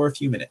attention for a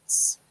few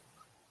minutes.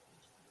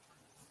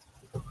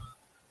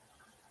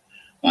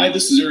 Hi,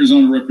 this is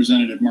Arizona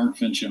Representative Mark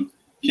Fincham,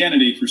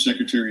 candidate for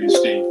Secretary of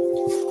State.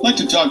 I'd like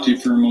to talk to you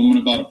for a moment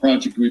about a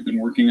project we've been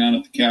working on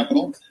at the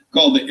Capitol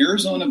called the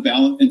Arizona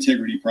Ballot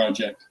Integrity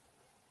Project.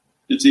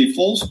 It's a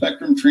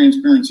full-spectrum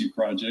transparency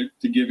project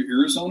to give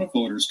Arizona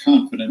voters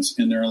confidence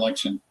in their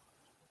election.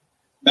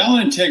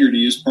 Ballot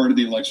integrity is part of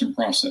the election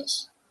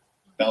process.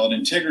 Ballot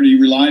integrity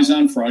relies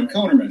on fraud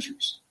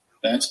countermeasures.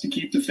 That's to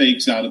keep the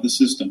fakes out of the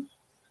system.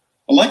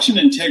 Election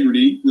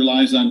integrity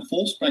relies on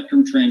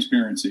full-spectrum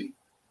transparency.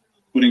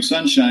 Putting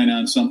sunshine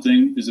on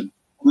something is a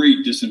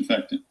great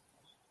disinfectant.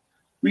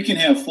 We can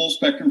have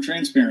full-spectrum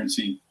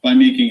transparency by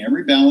making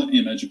every ballot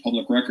image a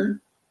public record,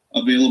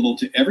 available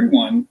to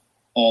everyone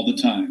all the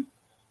time.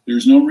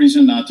 There's no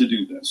reason not to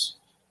do this.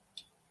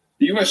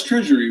 The U.S.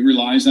 Treasury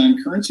relies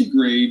on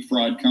currency-grade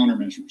fraud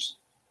countermeasures,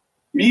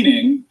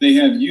 meaning they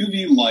have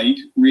UV light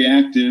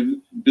reactive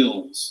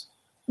bills,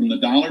 from the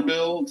dollar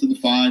bill to the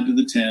 5 to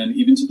the 10,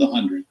 even to the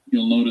 100.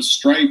 You'll notice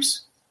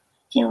stripes,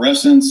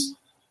 fluorescence,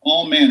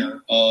 all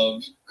manner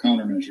of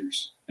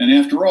countermeasures. And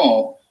after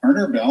all, aren't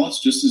our ballots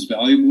just as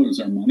valuable as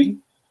our money?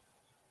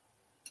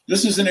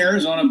 This is an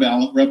Arizona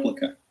ballot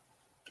replica,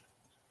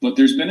 but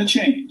there's been a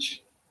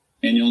change.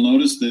 And you'll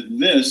notice that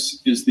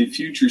this is the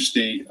future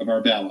state of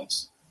our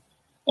ballots.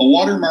 A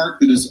watermark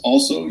that is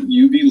also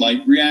UV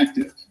light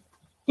reactive.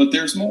 But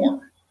there's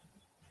more.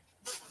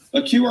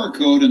 A QR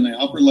code in the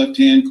upper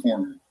left-hand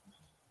corner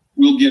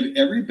will give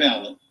every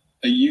ballot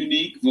a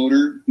unique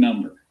voter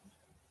number.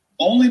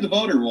 Only the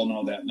voter will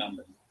know that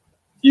number.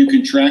 You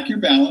can track your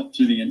ballot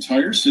through the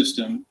entire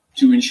system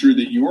to ensure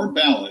that your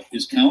ballot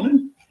is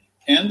counted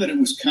and that it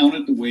was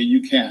counted the way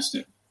you cast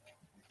it.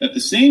 At the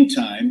same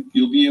time,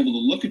 you'll be able to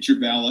look at your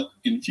ballot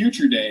in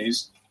future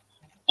days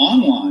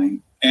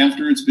online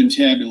after it's been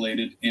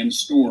tabulated and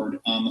stored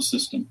on the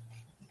system.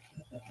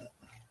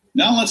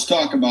 Now let's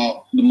talk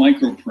about the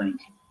microprint.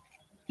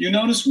 You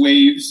notice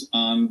waves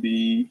on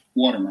the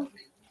watermark.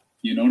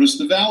 You notice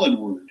the valid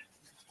word.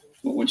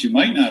 But what you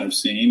might not have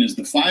seen is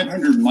the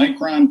 500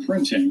 micron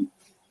printing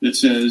that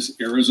says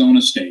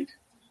Arizona State.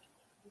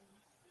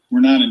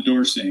 We're not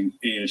endorsing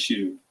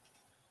ASU.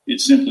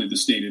 It's simply the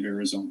state of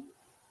Arizona.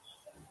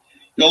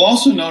 You'll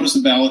also notice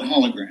a ballot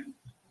hologram.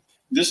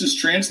 This is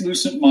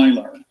translucent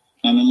mylar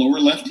on the lower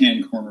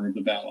left-hand corner of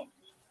the ballot.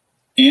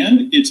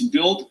 And it's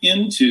built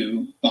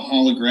into the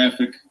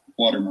holographic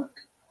watermark.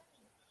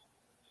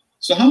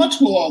 So how much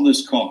will all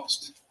this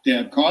cost? To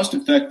have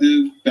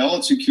cost-effective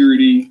ballot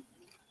security,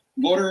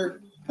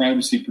 voter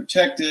privacy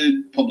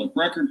protected, public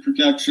record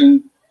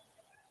protection,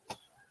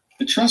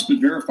 a trust but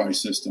verify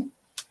system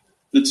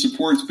that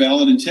supports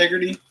ballot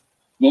integrity,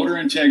 voter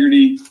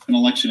integrity, and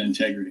election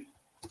integrity.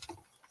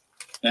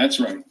 That's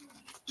right,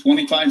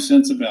 25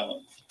 cents a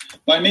ballot.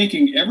 By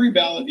making every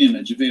ballot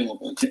image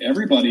available to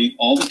everybody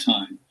all the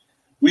time,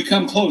 we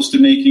come close to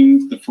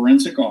making the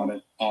forensic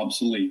audit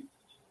obsolete.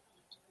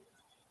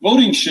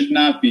 Voting should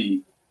not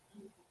be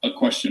a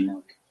question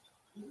mark.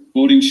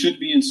 Voting should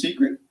be in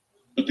secret,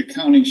 but the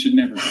counting should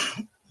never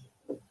be.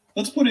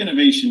 Let's put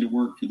innovation to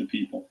work for the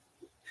people.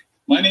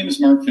 My name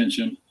is Mark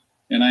Fincham,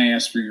 and I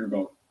ask for your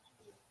vote.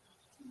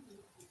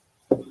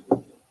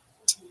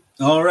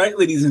 All right,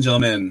 ladies and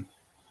gentlemen,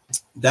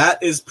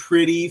 that is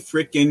pretty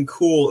freaking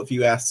cool, if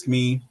you ask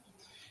me.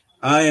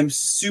 I am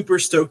super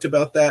stoked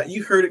about that.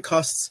 You heard it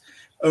costs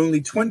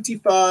only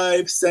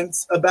 25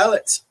 cents a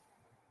ballot.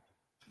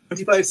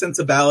 25 cents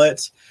a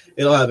ballot.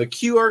 It'll have a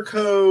QR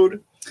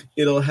code.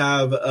 It'll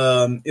have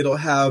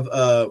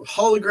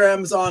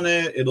holograms on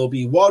it. It'll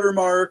be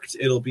watermarked.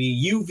 It'll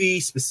be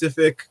UV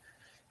specific.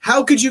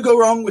 How could you go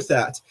wrong with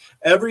that?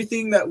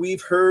 Everything that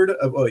we've heard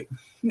of, oh, wait,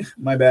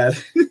 my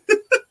bad.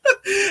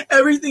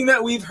 Everything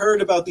that we've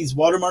heard about these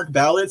watermark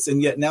ballots,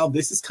 and yet now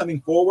this is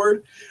coming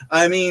forward.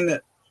 I mean,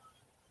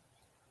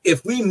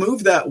 if we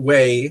move that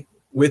way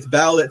with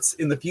ballots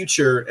in the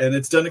future, and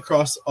it's done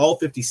across all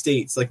 50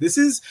 states, like this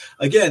is,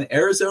 again,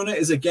 Arizona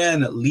is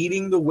again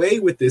leading the way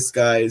with this,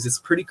 guys. It's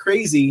pretty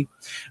crazy.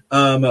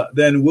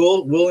 Then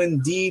we'll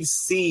indeed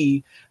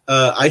see,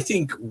 I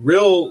think,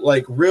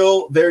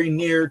 real, very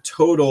near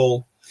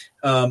total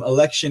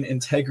election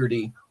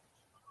integrity.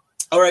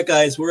 All right,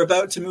 guys, we're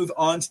about to move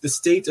on to the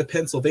state of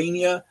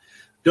Pennsylvania.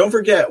 Don't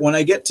forget, when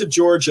I get to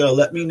Georgia,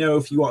 let me know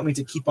if you want me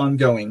to keep on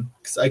going,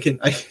 because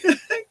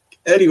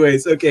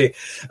Anyways, okay.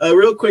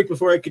 Real quick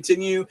before I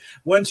continue,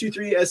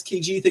 123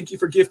 SKG, thank you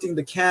for gifting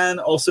the can.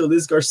 Also,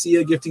 Liz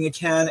Garcia gifting a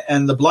can,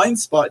 and the Blind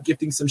Spot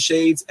gifting some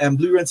shades, and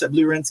Blue Rents at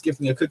Blue Rents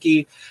gifting a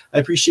cookie. I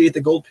appreciate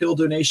the gold pill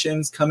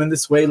donations coming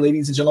this way,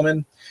 ladies and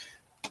gentlemen.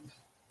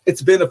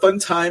 It's been a fun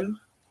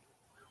time.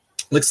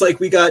 Looks like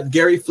we got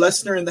Gary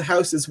Flessner in the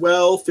house as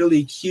well.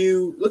 Philly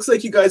Q. Looks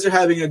like you guys are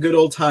having a good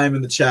old time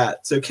in the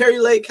chat. So Carrie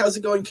Lake, how's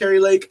it going, Carrie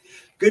Lake?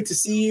 Good to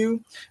see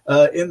you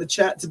in the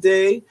chat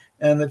today.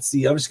 And let's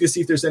see. I'm just going to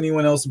see if there's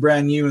anyone else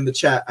brand new in the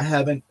chat. I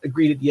haven't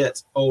greeted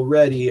yet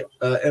already.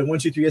 And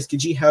 123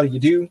 SKG, how do you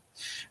do?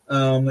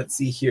 Let's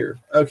see here.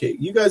 Okay,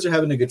 you guys are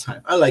having a good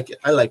time. I like it.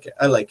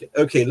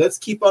 Okay, let's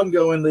keep on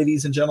going,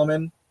 ladies and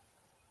gentlemen.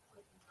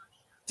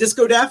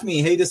 Disco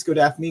Daphne. Hey, Disco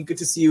Daphne. Good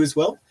to see you as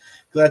well.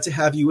 Glad to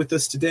have you with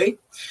us today.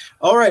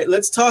 All right,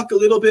 let's talk a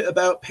little bit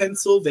about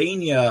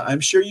Pennsylvania. I'm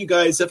sure you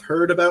guys have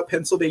heard about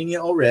Pennsylvania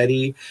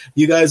already.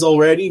 You guys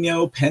already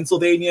know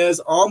Pennsylvania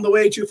is on the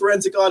way to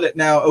forensic audit.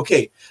 Now,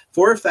 okay,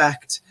 for a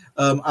fact,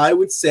 I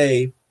would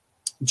say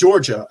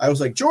Georgia. I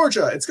was like,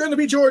 Georgia, it's going to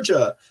be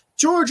Georgia.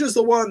 Georgia's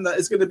the one that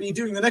is going to be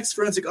doing the next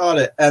forensic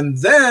audit. And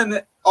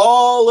then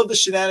all of the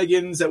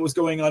shenanigans that was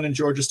going on in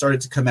Georgia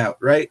started to come out,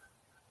 right?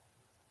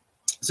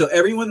 So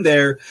everyone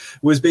there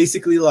was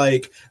basically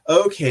like,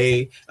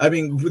 okay, I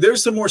mean,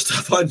 there's some more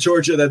stuff on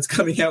Georgia that's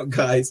coming out,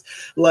 guys.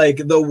 Like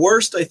the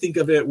worst, I think,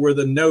 of it were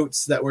the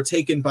notes that were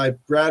taken by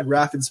Brad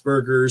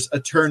Raffensperger's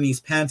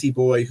attorney's panty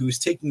boy, who's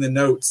taking the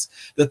notes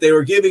that they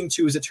were giving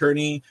to his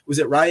attorney. Was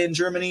it Ryan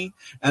Germany?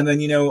 And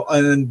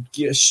then,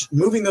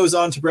 moving those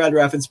on to Brad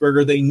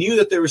Raffensperger, they knew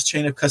that there was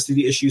chain of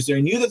custody issues.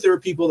 They knew that there were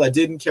people that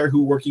didn't care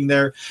who were working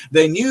there.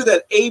 They knew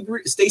that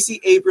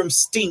Stacey Abrams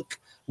stink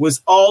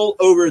was all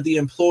over the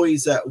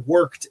employees that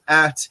worked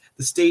at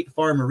the State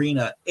Farm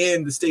Arena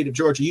in the state of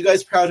Georgia. You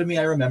guys proud of me?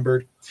 I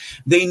remembered.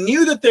 They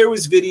knew that there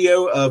was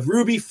video of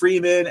Ruby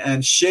Freeman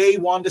and Shay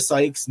Wanda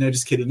Sykes. No,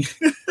 just kidding.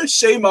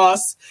 Shay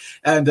Moss.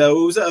 And what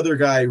was the other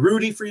guy?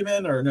 Rudy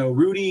Freeman? Or no,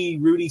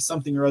 Rudy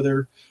something or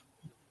other.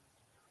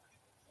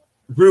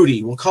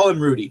 Rudy. We'll call him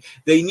Rudy.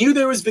 They knew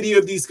there was video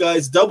of these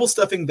guys double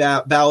stuffing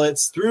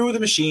ballots through the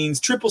machines,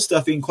 triple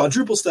stuffing,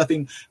 quadruple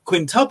stuffing,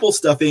 quintuple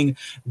stuffing.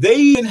 They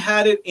even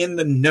had it in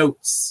the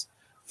notes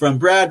from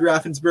Brad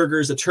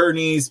Raffensperger's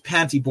attorney's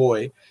panty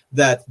boy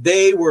that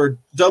they were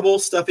double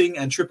stuffing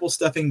and triple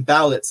stuffing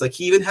ballots. Like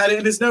he even had it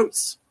in his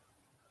notes.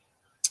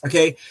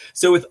 Okay,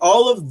 so with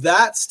all of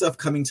that stuff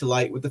coming to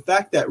light, with the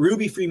fact that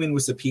Ruby Freeman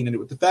was subpoenaed,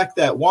 with the fact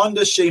that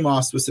Wanda Shay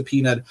Moss was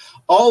subpoenaed,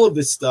 all of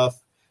this stuff,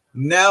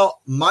 now,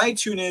 my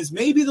tune is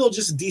maybe they'll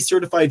just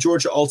decertify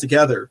Georgia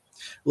altogether.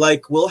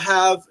 like we'll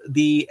have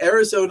the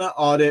Arizona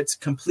audit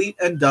complete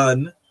and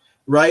done,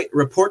 right?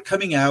 Report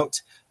coming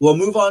out. We'll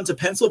move on to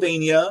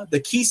Pennsylvania, the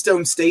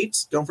Keystone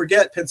State. Don't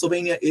forget,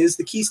 Pennsylvania is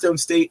the Keystone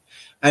State.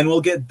 And we'll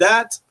get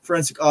that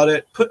forensic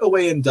audit put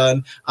away and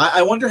done.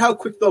 I wonder how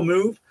quick they'll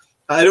move.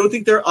 I don't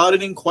think they're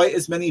auditing quite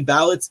as many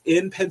ballots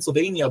in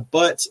Pennsylvania,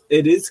 but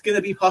it is going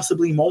to be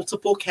possibly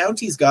multiple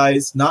counties,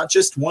 guys, not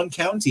just one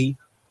county.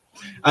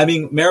 I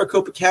mean,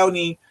 Maricopa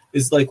County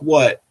is like,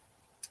 what,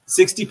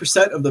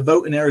 60% of the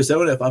vote in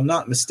Arizona, if I'm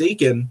not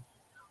mistaken.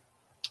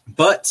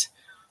 But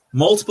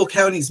multiple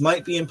counties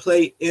might be in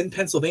play in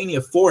Pennsylvania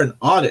for an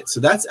audit. So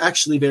that's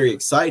actually very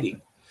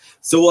exciting.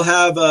 So we'll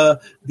have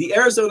the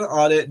Arizona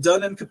audit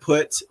done and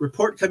kaput,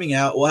 report coming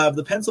out. We'll have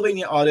the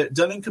Pennsylvania audit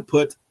done and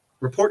kaput,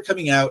 report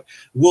coming out.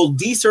 We'll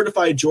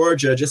decertify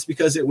Georgia just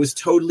because it was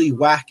totally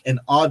whack and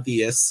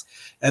obvious.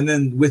 And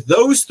then with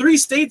those three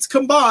states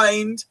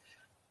combined,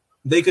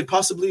 they could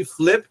possibly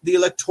flip the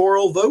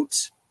electoral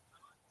vote.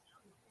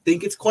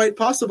 Think it's quite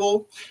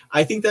possible.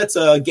 I think that's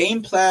a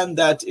game plan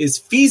that is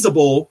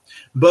feasible.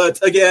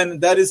 But again,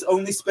 that is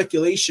only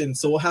speculation.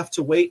 So we'll have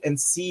to wait and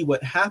see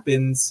what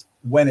happens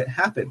when it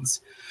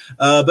happens.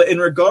 But in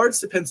regards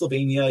to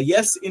Pennsylvania,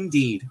 yes,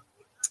 indeed.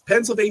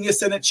 Pennsylvania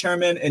Senate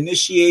Chairman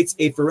initiates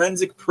a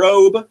forensic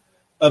probe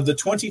of the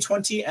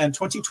 2020 and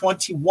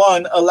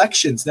 2021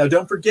 elections. Now,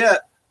 don't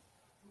forget,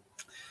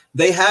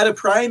 they had a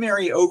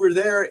primary over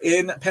there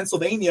in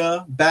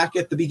Pennsylvania back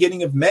at the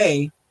beginning of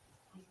May,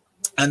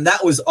 and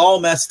that was all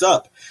messed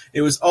up.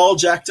 It was all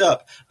jacked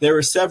up. There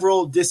were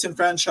several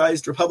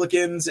disenfranchised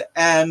Republicans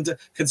and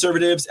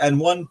conservatives and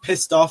one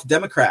pissed off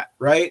Democrat,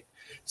 right?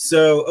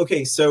 So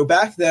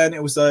back then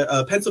it was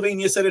a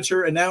Pennsylvania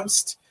senator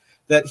announced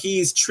that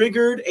he's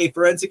triggered a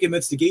forensic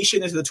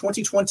investigation into the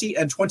 2020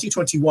 and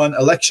 2021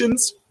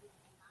 elections.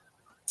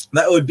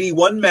 That would be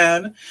one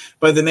man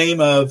by the name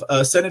of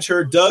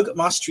Senator Doug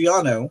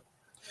Mastriano.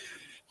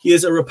 He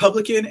is a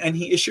Republican, and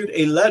he issued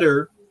a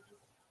letter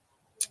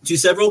to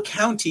several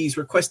counties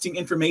requesting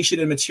information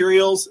and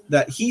materials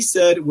that he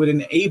said would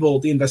enable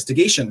the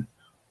investigation.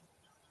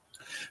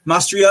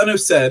 Mastriano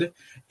said,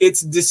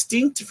 "It's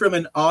distinct from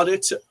an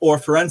audit or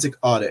forensic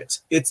audit.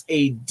 It's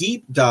a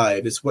deep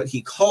dive," is what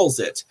he calls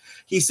it.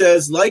 He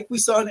says, like we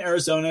saw in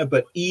Arizona,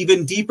 but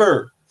even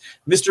deeper.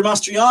 Mr.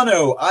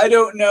 Mastriano, I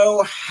don't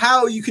know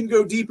how you can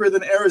go deeper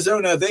than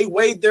Arizona. They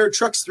weighed their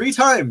trucks 3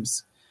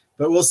 times.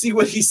 But we'll see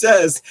what he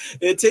says.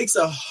 It takes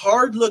a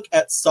hard look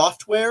at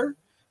software,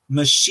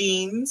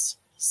 machines,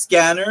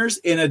 scanners,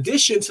 in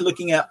addition to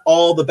looking at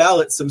all the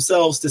ballots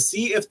themselves to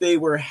see if they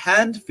were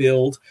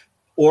hand-filled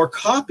or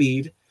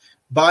copied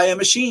by a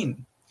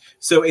machine.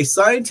 So a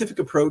scientific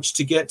approach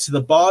to get to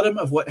the bottom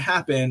of what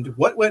happened,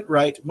 what went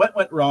right, what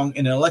went wrong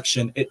in an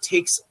election. It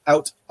takes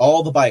out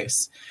all the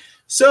bias.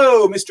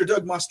 So, Mr.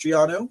 Doug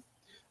Mastriano,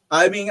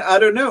 I mean, I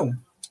don't know.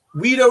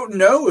 We don't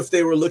know if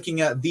they were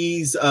looking at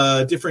these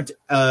different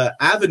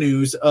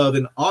avenues of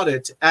an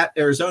audit at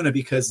Arizona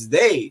because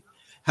they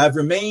have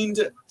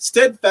remained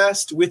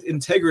steadfast with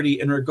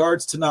integrity in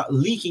regards to not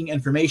leaking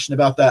information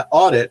about that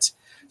audit.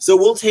 So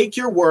we'll take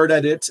your word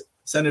at it,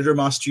 Senator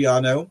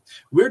Mastriano.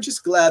 We're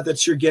just glad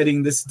that you're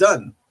getting this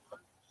done.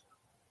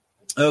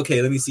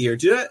 Okay, let me see here.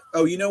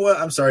 Oh, you know what?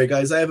 I'm sorry,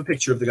 guys. I have a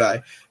picture of the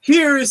guy.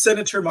 Here is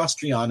Senator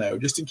Mastriano,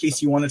 just in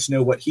case you wanted to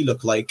know what he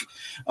looked like.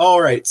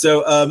 All right, so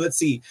let's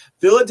see.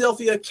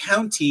 Philadelphia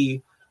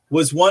County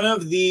was one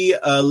of the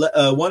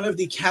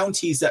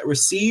counties that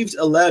received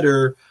a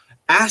letter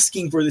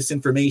asking for this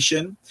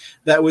information.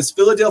 That was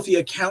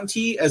Philadelphia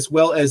County, as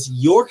well as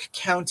York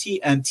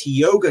County and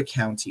Tioga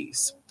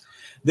counties.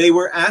 They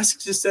were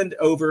asked to send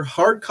over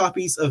hard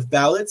copies of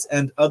ballots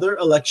and other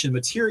election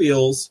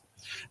materials.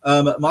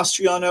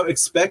 Mastriano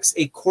expects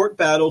a court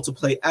battle to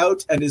play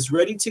out and is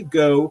ready to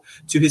go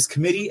to his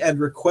committee and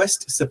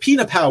request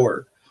subpoena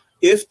power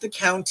if the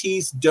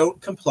counties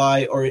don't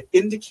comply or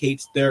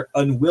indicate their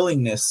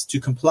unwillingness to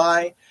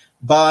comply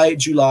by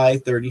July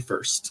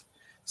 31st.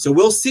 So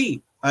we'll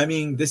see. I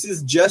mean, this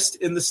is just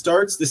in the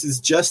starts. This is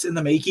just in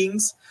the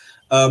makings.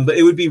 But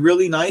it would be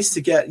really nice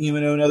to get,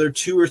 another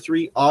 2 or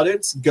 3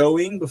 audits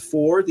going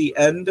before the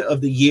end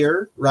of the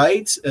year,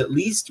 right? At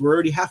least we're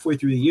already halfway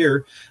through the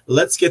year.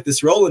 Let's get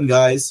this rolling,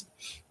 guys.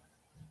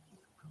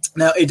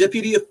 Now, a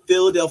deputy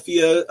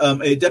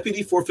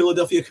for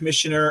Philadelphia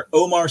Commissioner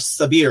Omar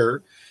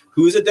Sabir,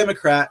 who is a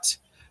Democrat,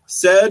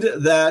 said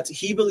that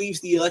he believes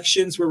the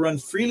elections were run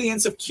freely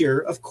and secure.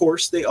 Of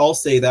course, they all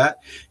say that.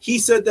 He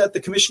said that the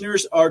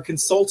commissioners are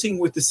consulting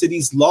with the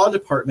city's law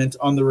department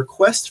on the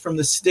request from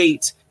the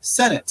state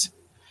Senate.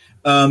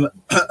 Now,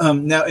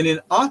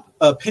 in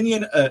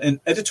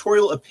an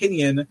editorial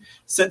opinion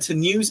sent to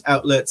news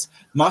outlets,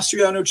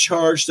 Mastriano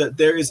charged that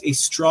there is a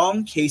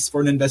strong case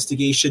for an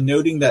investigation,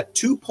 noting that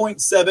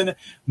 2.7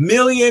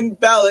 million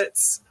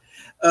ballots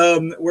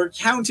were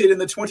counted in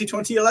the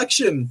 2020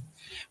 election,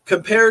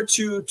 compared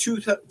to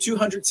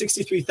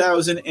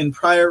 263,000 in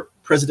prior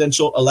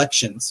presidential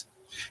elections.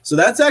 So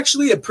that's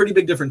actually a pretty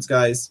big difference,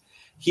 guys.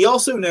 He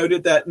also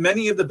noted that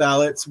many of the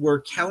ballots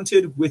were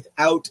counted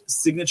without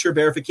signature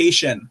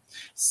verification.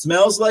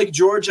 Smells like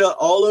Georgia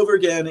all over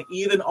again,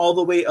 even all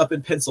the way up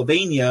in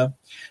Pennsylvania.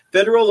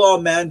 Federal law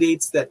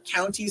mandates that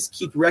counties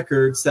keep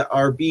records that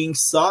are being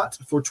sought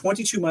for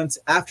 22 months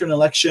after an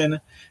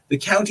election. The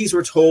counties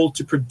were told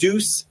to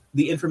produce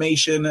the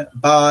information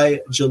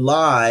by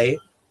July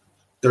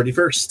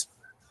 31st.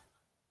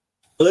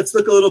 Let's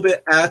look a little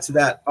bit at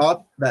that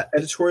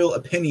editorial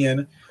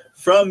opinion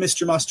from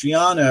Mr.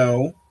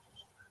 Mastriano.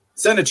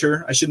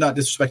 Senator, I should not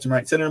disrespect him,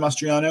 right? Senator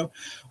Mastriano,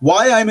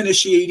 why I'm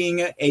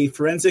initiating a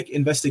forensic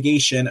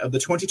investigation of the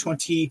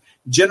 2020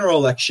 general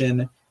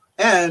election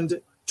and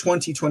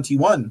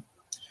 2021.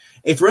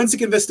 A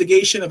forensic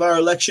investigation of our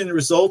election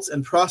results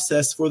and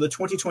process for the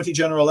 2020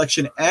 general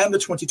election and the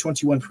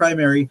 2021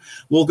 primary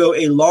will go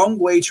a long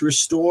way to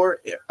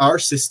restore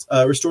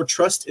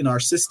trust in our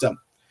system.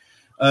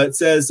 It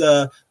says,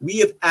 we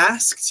have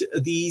asked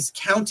these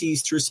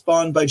counties to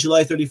respond by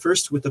July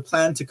 31st with a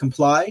plan to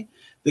comply.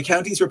 The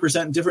counties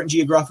represent different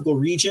geographical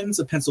regions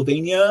of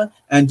Pennsylvania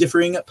and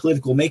differing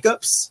political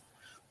makeups.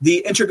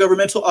 The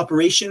Intergovernmental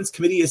Operations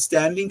Committee is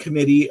standing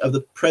committee of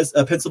the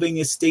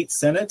Pennsylvania State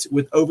Senate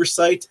with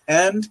oversight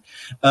and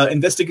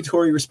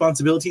investigatory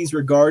responsibilities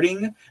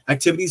regarding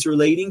activities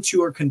relating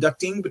to or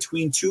conducting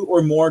between two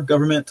or more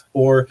government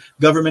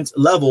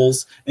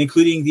levels,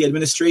 including the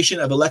administration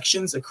of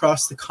elections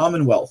across the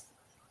Commonwealth.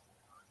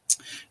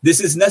 This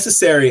is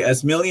necessary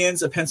as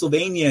millions of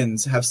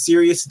Pennsylvanians have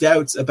serious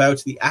doubts about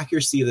the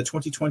accuracy of the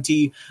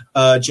 2020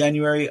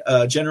 January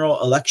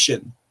general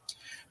election.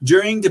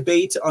 During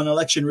debate on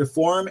election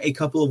reform a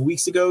couple of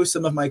weeks ago,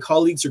 some of my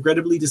colleagues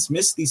regrettably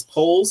dismissed these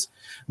poll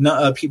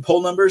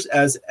numbers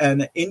as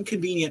an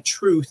inconvenient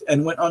truth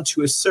and went on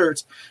to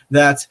assert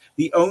that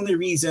the only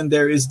reason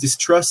there is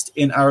distrust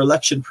in our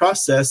election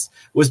process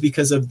was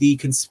because of the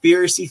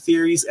conspiracy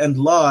theories and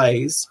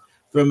lies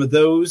from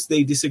those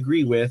they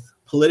disagree with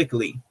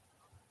politically.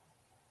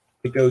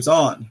 It goes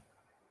on.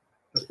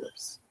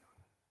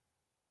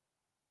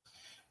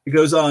 It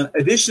goes on.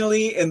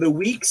 Additionally, in the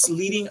weeks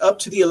leading up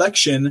to the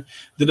election,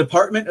 the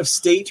Department of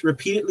State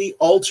repeatedly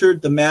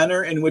altered the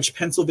manner in which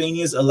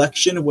Pennsylvania's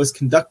election was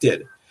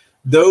conducted.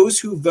 Those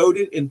who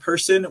voted in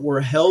person were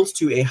held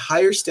to a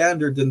higher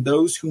standard than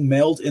those who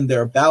mailed in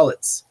their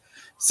ballots.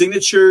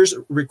 Signatures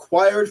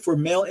required for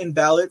mail-in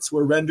ballots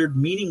were rendered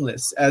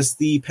meaningless as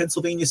the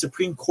Pennsylvania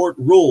Supreme Court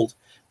ruled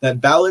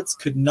that ballots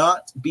could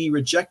not be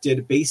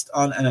rejected based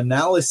on an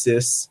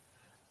analysis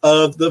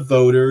of the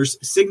voter's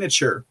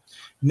signature.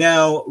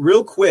 Now,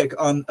 real quick,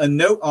 on a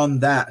note on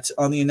that,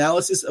 on the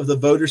analysis of the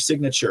voter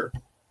signature,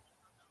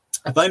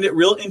 I find it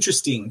real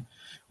interesting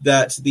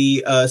that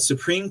the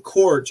Supreme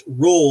Court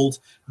ruled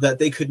that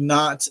they could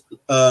not,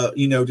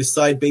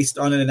 decide based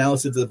on an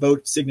analysis of the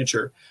vote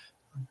signature.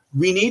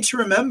 We need to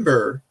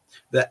remember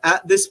that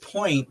at this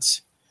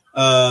point,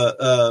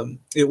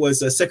 it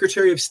was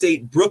Secretary of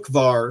State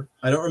Brookvar.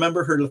 I don't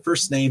remember her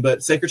first name,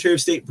 but Secretary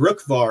of State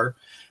Brookvar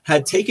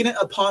had taken it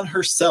upon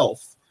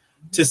herself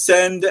to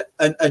send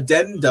an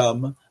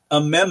addendum, a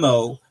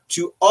memo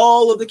to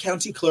all of the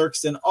county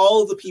clerks and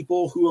all of the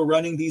people who are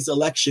running these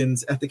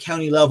elections at the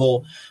county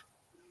level,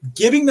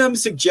 giving them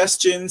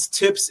suggestions,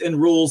 tips,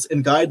 and rules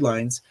and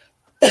guidelines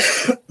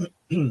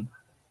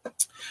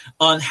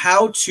on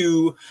how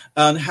to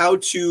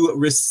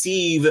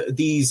receive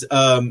these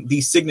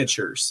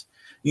signatures,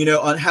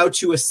 on how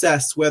to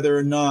assess whether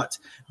or not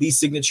these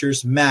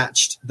signatures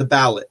matched the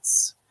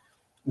ballots,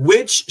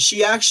 which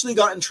she actually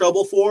got in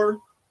trouble for.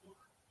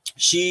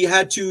 She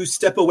had to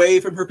step away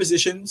from her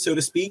position, so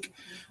to speak,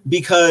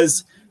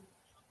 because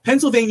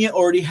Pennsylvania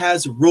already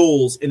has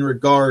rules in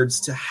regards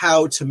to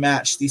how to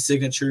match these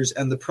signatures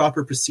and the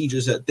proper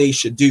procedures that they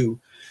should do.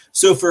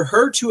 So for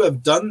her to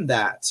have done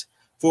that,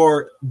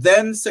 for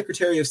then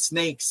Secretary of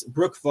Snakes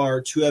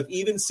Brookvar to have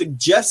even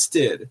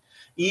suggested,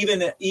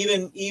 even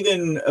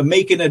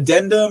make an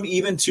addendum,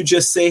 even to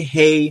just say,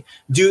 hey,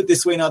 do it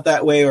this way, not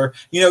that way, or,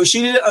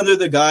 she did it under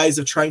the guise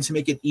of trying to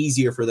make it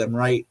easier for them,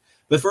 right?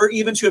 But for her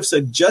even to have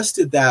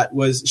suggested that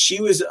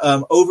she was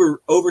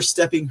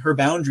overstepping her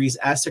boundaries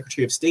as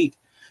Secretary of State.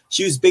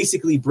 She was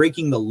basically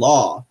breaking the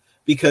law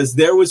because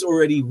there was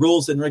already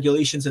rules and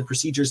regulations and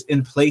procedures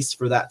in place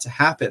for that to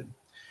happen.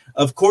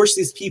 Of course,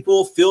 these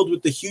people filled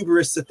with the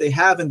hubris that they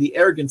have and the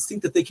arrogance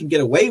think that they can get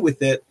away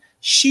with it.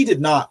 She did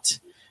not,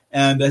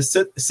 and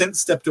since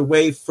stepped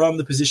away from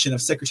the position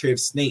of Secretary of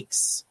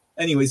Snakes.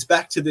 Anyways,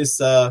 back to this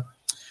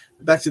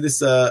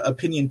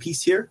opinion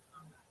piece here.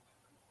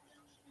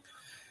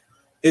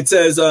 It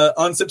says,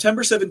 on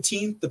September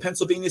 17th, the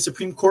Pennsylvania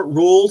Supreme Court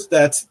ruled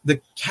that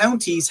the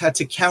counties had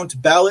to count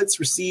ballots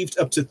received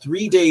up to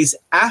 3 days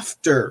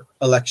after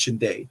Election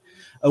Day.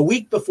 A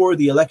week before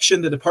the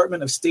election, the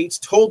Department of State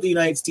told the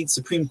United States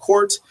Supreme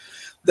Court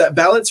that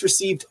ballots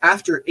received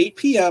after 8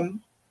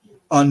 p.m.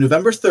 on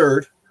November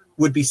 3rd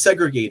would be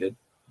segregated.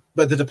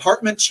 But the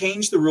department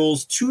changed the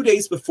rules 2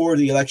 days before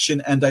the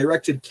election and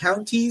directed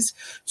counties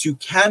to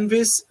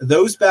canvass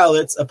those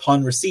ballots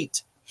upon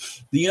receipt.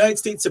 The United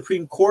States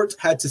Supreme Court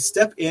had to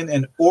step in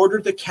and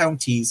order the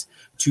counties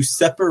to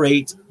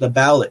separate the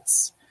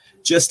ballots.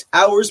 Just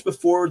hours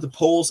before the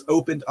polls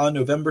opened on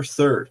November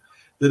 3rd,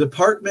 the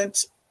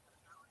department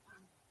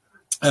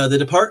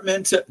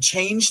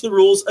changed the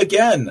rules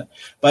again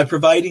by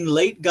providing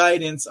late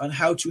guidance on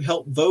how to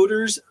help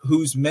voters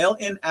whose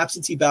mail-in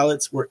absentee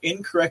ballots were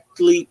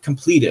incorrectly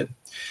completed.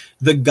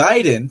 The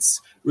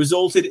guidance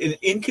resulted in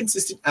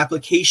inconsistent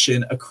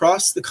application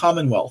across the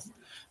Commonwealth.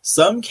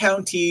 Some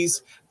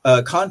counties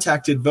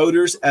contacted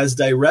voters as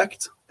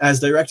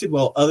directed,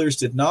 while others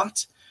did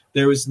not.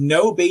 There was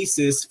no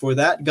basis for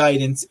that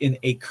guidance in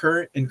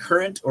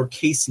current or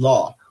case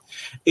law.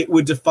 It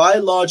would defy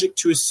logic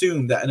to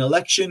assume that an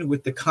election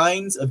with the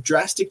kinds of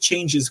drastic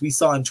changes we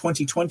saw in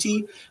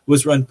 2020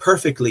 was run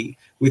perfectly,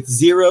 with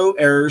zero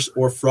errors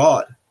or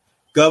fraud.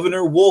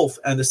 Governor Wolf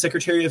and the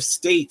Secretary of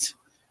State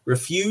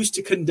refused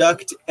to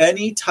conduct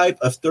any type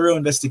of thorough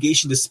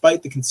investigation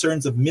despite the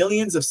concerns of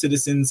millions of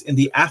citizens in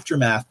the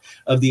aftermath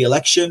of the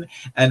election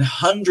and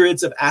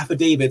hundreds of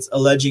affidavits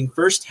alleging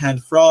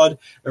firsthand fraud,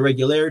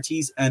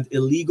 irregularities, and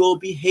illegal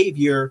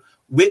behavior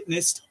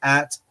witnessed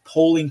at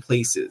polling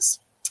places.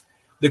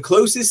 The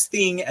closest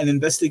thing to an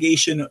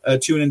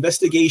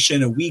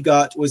investigation we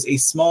got was a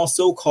small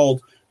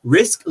so-called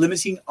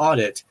risk-limiting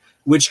audit,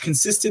 which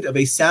consisted of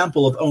a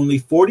sample of only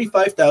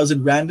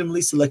 45,000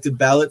 randomly selected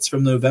ballots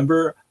from the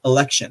November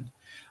election.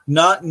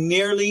 Not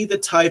nearly the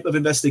type of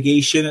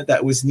investigation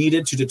that was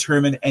needed to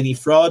determine any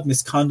fraud,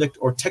 misconduct,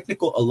 or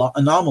technical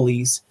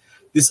anomalies.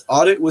 This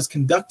audit was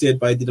conducted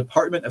by the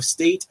Department of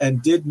State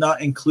and did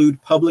not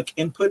include public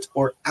input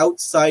or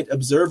outside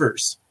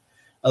observers.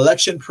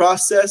 Election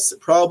process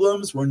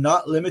problems were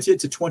not limited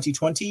to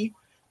 2020.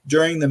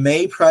 During the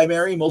May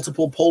primary,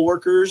 multiple poll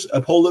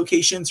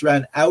locations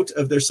ran out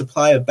of their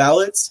supply of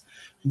ballots.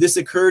 This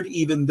occurred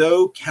even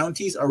though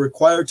counties are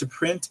required to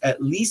print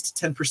at least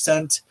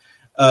 10%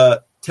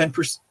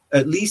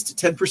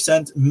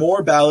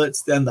 more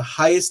ballots than the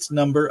highest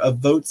number of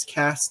votes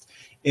cast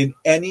in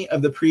any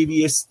of the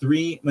previous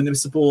 3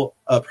 municipal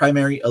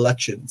primary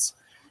elections.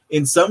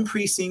 In some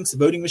precincts,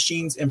 voting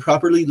machines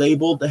improperly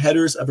labeled the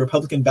headers of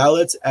Republican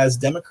ballots as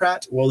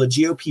Democrat, while the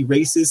GOP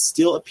races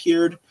still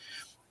appeared.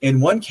 In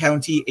one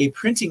county, a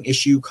printing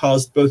issue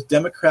caused both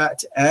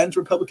Democrat and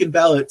Republican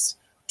ballots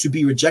to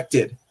be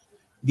rejected.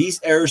 These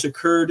errors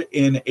occurred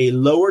in a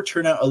lower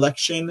turnout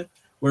election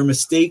where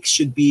mistakes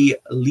should be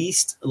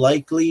least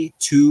likely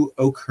to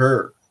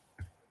occur.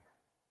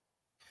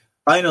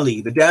 Finally,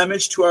 the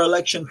damage to our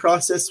election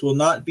process will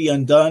not be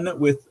undone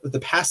with the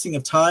passing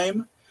of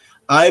time.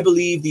 I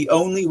believe the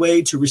only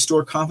way to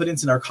restore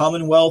confidence in our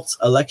Commonwealth's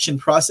election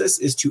process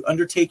is to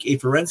undertake a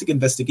forensic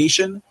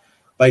investigation.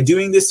 By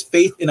doing this,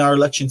 faith in our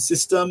election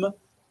system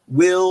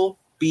will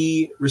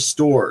be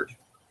restored.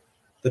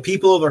 The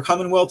people of our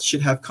Commonwealth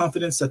should have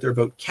confidence that their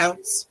vote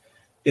counts.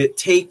 It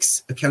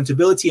takes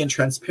accountability and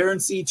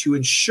transparency to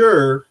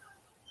ensure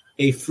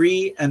a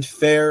free and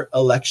fair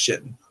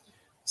election.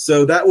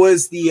 So that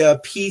was the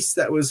piece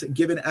that was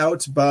given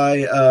out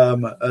by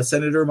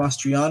Senator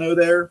Mastriano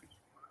there.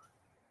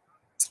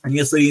 And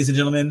yes, ladies and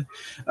gentlemen,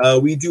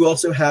 we do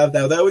also have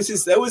now that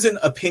was an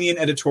opinion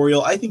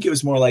editorial. I think it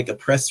was more like a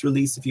press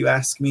release, if you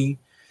ask me.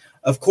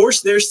 Of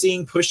course, they're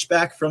seeing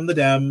pushback from the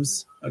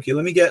Dems. Okay,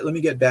 let me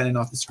get Bannon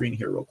off the screen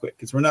here real quick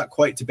because we're not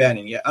quite to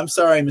Bannon yet. I'm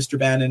sorry, Mr.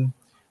 Bannon.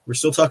 We're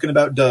still talking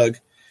about Doug.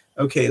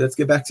 Okay, let's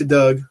get back to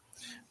Doug.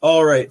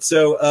 All right,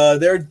 so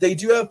they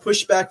do have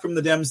pushback from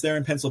the Dems there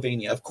in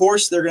Pennsylvania. Of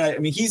course, they're gonna. I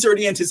mean, he's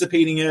already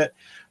anticipating it.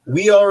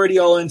 We already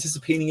all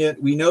anticipating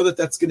it. We know that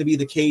that's going to be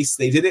the case.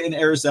 They did it in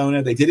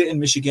Arizona. They did it in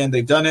Michigan.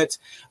 They've done it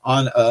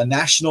on a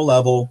national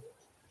level.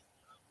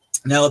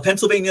 Now,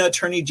 Pennsylvania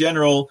Attorney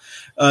General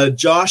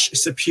Josh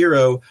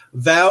Shapiro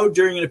vowed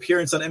during an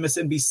appearance on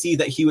MSNBC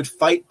that he would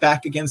fight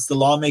back against the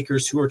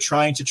lawmakers who are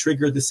trying to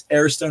trigger this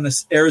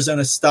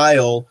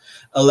Arizona-style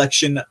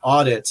election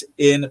audit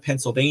in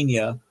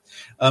Pennsylvania.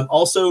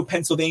 Also,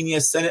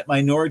 Pennsylvania Senate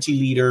Minority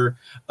Leader,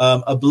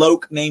 a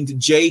bloke named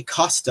Jay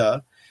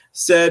Costa,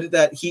 said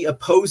that he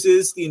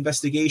opposes the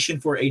investigation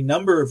for a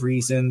number of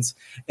reasons,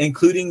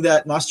 including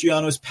that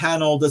Mastriano's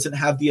panel doesn't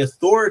have the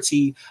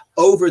authority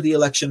over the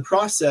election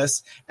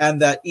process,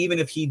 and that even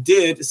if he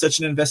did, such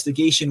an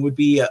investigation would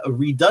be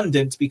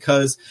redundant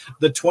because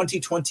the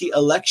 2020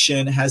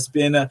 election has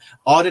been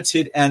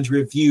audited and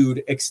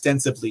reviewed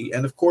extensively.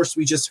 And of course,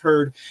 we just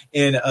heard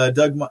in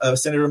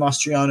Senator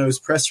Mastriano's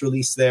press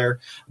release there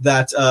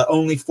that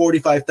only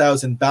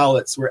 45,000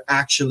 ballots were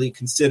actually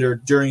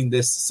considered during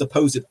this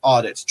supposed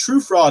audit. True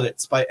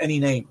fraudits by any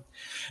name.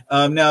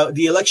 Now,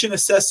 the election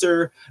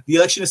assessment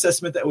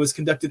that was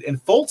conducted in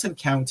Fulton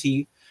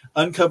County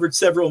uncovered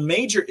several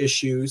major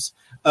issues,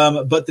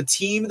 but the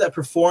team that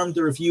performed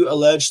the review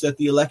alleged that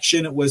the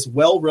election was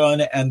well run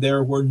and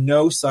there were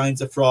no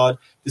signs of fraud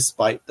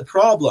despite the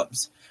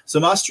problems. So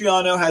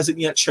Mastriano hasn't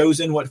yet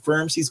chosen what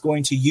firms he's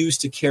going to use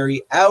to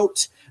carry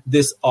out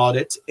this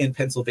audit in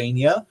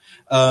Pennsylvania.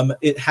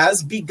 It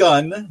has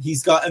begun.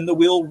 He's gotten the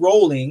wheel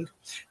rolling.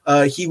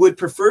 He would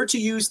prefer to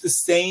use the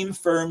same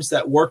firms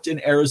that worked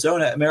in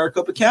Arizona at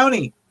Maricopa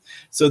County.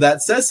 So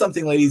that says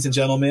something, ladies and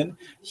gentlemen.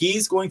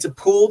 He's going to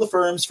pull the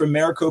firms from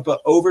Maricopa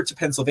over to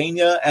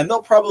Pennsylvania, and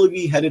they'll probably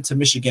be headed to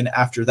Michigan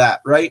after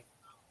that, right?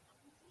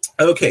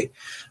 Okay.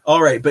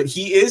 All right. But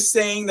he is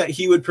saying that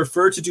he would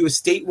prefer to do a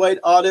statewide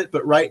audit,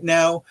 but right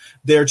now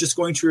they're just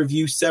going to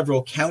review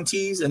several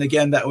counties. And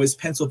again, that was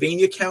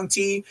Pennsylvania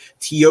County,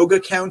 Tioga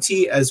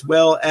County, as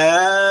well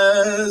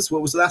as,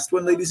 what was the last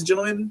one, ladies and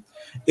gentlemen?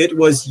 It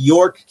was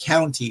York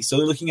County. So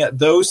they're looking at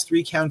those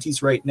 3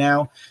 counties right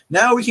now.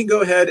 Now we can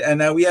go ahead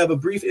and we have a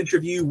brief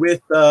interview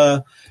with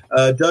Doug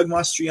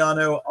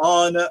Mastriano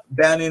on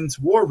Bannon's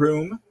War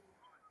Room.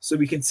 So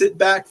we can sit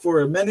back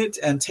for a minute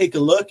and take a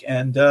look,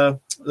 and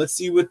let's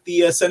see what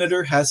the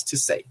senator has to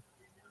say.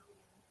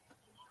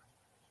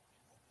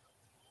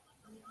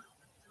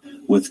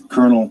 With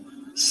Colonel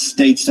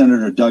State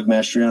Senator Doug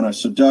Mastriano.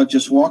 So, Doug,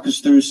 just walk us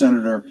through,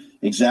 Senator,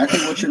 exactly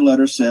what your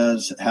letter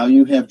says, how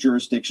you have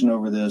jurisdiction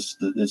over this.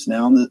 It's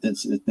now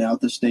it's now at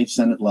the state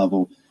Senate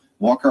level.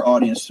 Walk our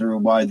audience through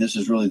why this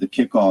is really the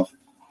kickoff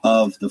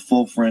of the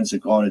full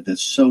forensic audit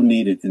that's so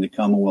needed in the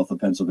Commonwealth of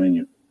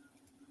Pennsylvania.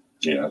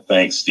 Yeah,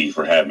 thanks, Steve,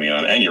 for having me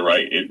on. And you're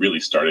right, it really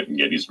started in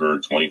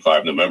Gettysburg,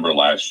 25 November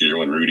last year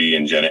when Rudy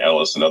and Jenna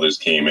Ellis and others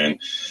came in.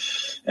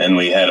 And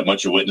we had a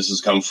bunch of witnesses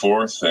come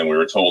forth, and we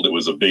were told it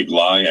was a big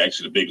lie.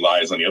 Actually, the big lie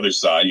is on the other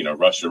side,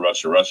 Russia,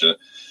 Russia, Russia.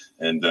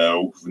 And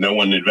no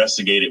one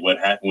investigated what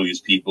happened with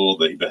these people.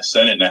 The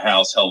Senate and the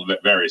House held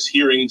various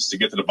hearings to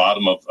get to the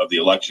bottom of the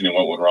election and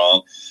what went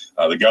wrong.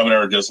 The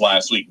governor just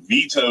last week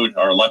vetoed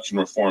our election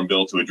reform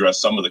bill to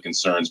address some of the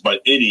concerns.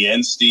 But in the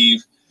end,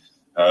 Steve,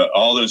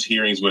 all those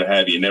hearings, what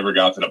have you, never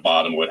got to the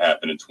bottom of what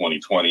happened in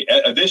 2020.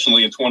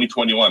 Additionally, in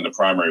 2021, the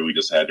primary we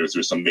just had, there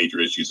was some major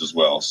issues as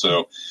well.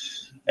 So,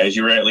 as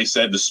you rightly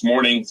said, this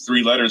morning,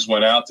 3 letters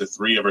went out to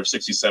 3 of our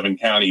 67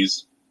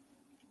 counties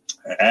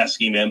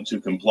asking them to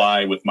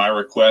comply with my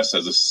request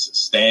as a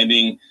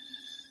standing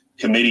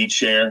committee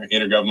chair,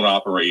 intergovernmental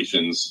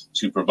operations,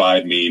 to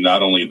provide me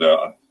not only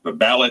the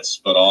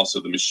ballots, but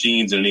also the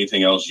machines and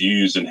anything else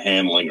used in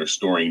handling or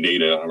storing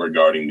data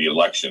regarding the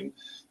election.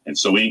 And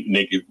so we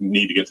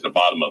need to get to the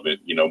bottom of it.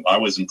 I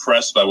was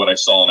impressed by what I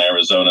saw in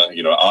Arizona.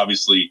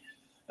 Obviously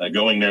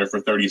going there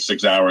for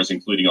 36 hours,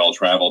 including all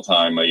travel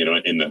time,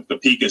 in the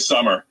peak of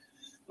summer,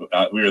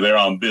 we were there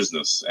on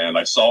business. And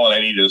I saw what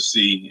I needed to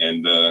see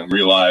and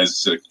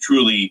realized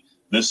truly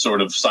this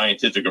sort of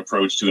scientific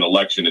approach to an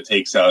election that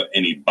takes out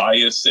any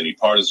bias, any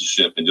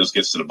partisanship, and just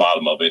gets to the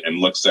bottom of it and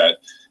looks at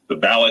the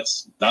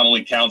ballots, not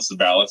only counts the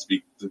ballots,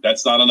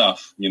 that's not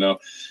enough.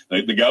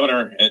 The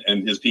governor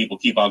and his people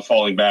keep on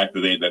falling back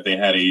that they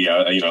had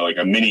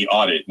a mini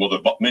audit. Well,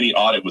 the mini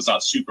audit was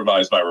not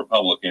supervised by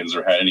Republicans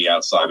or had any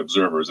outside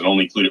observers, and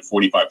only included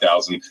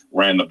 45,000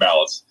 random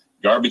ballots.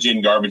 Garbage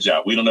in, garbage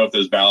out. We don't know if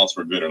those ballots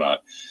were good or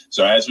not.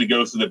 So as we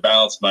go through the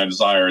ballots, my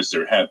desire is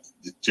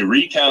to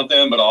recount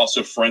them, but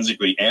also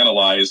forensically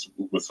analyze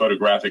with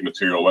photographic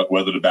material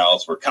whether the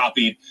ballots were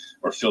copied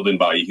or filled in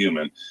by a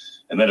human.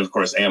 And then, of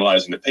course,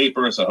 analyzing the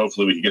paper. So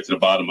hopefully we can get to the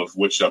bottom of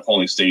which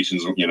polling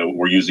stations,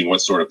 were using what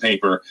sort of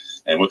paper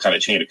and what kind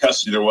of chain of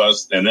custody there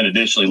was. And then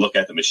additionally look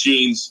at the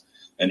machines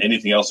and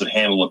anything else that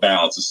handle the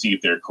ballots to see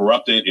if they're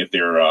corrupted, if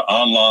they're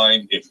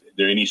online, if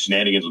there are any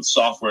shenanigans with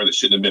software that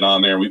shouldn't have been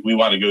on there. We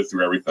want to go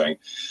through everything.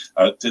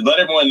 To let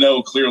everyone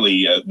know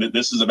clearly,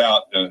 this is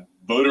about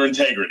voter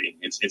integrity.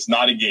 It's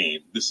not a game.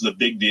 This is a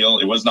big deal.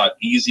 It was not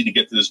easy to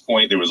get to this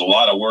point. There was a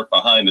lot of work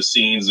behind the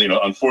scenes.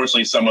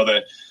 Unfortunately, some of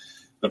the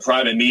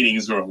private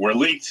meetings were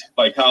leaked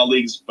by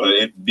colleagues,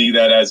 but be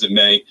that as it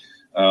may,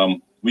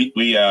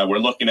 we're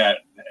looking at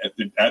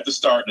the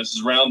start. This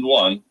is round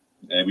 1,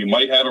 and we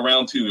might have a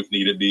round 2 if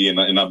needed be. And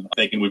I'm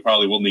thinking we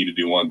probably will need to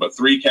do one. But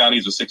 3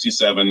 counties with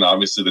 67.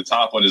 Obviously, the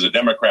top one is a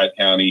Democrat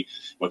county,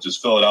 which is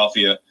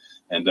Philadelphia,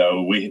 and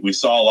we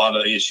saw a lot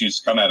of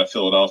issues come out of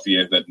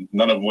Philadelphia that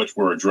none of which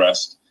were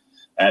addressed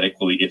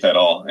adequately, if at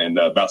all. And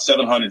about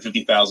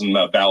 750,000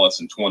 ballots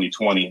in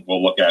 2020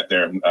 we'll look at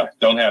there.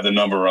 Don't have the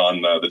number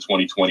on the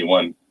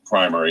 2021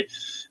 primary.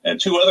 And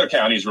 2 other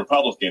counties,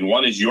 Republican.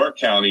 One is York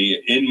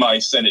County. In my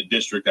Senate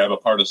district, I have a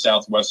part of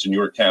southwestern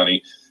York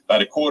County. About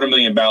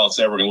 250,000 ballots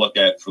that we're going to look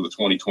at for the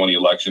 2020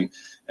 election.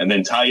 And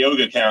then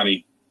Tioga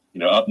County,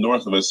 up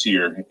north of us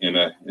here in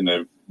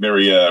a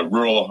very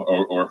rural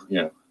or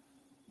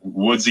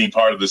woodsy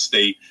part of the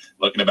state,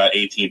 looking about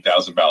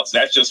 18,000 ballots.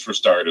 That's just for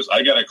starters.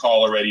 I got a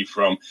call already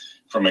from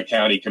a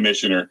county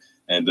commissioner,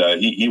 and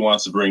he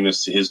wants to bring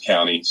this to his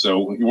county. So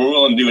we're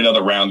willing to do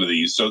another round of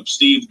these. So,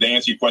 Steve, to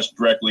answer your question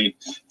directly,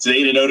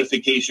 today the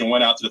notification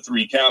went out to the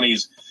 3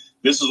 counties.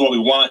 This is what we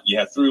want. You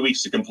have 3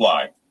 weeks to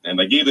comply. And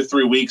I gave the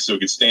 3 weeks so it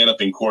could stand up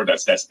in court.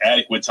 That's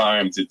adequate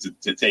time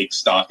to take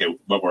stock at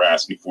what we're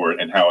asking for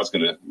and how it's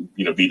going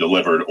to be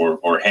delivered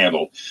or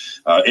handled.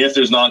 If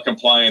there's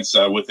non-compliance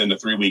within the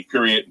 3-week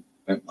period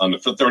on the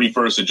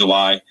 31st of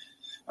July,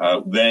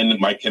 then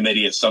my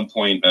committee at some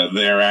point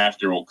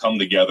thereafter will come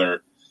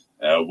together.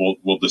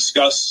 We'll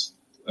discuss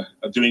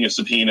doing a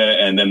subpoena,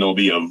 and then there'll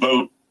be a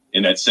vote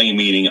in that same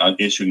meeting on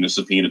issuing the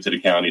subpoena to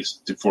the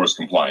counties to force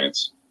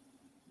compliance.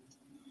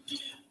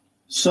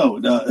 So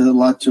a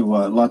lot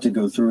to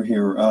go through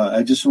here.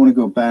 I just want to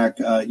go back.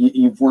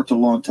 You've worked a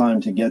long time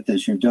to get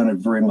this. You've done it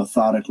very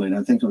methodically, and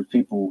I think with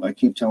people, I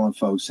keep telling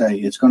folks, hey,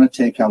 it's going to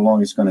take how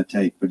long it's going to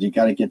take, but you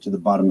got to get to the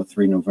bottom of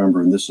 3 November,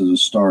 and this is a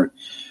start.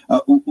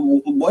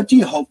 What do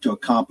you hope to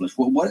accomplish?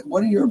 What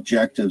are your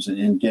objectives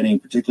in getting,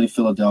 particularly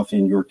Philadelphia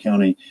and York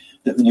County?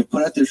 That when you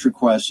put out this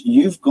request,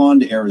 you've gone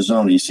to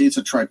Arizona. You see, it's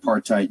a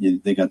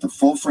tripartite. They got the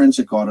full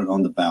forensic audit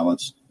on the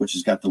ballots, which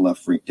has got the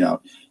left freaked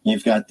out.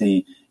 You've got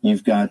the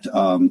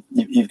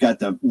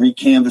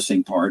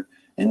recanvassing part,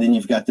 and then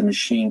you've got the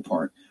machine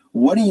part.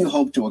 What do you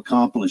hope to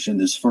accomplish in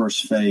this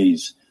first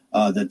phase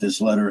that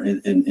this letter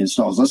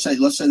installs?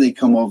 Let's say they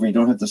come over. You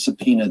don't have to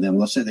subpoena them.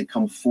 Let's say they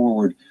come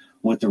forward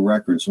with the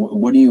records.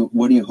 What do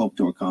you hope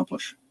to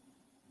accomplish?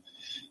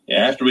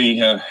 After we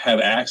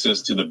have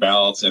access to the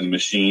ballots and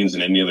machines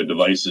and any other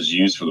devices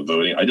used for the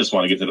voting, I just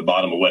want to get to the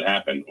bottom of what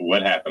happened.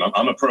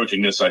 I'm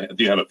approaching this. I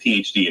do have a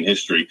PhD in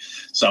history,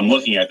 so I'm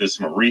looking at this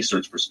from a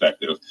research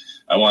perspective.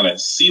 I want to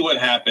see what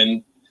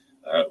happened.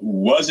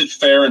 Was it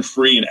fair and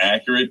free and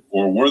accurate,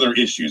 or were there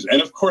issues?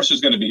 And of course,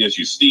 there's going to be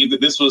issues. Steve,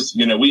 this was,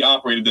 we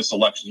operated this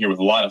election here with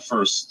a lot of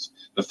firsts.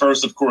 The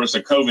first, of course,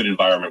 a COVID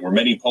environment where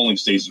many polling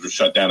stations were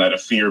shut down out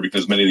of fear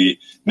because many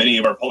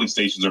of our polling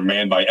stations are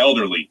manned by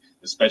elderly,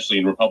 especially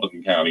in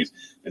Republican counties.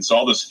 And so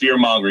all this fear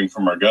mongering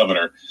from our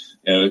governor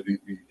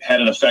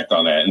had an effect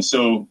on that. And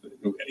so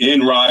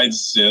in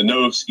rides,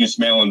 no excuse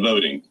mail-in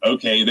voting.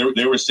 Okay,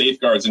 there were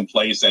safeguards in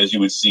place, as you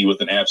would see with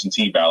an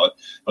absentee ballot.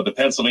 But the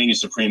Pennsylvania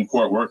Supreme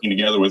Court, working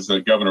together with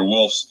Governor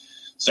Wolf's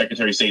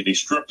Secretary of State, they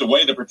stripped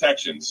away the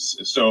protections.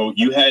 So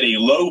you had a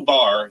low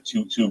bar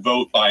to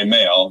vote by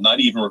mail, not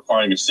even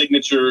requiring a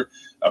signature,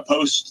 a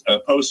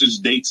postage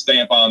date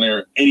stamp on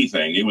there,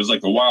 anything. It was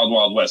like the wild,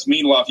 wild west.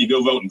 Meanwhile, if you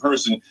go vote in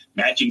person,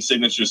 matching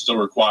signatures still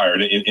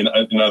required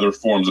in other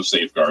forms of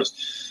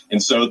safeguards.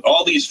 And so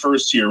all these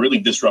firsts here really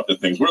disrupted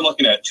things. We're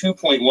looking at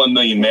 2.1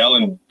 million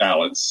mail-in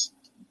ballots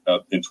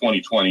in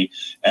 2020,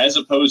 as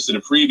opposed to the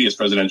previous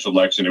presidential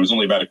election. It was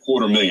only about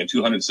 250,000,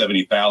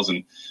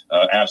 270,000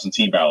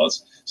 absentee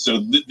ballots. So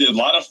a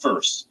lot of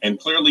firsts. And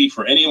clearly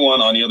for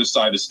anyone on the other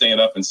side to stand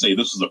up and say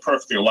this was a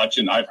perfect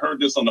election, I've heard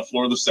this on the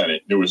floor of the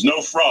Senate. There was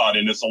no fraud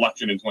in this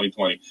election in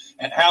 2020.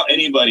 And how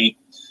anybody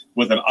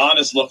with an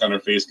honest look on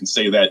their face can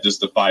say that just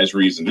defies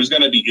reason. There's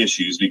going to be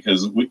issues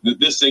because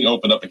this thing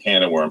opened up a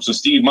can of worms. So,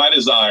 Steve, my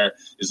desire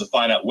is to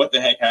find out what the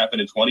heck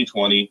happened in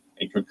 2020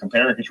 and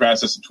compare and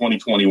contrast this to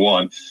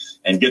 2021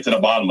 and get to the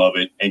bottom of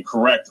it and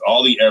correct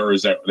all the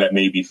errors that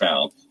may be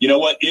found. You know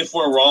what? If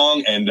we're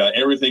wrong and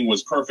everything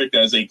was perfect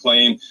as they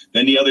claim,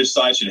 then the other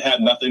side should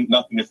have nothing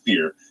to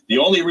fear. The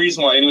only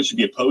reason why anyone should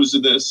be opposed to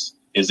this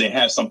is they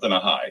have something to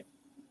hide.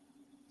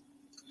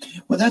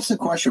 Well, that's the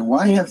question.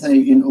 Why have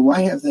they,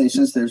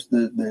 since they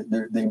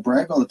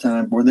brag all the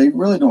time, or they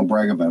really don't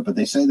brag about it, but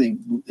they say they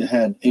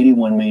had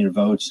 81 million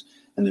votes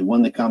and they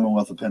won the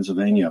Commonwealth of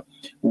Pennsylvania.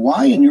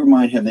 Why, in your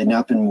mind, have they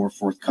not been more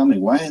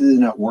forthcoming? Why have they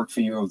not worked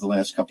for you over the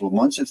last couple of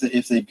months?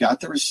 If they've got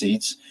the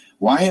receipts,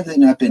 why have they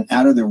not been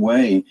out of their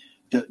way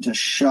to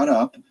shut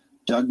up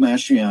Doug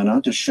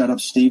Mastriano, to shut up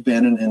Steve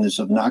Bannon and this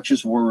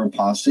obnoxious war room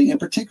policy, and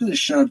particularly to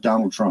shut up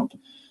Donald Trump?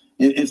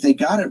 If they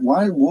got it,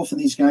 why did Wolf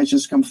and these guys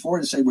just come forward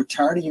and say, we're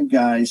tired of you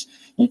guys.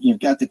 You've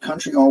got the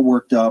country all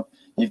worked up.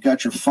 You've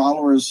got your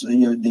followers,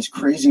 these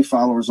crazy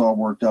followers all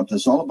worked up.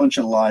 There's all a bunch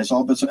of lies.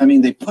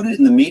 They put it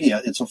in the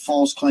media. It's a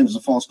false claim. It's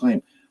a false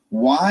claim.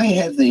 Why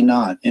have they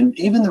not? And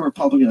even the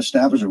Republican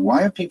establishment,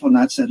 why have people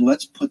not said,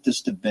 let's put this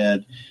to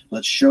bed.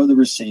 Let's show the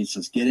receipts.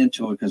 Let's get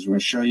into it because we're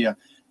going to show you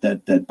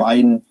that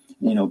Biden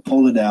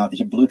pulled it out.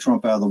 He blew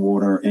Trump out of the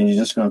water, and you're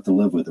just going to have to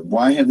live with it.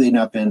 Why have they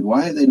not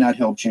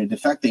helped you? The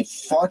fact they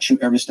fought you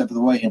every step of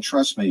the way, and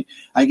trust me,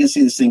 I can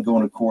see this thing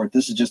going to court.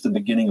 This is just the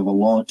beginning of a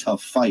long,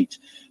 tough fight.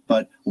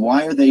 But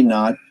why are they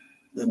not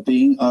trying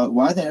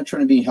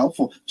to be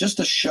helpful just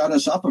to shut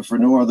us up, if for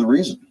no other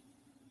reason?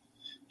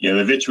 Yeah,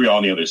 the vitriol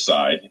on the other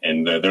side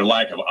and their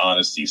lack of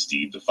honesty,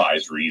 Steve,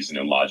 defies reason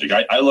and logic.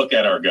 I look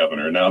at our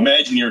governor. Now,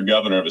 imagine you're a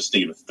governor of a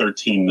state of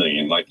 13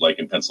 million, like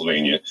in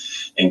Pennsylvania.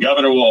 And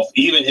Governor Wolf,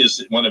 even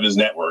one of his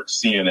networks,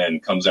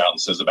 CNN, comes out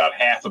and says about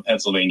half of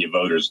Pennsylvania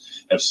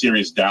voters have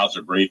serious doubts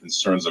or grave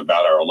concerns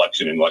about our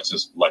election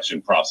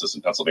process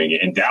in Pennsylvania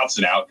and doubts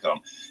an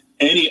outcome.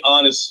 Any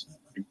honest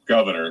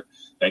governor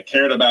that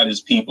cared about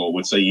his people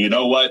would say, you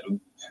know what,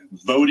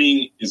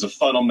 voting is a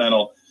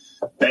fundamental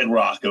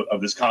bedrock of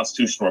this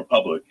constitutional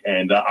republic.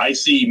 And I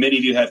see many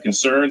of you have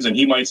concerns, and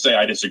he might say,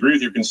 I disagree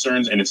with your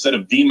concerns. And instead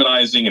of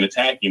demonizing and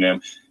attacking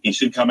them, he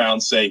should come out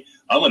and say,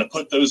 I'm going to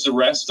put those to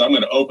rest. I'm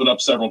going to open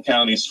up several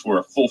counties for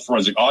a full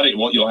forensic audit.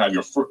 Well, you'll have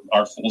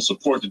our full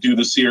support to do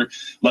this here.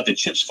 Let the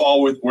chips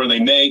fall where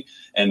they may.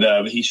 And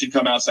he should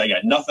come out and say, I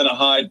got nothing to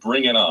hide.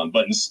 Bring it on.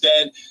 But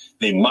instead,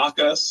 they mock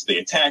us, they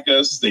attack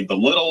us, they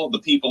belittle the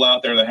people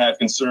out there that have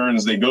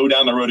concerns. They go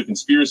down the road of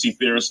conspiracy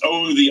theorists.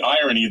 Oh, the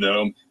irony,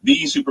 though,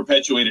 these who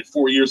perpetuated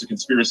 4 years of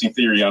conspiracy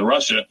theory on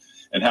Russia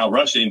and how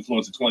Russia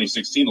influenced the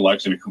 2016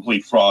 election, a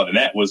complete fraud, and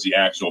that was the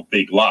actual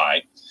big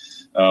lie,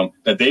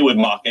 that they would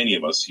mock any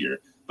of us here.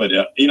 But,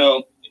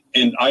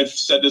 and I've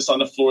said this on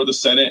the floor of the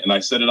Senate, and I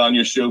said it on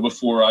your show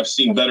before, I've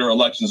seen better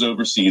elections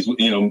overseas.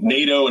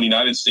 NATO and the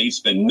United States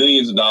spend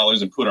millions of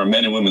dollars and put our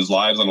men and women's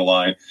lives on the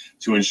line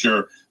to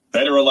ensure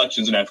better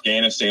elections in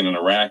Afghanistan and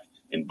Iraq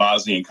and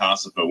Bosnia and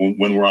Kosovo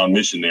when we're on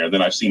mission there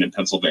than I've seen in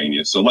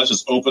Pennsylvania. So let's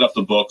just open up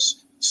the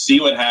books, see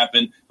what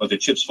happened, let the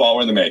chips fall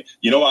where they may.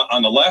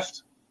 On the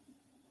left,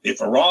 if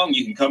we're wrong,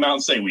 you can come out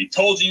and say, we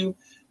told you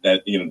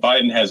that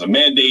Biden has a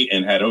mandate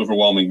and had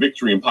overwhelming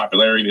victory and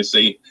popularity to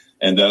say.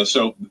 And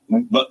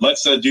but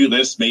let's do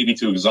this maybe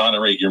to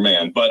exonerate your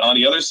man. But on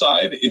the other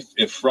side,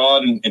 if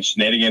fraud and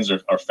shenanigans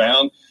are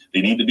found,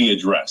 they need to be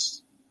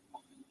addressed.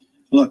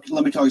 Look,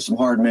 let me tell you some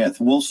hard math.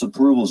 Wolf's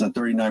approval is at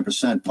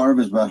 39%. Part of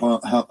it is about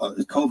how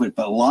COVID,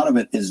 but a lot of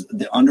it is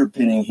the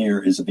underpinning here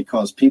is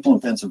because people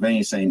in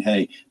Pennsylvania saying,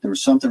 hey, there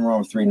was something wrong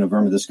with 3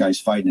 November. This guy's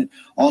fighting it.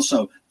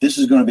 Also, this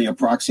is going to be a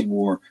proxy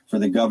war for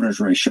the governor's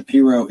race.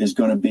 Shapiro is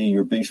going to be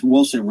your big,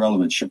 Wolf's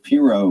irrelevant.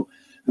 Shapiro,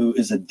 who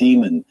is a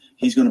demon,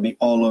 he's going to be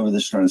all over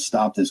this trying to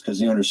stop this because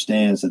he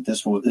understands that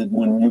this will,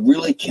 when you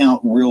really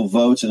count real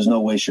votes, there's no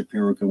way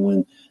Shapiro can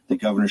win the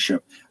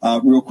governorship.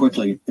 Real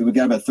quickly, we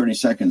got about 30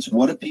 seconds.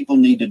 What do people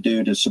need to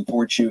do to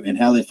support you and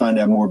how they find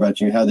out more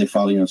about you, how they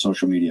follow you on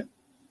social media?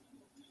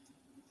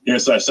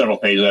 Yes, I have several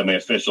pages. I have my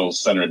official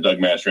Senator Doug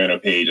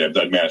Mastriano page. I have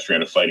Doug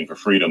Mastriano Fighting for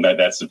Freedom.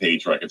 That's the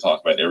page where I can talk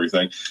about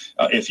everything.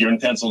 If you're in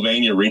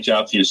Pennsylvania, reach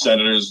out to your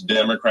senators,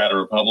 Democrat or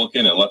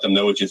Republican, and let them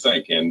know what you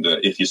think. And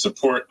if you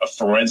support a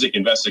forensic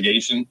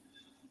investigation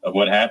of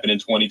what happened in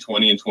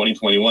 2020 and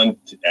 2021,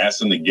 ask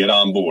them to get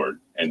on board.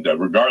 And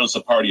regardless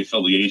of party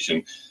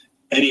affiliation,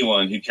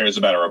 anyone who cares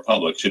about our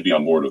republic should be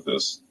on board with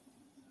this.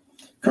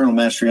 Colonel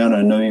Mastriano,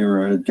 I know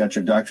you're got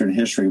your doctorate in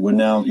history. Well,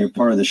 now you're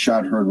part of the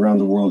shot heard around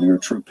the world. You're a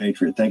true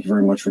patriot. Thank you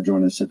very much for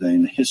joining us today.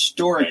 And a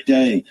historic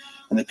day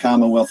in the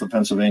Commonwealth of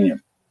Pennsylvania.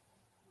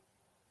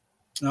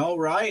 All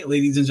right,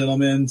 ladies and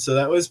gentlemen. So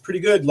that was pretty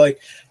good. I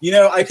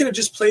could have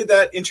just played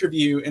that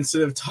interview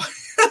instead of talking.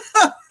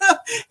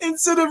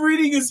 Instead of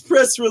reading his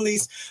press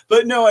release.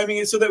 But no, I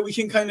mean, so that we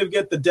can kind of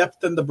get the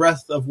depth and the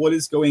breadth of what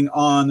is going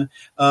on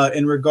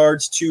in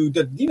regards to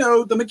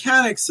the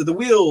mechanics of the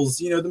wheels,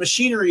 the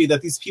machinery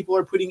that these people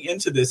are putting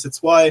into this.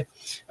 It's why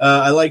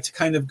I like to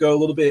kind of go a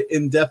little bit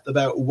in depth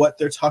about what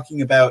they're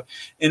talking about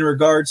in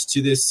regards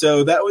to this.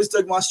 So that was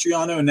Doug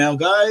Mastriano. And now,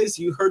 guys,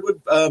 you heard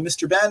what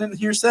Mr. Bannon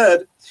here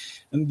said.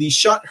 And the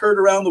shot heard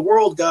around the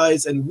world,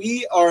 guys, and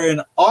we are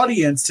an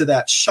audience to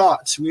that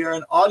shot. We are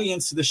an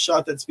audience to the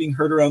shot that's being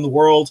heard around the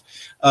world,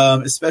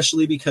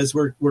 especially because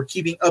we're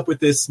keeping up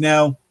with this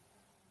now.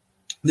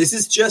 This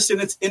is just in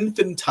its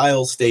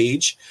infantile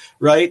stage,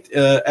 right?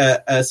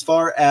 As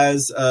far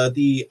as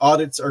the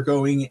audits are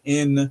going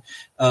in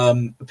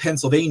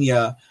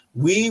Pennsylvania.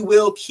 We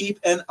will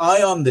keep an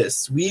eye on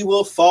this. We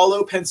will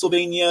follow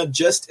Pennsylvania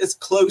just as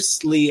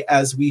closely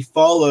as we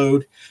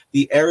followed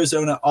the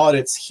Arizona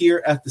audits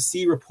here at the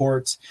C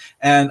Report.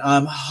 And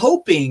I'm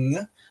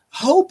hoping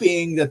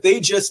that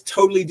they just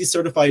totally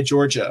decertify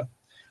Georgia.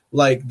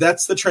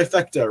 That's the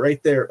trifecta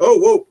right there.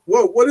 Oh,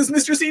 whoa. What is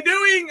Mr. C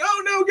doing?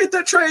 Oh, no, get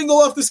that triangle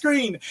off the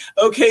screen.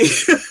 Okay.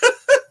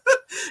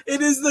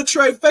 It is the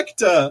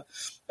trifecta.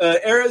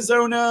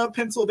 Arizona,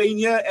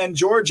 Pennsylvania, and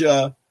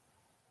Georgia.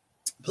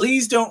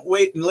 Please don't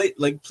wait.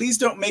 Please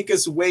don't make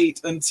us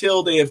wait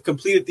until they have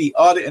completed the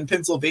audit in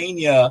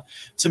Pennsylvania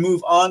to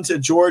move on to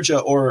Georgia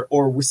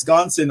or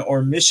Wisconsin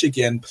or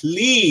Michigan,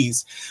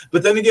 please.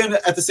 But then again,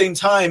 at the same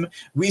time,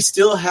 we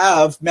still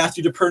have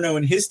Matthew DePerno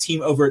and his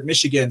team over at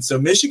Michigan. So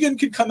Michigan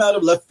could come out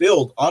of left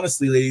field.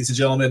 Honestly, ladies and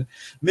gentlemen,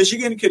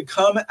 Michigan could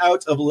come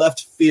out of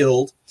left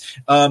field.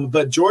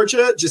 But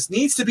Georgia just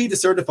needs to be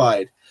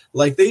decertified.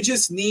 They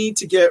just need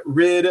to get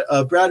rid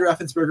of Brad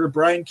Raffensperger,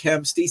 Brian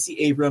Kemp, Stacey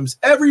Abrams,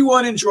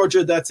 everyone in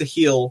Georgia that's a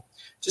heel.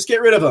 Just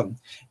get rid of them.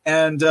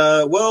 And,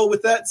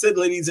 with that said,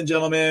 ladies and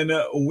gentlemen,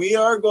 we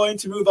are going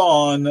to move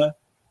on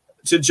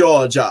to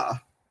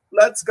Georgia.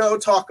 Let's go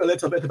talk a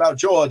little bit about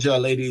Georgia,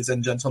 ladies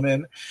and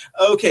gentlemen.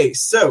 Okay,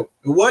 so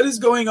what is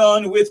going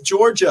on with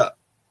Georgia?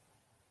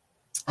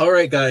 All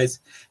right,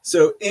 guys.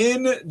 So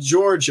in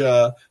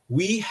Georgia,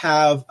 we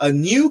have a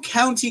new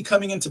county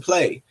coming into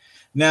play.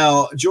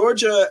 Now,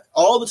 Georgia,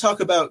 all the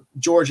talk about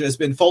Georgia has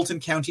been Fulton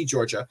County,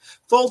 Georgia.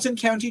 Fulton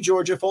County,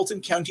 Georgia,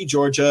 Fulton County,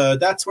 Georgia.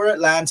 That's where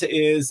Atlanta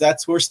is.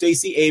 That's where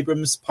Stacey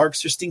Abrams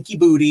parks her stinky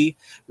booty,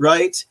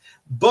 right?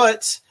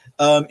 But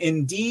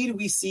indeed,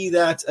 we see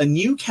that a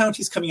new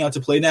county is coming out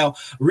to play. Now,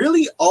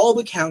 really, all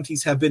the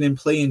counties have been in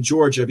play in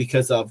Georgia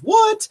because of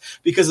what?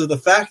 Because of the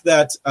fact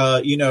that,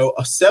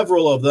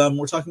 several of them,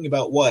 we're talking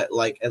about what,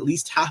 at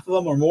least half of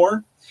them or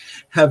more,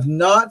 have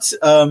not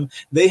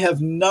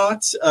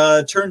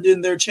turned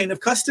in their chain of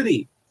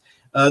custody.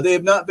 They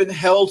have not been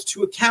held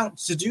to account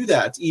to do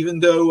that, even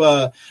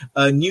though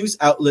news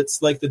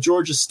outlets like the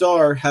Georgia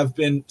Star have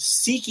been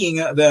seeking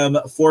them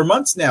for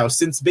months now,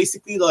 since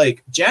basically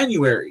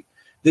January.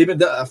 They've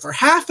been for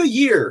half a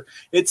year.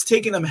 It's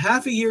taken them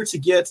half a year to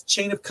get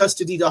chain of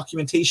custody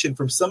documentation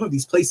from some of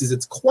these places.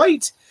 It's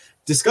quite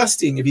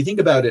disgusting if you think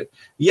about it.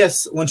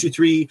 Yes,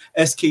 123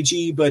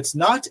 SKG, but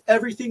not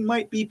everything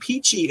might be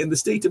peachy in the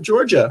state of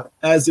Georgia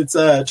as it's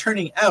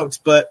turning out.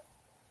 But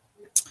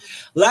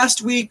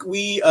last week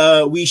we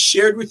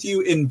shared with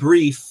you in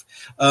brief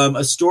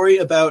a story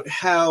about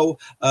how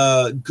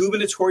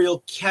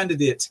gubernatorial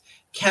candidate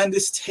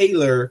Candace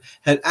Taylor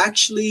had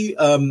actually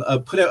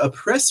put out a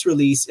press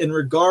release in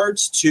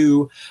regards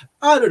to,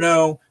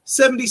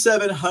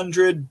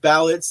 7,700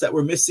 ballots that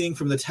were missing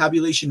from the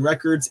tabulation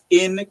records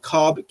in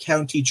Cobb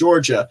County,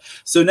 Georgia.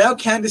 So now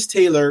Candace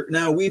Taylor,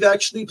 we've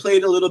actually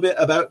played a little bit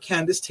about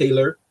Candace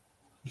Taylor.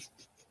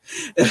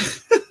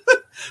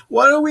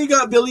 Why don't we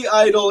got Billy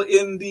Idol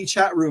in the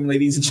chat room,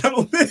 ladies and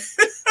gentlemen?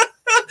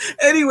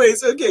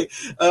 Anyways, okay,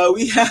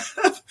 we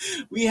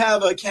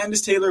have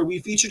Candace Taylor. We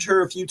featured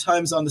her a few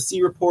times on the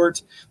C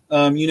Report.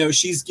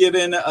 She's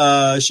given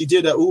she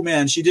did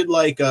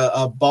like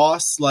a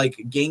boss, like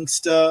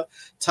gangsta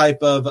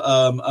type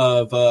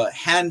of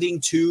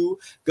handing to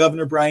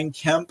Governor Brian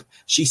Kemp.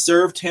 She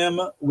served him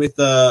with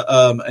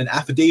an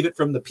affidavit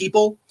from the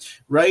people,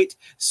 right?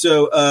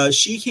 So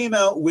she came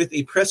out with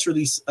a press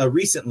release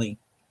recently.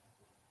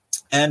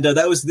 And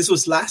this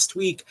was last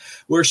week,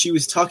 where she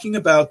was talking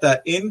about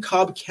that in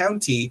Cobb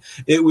County,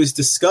 it was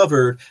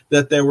discovered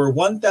that there were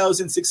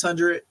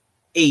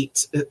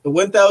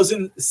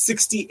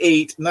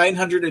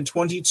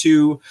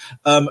 1,068,922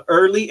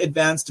 early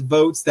advanced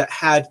votes that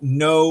had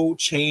no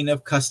chain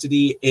of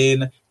custody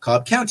in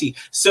Cobb County.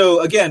 So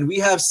again, we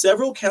have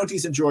several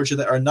counties in Georgia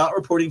that are not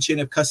reporting chain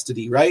of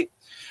custody, right?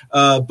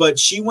 But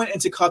she went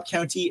into Cobb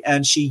County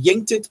and she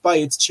yanked it by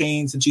its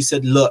chains, and she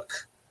said,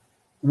 look,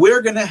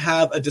 we're going to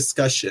have a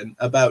discussion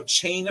about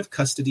chain of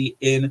custody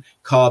in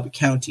Cobb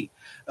County.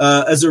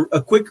 As a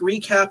quick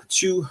recap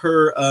to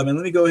her, and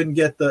let me go ahead and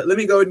get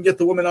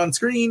the woman on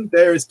screen.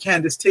 There is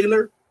Candace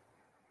Taylor.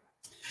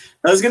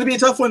 Now, it's going to be a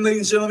tough one,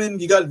 ladies and gentlemen.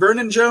 You got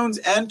Vernon Jones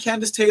and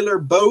Candace Taylor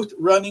both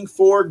running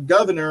for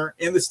governor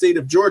in the state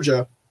of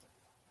Georgia.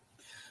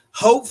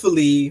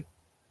 Hopefully,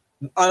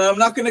 and I'm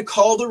not going to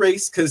call the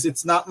race because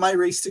it's not my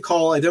race to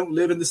call. I don't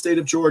live in the state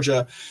of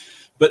Georgia.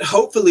 But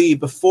hopefully,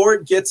 before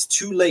it gets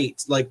too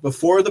late, like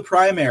before the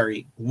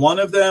primary, one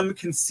of them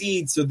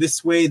concedes. So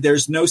this way,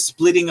 there's no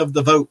splitting of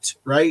the vote,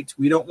 right?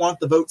 We don't want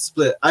the vote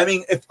split. I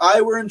mean, if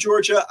I were in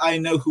Georgia, I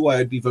know who I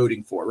would be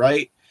voting for,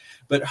 right?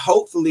 But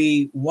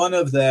hopefully, one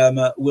of them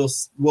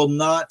will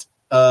not,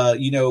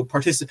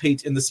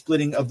 participate in the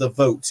splitting of the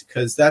vote,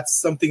 because that's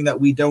something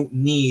that we don't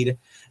need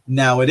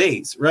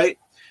nowadays, right?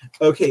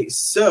 Okay,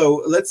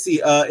 so let's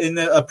see. In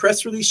a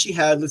press release she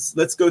had,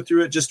 let's go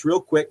through it just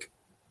real quick,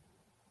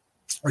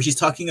 where she's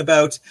talking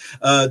about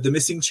the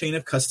missing chain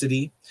of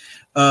custody.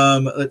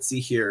 Let's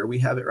see here. We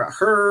have it right.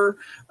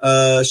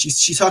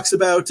 She talks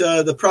about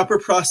the proper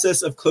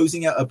process of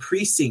closing out a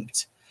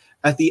precinct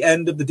at the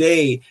end of the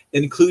day,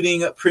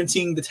 including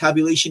printing the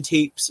tabulation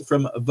tapes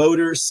from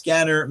voter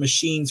scanner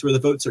machines where the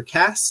votes are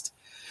cast.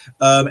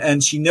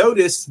 And she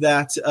noticed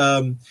that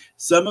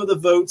some of the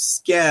votes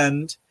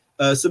scanned,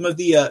 some of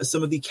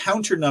the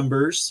counter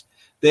numbers,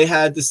 they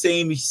had the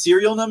same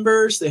serial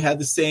numbers, they had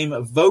the same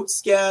vote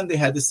scan, they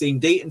had the same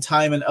date and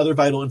time and other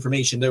vital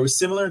information. There was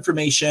similar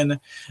information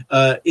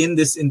in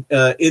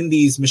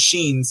these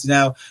machines.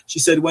 Now, she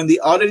said when the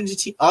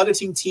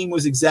auditing team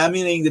was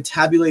examining the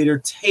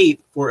tabulator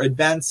tape for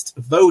advanced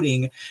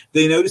voting,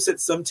 they noticed that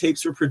some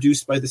tapes were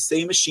produced by the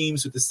same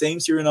machines with the same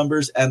serial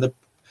numbers, and the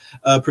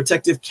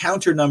protective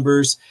counter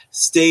numbers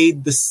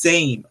stayed the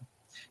same.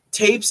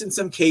 Tapes in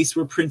some case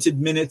were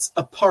printed minutes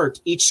apart.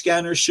 Each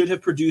scanner should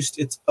have produced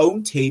its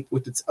own tape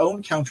with its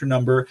own counter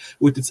number,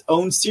 with its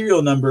own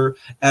serial number,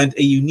 and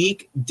a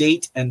unique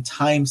date and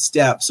time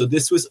stamp. So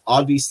this was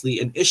obviously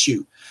an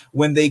issue.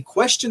 When they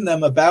questioned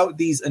them about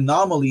these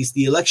anomalies,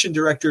 the election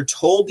director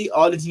told the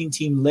auditing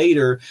team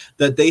later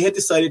that they had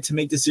decided to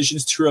make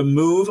decisions to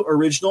remove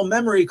original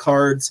memory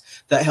cards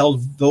that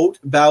held vote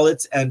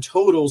ballots and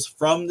totals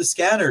from the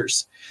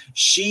scanners.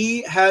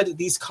 She had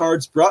these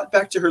cards brought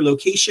back to her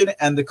location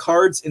and the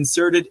cards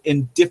inserted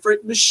in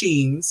different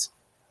machines,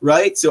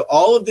 right? So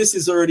all of this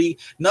is already,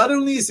 not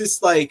only is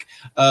this like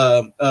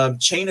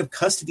chain of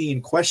custody in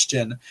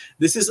question,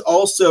 this is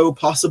also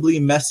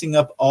possibly messing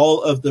up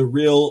all of the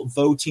real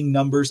voting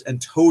numbers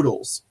and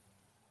totals.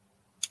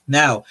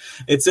 Now,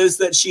 it says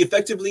that she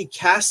effectively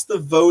cast the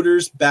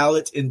voter's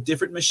ballot in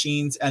different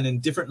machines and in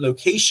different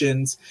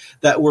locations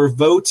that were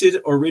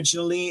voted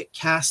originally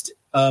cast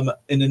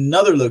in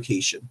another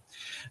location.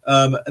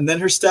 And then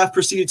her staff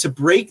proceeded to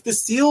break the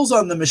seals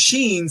on the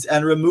machines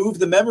and remove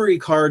the memory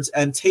cards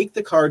and take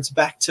the cards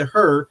back to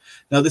her.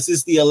 Now, this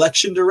is the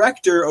election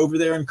director over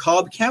there in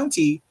Cobb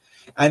County.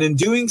 And in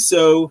doing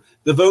so,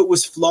 the vote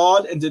was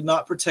flawed and did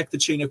not protect the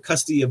chain of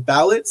custody of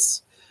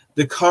ballots.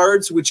 The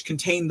cards, which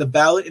contained the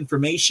ballot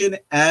information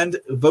and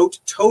vote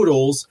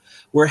totals,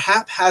 were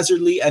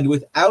haphazardly and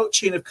without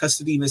chain of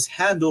custody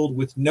mishandled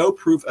with no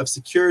proof of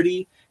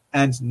security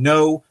and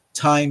no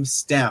time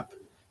stamp.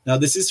 Now,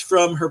 this is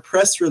from her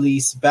press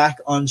release back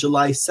on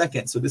July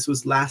 2nd. So this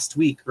was last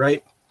week,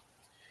 right?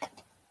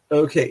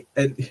 Okay.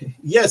 And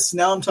yes,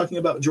 now I'm talking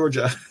about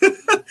Georgia.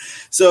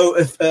 So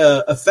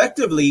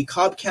effectively,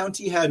 Cobb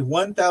County had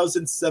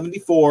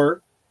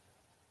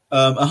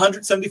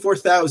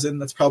 174,000,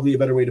 that's probably a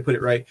better way to put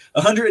it, right?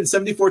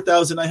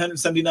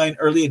 174,979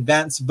 early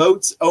advance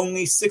votes.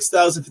 Only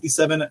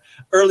 6,057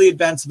 early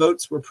advance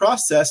votes were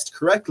processed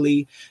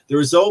correctly. The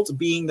result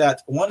being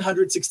that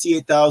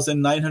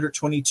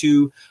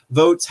 168,922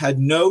 votes had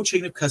no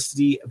chain of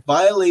custody,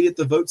 violated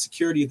the vote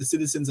security of the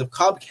citizens of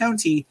Cobb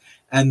County,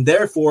 and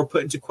therefore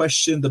put into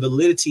question the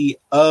validity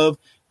of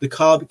the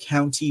Cobb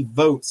County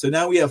vote. So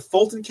now we have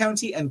Fulton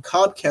County and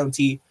Cobb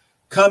County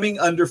coming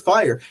under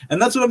fire.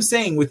 And that's what I'm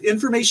saying. With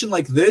information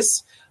like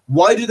this,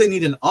 why do they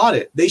need an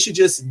audit? They should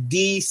just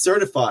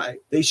decertify.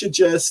 They should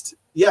just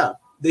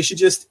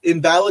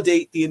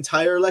invalidate the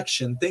entire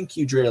election. Thank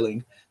you,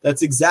 Drailing.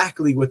 That's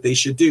exactly what they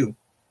should do.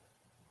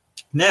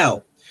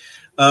 Now,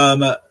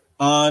 on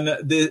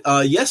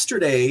the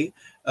yesterday,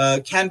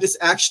 Candace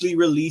actually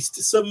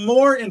released some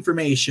more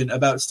information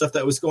about stuff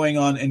that was going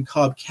on in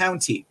Cobb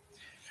County.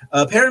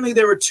 Apparently,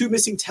 there were 2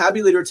 missing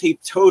tabulator tape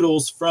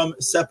totals from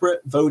separate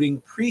voting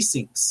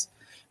precincts.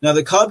 Now,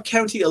 the Cobb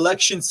County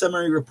election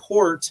summary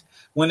report,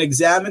 when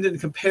examined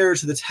and compared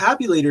to the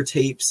tabulator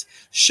tapes,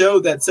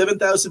 showed that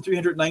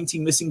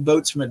 7,319 missing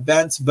votes from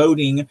advance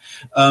voting,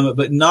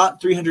 but not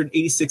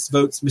 386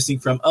 votes missing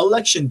from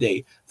election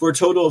day, for a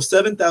total of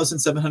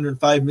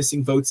 7,705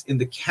 missing votes in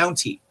the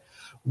county.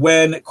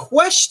 When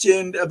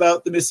questioned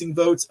about the missing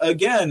votes,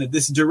 again,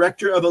 this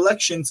director of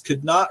elections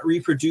could not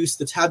reproduce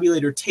the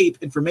tabulator tape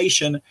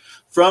information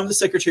from the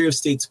Secretary of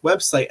State's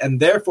website and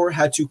therefore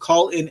had to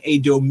call in a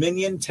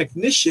Dominion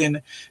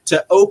technician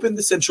to open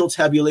the central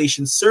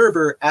tabulation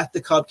server at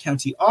the Cobb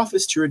County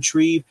office to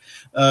retrieve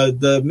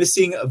the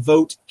missing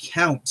vote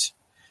count.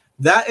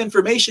 That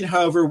information,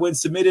 however, when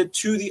submitted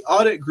to the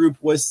audit group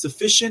was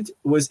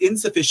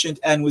insufficient,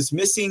 and was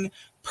missing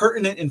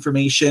pertinent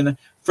information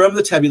from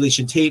the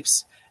tabulation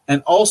tapes.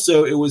 And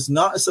also, it was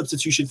not a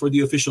substitution for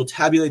the official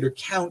tabulator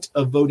count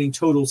of voting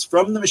totals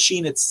from the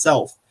machine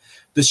itself.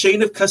 The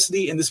chain of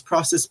custody in this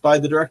process by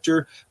the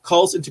director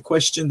calls into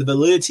question the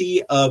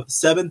validity of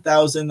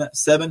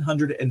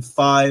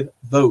 7,705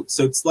 votes.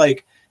 So it's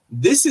like,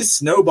 this is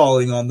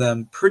snowballing on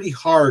them pretty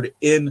hard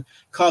in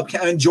Cobb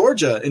County and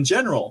Georgia in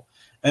general.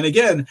 And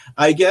again,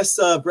 I guess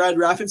Brad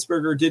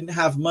Raffensperger didn't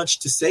have much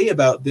to say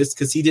about this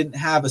because he didn't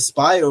have a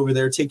spy over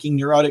there taking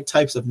neurotic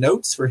types of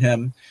notes for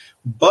him.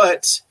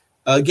 But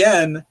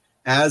again,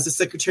 as the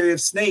Secretary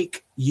of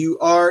Snake, you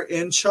are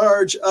in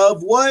charge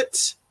of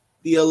what?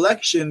 The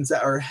elections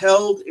that are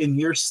held in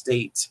your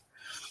state.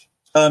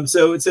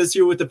 So it says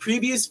here, with the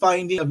previous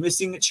finding of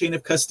missing chain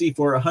of custody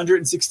for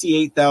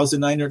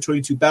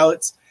 168,922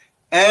 ballots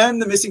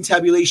and the missing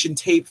tabulation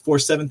tape for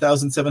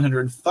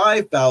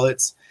 7,705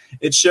 ballots,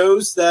 it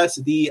shows that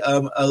the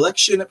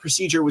election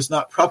procedure was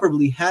not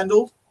properly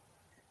handled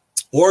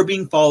or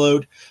being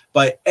followed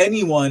by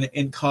anyone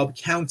in Cobb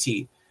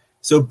County.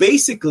 So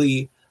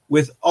basically,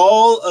 with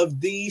all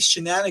of these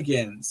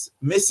shenanigans,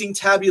 missing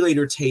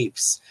tabulator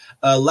tapes,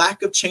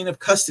 lack of chain of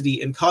custody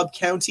in Cobb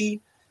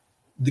County,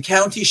 the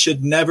county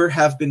should never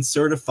have been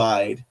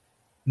certified.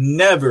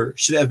 Never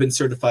should have been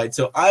certified.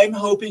 So I'm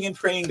hoping and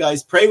praying,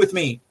 guys, pray with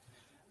me,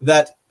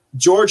 that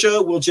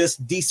Georgia will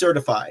just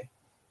decertify.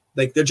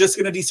 Like, they're just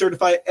going to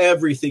decertify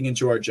everything in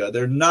Georgia.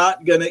 They're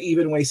not going to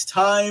even waste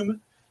time.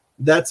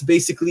 That's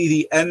basically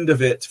the end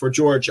of it for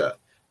Georgia.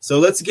 So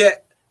let's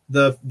get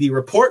the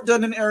report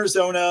done in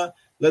Arizona.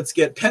 Let's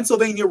get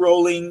Pennsylvania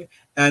rolling,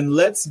 and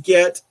let's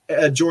get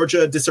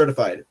Georgia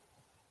decertified.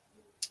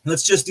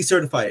 Let's just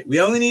decertify it.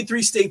 We only need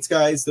 3 states,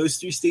 guys. Those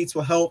 3 states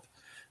will help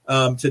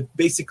to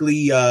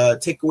basically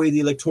take away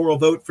the electoral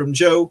vote from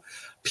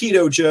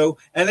Pedo Joe.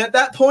 And at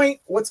that point,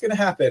 what's going to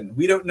happen?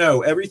 We don't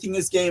know. Everything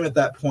is game at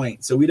that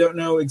point. So we don't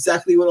know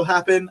exactly what will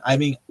happen. I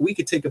mean, we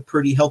could take a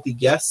pretty healthy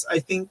guess, I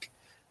think,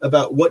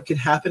 about what could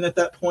happen at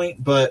that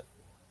point. But,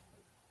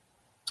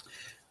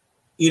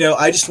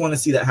 I just want to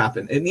see that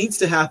happen. It needs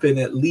to happen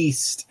at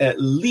least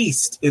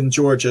in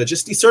Georgia.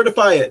 Just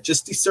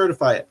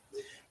decertify it.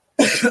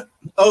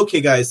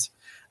 Okay, guys.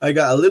 I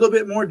got a little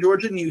bit more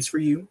Georgia news for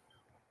you.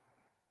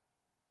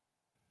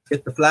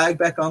 Get the flag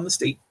back on the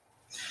state.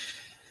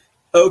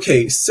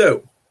 Okay,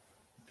 so,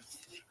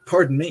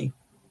 pardon me.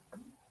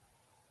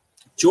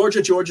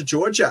 Georgia.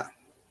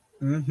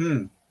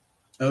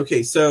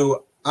 Okay,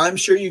 so I'm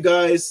sure you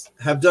guys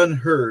have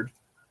heard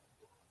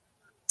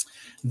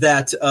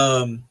that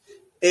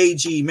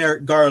AG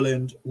Merrick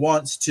Garland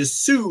wants to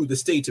sue the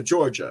state of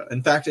Georgia.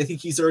 In fact, I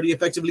think he's already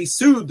effectively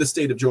sued the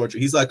state of Georgia.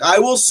 He's like, I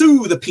will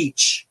sue the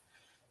peach.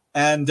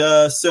 And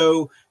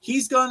so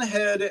he's gone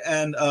ahead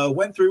and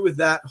went through with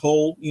that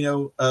whole,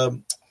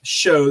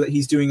 show that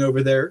he's doing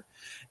over there.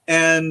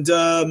 And,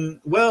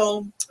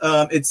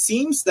 it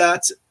seems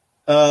that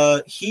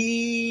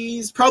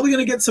he's probably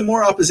going to get some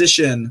more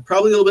opposition,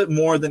 probably a little bit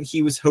more than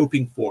he was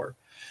hoping for.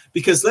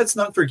 Because let's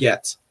not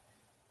forget,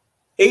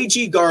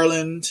 AG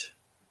Garland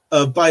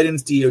of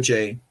Biden's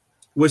DOJ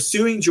was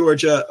suing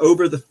Georgia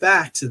over the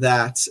fact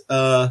that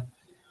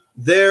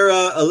their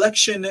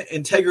election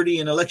integrity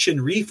and election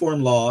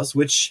reform laws,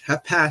 which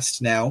have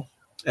passed now,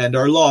 and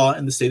our law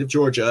in the state of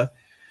Georgia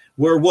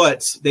were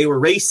what? They were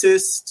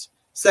racist,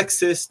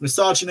 sexist,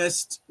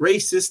 misogynist,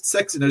 racist,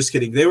 sexist. No, just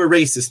kidding. They were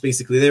racist,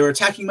 basically. They were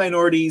attacking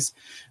minorities.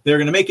 They were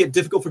going to make it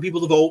difficult for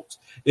people to vote.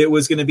 It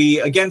was going to be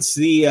against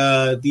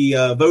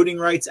the Voting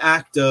Rights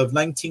Act of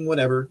 19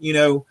 whatever,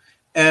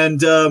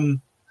 And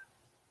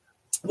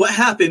what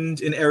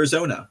happened in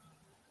Arizona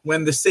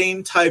when the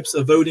same types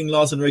of voting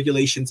laws and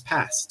regulations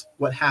passed?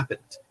 What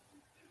happened?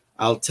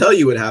 I'll tell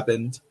you what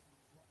happened.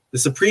 The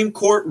Supreme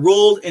Court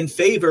ruled in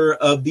favor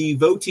of the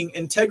voting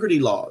integrity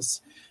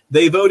laws.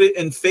 They voted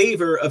in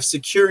favor of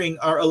securing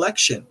our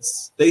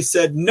elections. They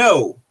said,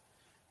 no,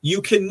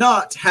 you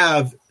cannot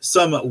have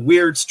some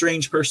weird,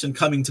 strange person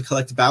coming to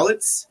collect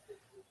ballots.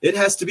 It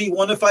has to be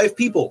one of 5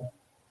 people,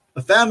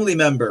 a family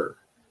member,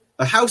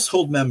 a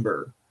household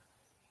member,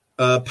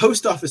 a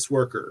post office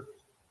worker,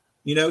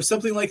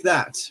 something like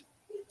that.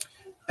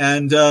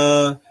 And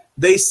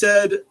they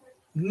said,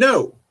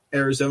 no,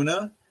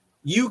 Arizona,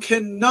 you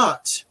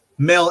cannot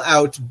mail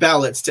out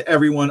ballots to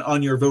everyone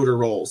on your voter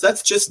rolls.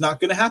 That's just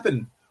not going to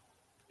happen.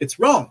 It's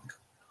wrong.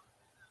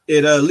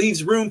 It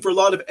leaves room for a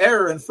lot of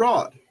error and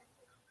fraud.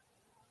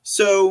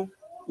 So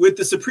with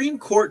the Supreme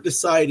Court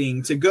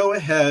deciding to go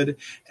ahead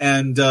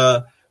and,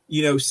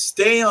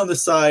 stay on the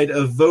side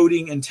of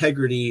voting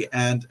integrity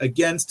and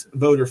against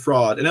voter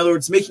fraud, in other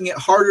words, making it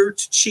harder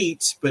to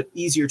cheat but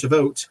easier to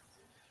vote,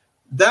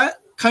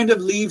 that kind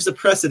of leaves a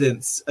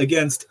precedence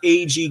against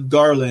A.G.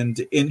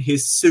 Garland in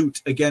his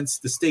suit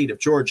against the state of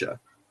Georgia.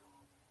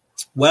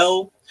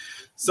 Well,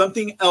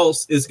 something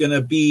else is going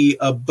to be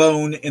a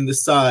bone in the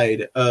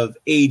side of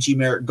A.G.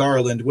 Merrick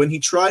Garland when he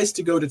tries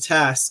to go to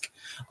task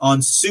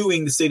on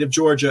suing the state of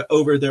Georgia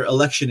over their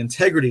election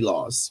integrity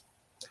laws.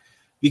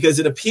 Because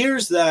it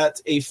appears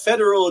that a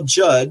federal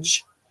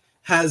judge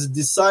has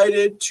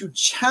decided to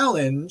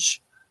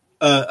challenge,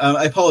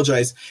 a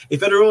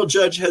federal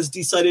judge has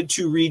decided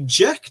to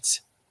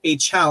reject a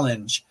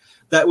challenge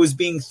that was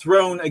being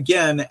thrown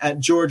again at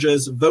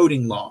Georgia's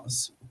voting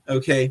laws.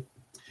 Okay.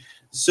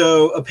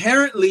 So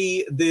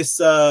apparently this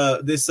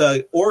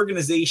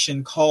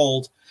organization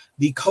called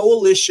the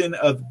Coalition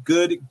of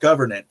Good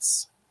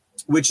Governance,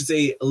 which is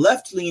a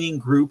left-leaning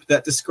group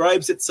that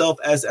describes itself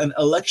as an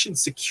election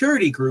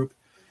security group,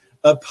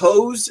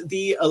 opposed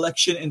the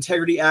Election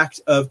Integrity Act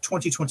of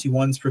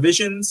 2021's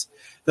provisions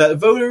that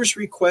voters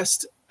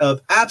request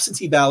of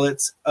absentee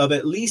ballots of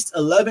at least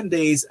 11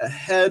 days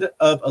ahead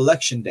of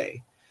Election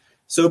Day.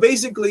 So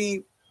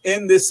basically,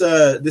 in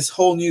this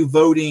whole new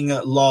voting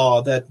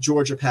law that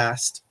Georgia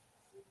passed,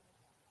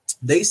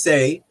 they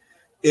say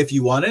if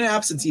you want an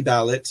absentee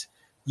ballot,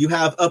 you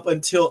have up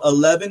until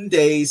 11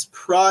 days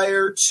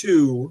prior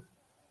to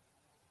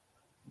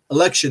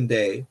Election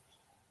Day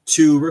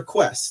to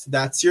request.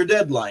 That's your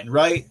deadline,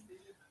 right?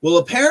 Well,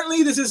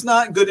 apparently this is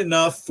not good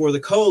enough for the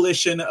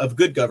Coalition of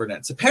Good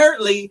Governance.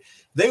 Apparently,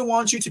 they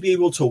want you to be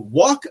able to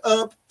walk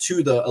up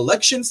to the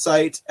election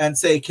site and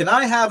say, can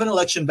I have an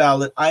election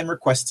ballot? I'm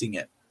requesting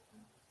it.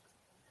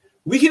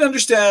 We can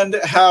understand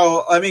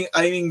how,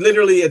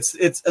 literally,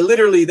 it's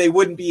literally they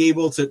wouldn't be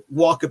able to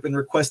walk up and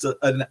request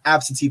an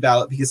absentee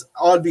ballot because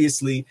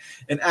obviously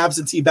an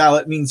absentee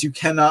ballot means you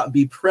cannot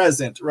be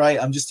present,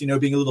 right? I'm just,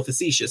 being a little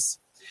facetious.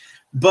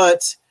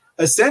 But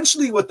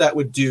essentially what that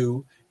would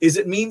do is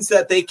it means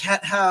that they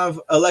can't have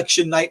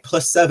election night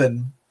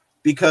 +7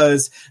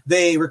 because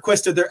they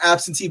requested their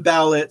absentee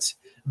ballot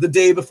the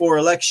day before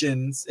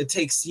elections. It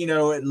takes,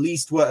 at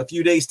least a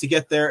few days to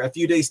get there, a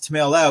few days to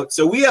mail out.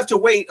 So we have to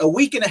wait a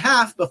week and a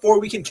half before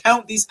we can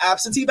count these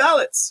absentee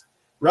ballots,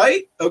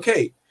 right?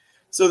 Okay.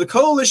 So the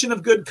Coalition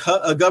of Good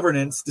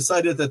Governance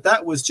decided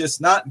that was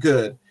just not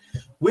good.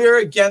 We're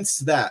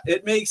against that.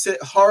 It makes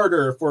it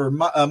harder for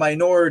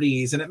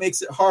minorities and it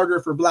makes it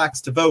harder for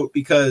blacks to vote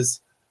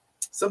because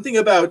something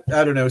about,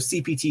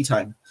 CPT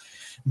time.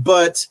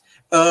 But,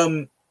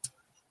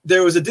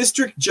 there was a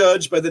district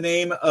judge by the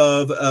name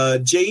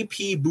of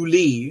J.P.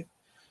 Booley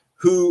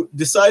who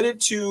decided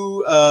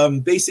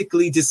to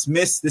basically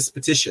dismiss this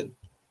petition.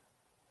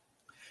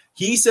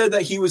 He said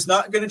that he was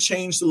not going to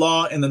change the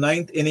law in the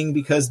 9th inning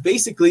because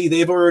basically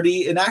they've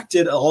already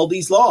enacted all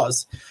these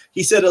laws.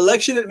 He said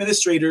election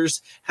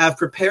administrators have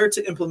prepared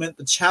to implement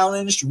the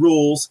challenged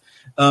rules,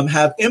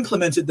 have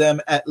implemented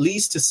them at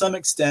least to some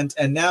extent,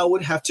 and now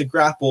would have to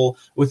grapple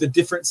with a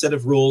different set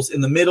of rules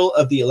in the middle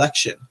of the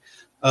election.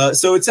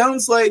 So it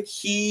sounds like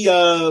he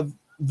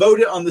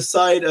voted on the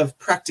side of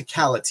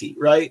practicality,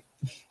 right?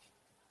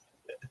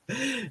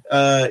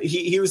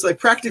 He was like,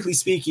 practically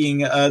speaking,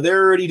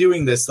 they're already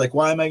doing this. Like,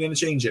 why am I going to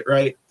change it,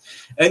 right?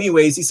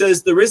 Anyways, he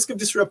says the risk of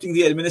disrupting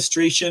the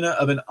administration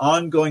of an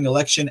ongoing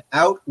election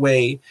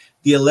outweigh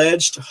the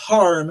alleged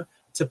harm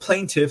to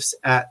plaintiffs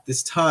at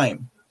this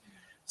time.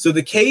 So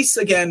the case,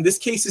 again, this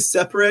case is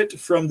separate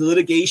from the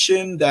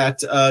litigation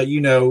that,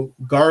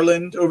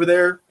 Garland over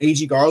there,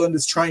 A.G. Garland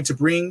is trying to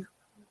bring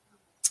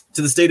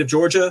to the state of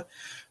Georgia.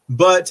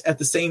 But at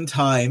the same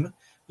time,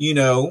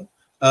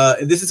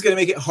 this is going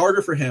to make it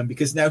harder for him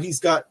because now he's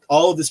got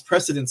all of this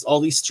precedence, all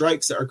these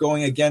strikes that are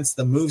going against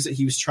the moves that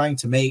he was trying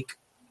to make.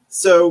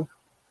 So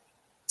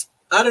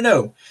I don't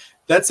know.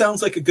 That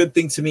sounds like a good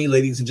thing to me,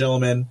 ladies and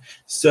gentlemen.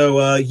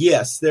 So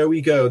yes, there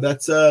we go.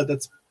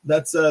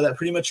 That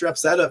pretty much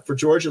wraps that up for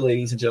Georgia,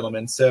 ladies and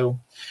gentlemen. So,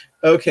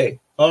 okay,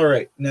 all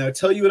right. Now,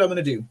 tell you what I'm going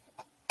to do.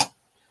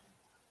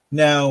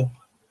 Now,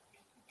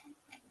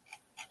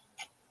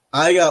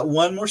 I got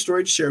one more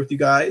story to share with you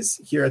guys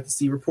here at the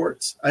C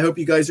Report. I hope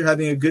you guys are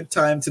having a good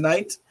time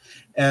tonight.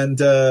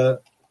 And,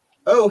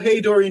 oh, hey,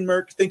 Doreen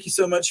Merck. Thank you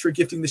so much for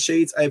gifting the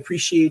shades. I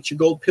appreciate your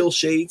gold pill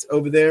shades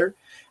over there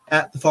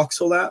at the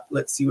Foxhole app.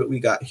 Let's see what we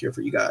got here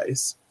for you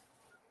guys.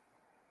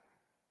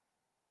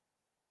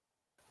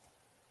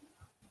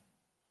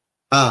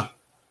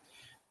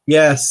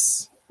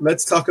 Yes.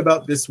 Let's talk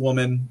about this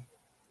woman.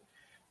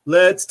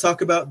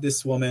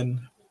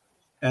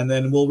 And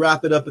then we'll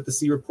wrap it up at the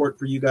C Report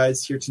for you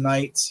guys here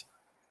tonight.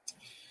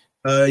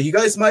 You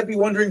guys might be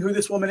wondering who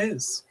this woman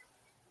is.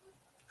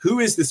 Who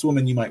is this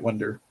woman, you might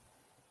wonder?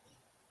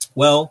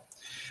 Well,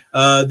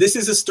 this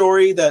is a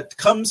story that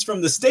comes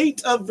from the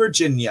state of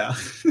Virginia.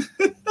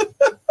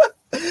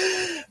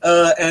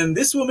 And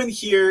this woman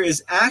here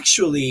is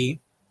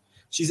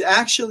she's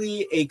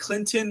actually a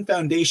Clinton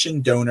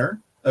Foundation donor,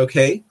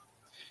 okay?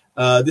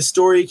 This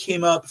story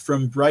came up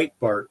from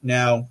Breitbart.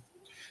 Now,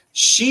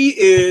 she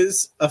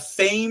is a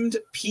famed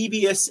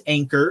PBS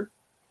anchor.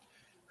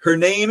 Her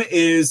name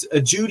is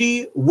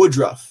Judy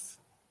Woodruff.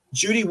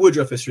 Judy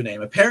Woodruff is her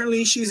name.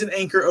 Apparently, she's an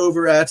anchor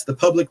over at the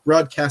public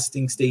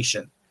broadcasting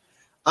station.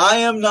 I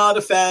am not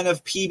a fan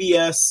of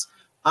PBS.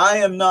 I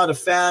am not a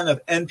fan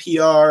of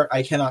NPR.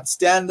 I cannot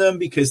stand them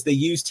because they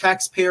use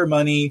taxpayer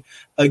money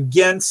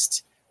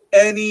against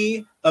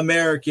any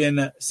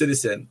American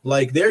citizen.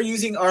 Like, they're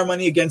using our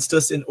money against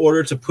us in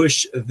order to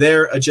push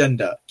their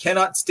agenda.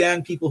 Cannot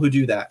stand people who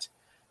do that.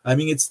 I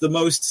mean, it's the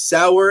most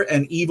sour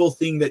and evil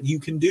thing that you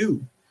can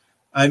do.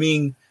 I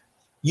mean,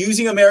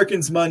 using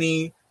Americans'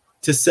 money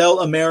to sell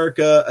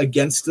America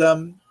against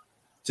them,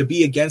 to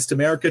be against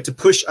America, to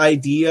push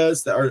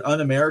ideas that are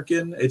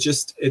un-American.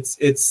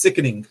 It's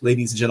sickening,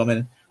 ladies and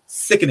gentlemen.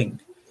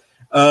 Sickening.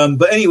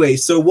 But anyway,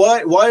 so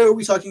why are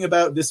we talking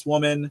about this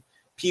woman,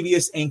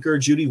 PBS anchor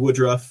Judy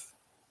Woodruff?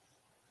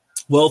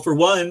 Well, for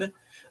one,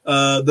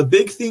 the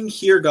big thing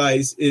here,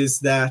 guys, is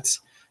that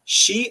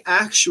she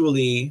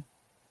actually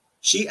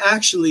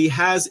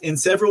has in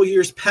several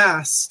years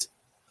past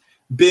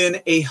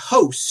been a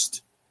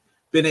host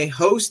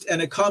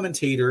and a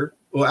commentator.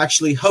 Well,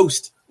 actually,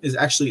 host is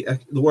actually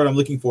the word I'm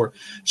looking for.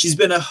 She's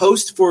been a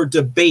host for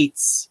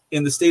debates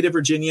in the state of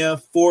Virginia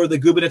for the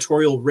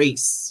gubernatorial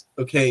race,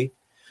 okay?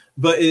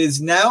 But it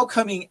is now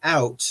coming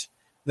out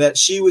that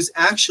she was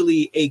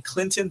actually a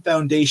Clinton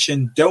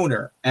Foundation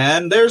donor.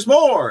 And there's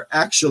more,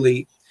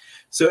 actually.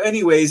 So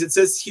anyways, it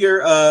says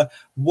here,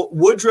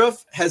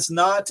 Woodruff has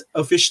not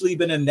officially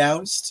been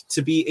announced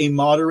to be a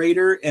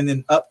moderator in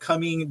an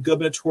upcoming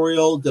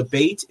gubernatorial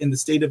debate in the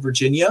state of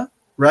Virginia,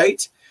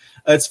 right?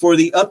 It's for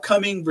the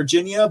upcoming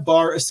Virginia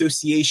Bar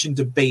Association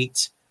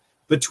debate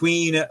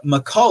between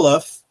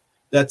McAuliffe,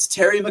 that's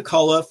Terry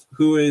McAuliffe,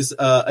 who is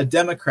a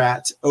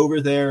Democrat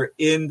over there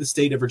in the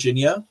state of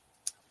Virginia,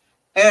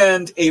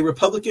 and a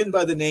Republican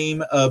by the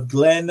name of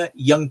Glenn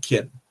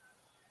Youngkin.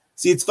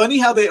 See, it's funny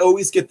how they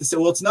always get this.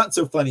 Well, it's not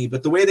so funny,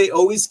 but the way they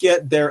always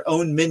get their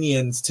own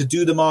minions to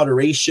do the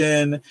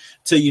moderation,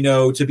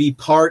 to be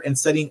part and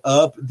setting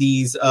up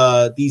these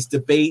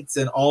debates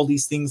and all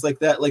these things like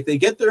that. Like, they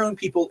get their own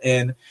people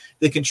in,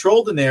 they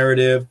control the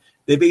narrative.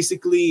 They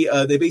basically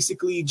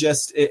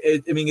just.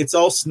 I mean, it's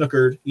all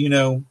snookered.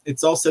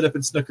 It's all set up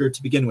and snookered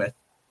to begin with.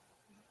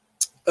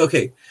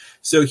 Okay,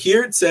 so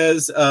here it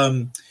says.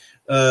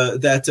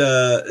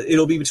 That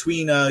it'll be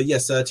between,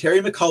 Terry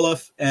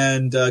McAuliffe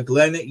and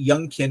Glenn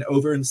Youngkin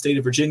over in the state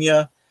of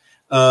Virginia.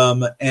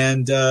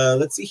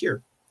 Let's see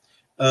here.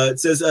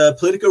 It says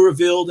Politico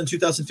revealed in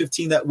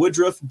 2015 that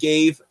Woodruff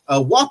gave a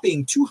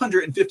whopping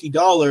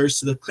 $250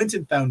 to the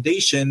Clinton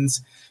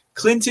Foundation's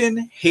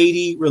Clinton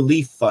Haiti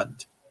Relief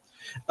Fund.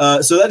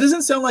 So that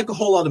doesn't sound like a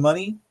whole lot of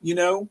money,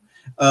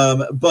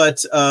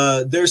 but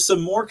there's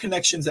some more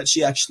connections that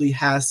she actually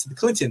has to the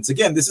Clintons.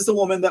 Again, this is a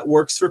woman that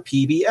works for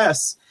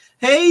PBS.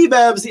 Hey,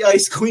 Babs, the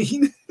Ice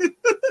Queen.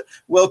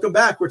 Welcome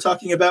back. We're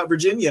talking about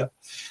Virginia.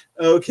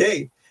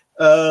 Okay,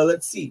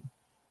 let's see.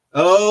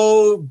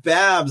 Oh,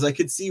 Babs, I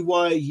could see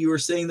why you were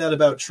saying that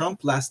about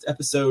Trump last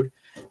episode.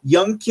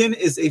 Youngkin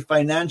is a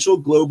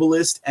financial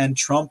globalist, and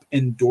Trump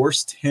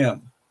endorsed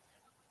him.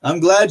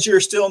 I'm glad you're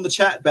still in the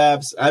chat,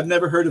 Babs. I've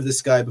never heard of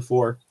this guy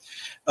before.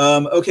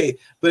 Okay,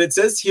 but it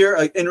says here,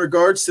 in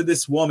regards to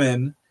this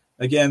woman,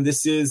 again,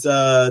 this is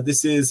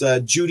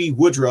Judy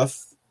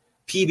Woodruff,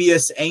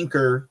 PBS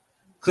anchor,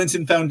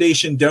 Clinton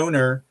Foundation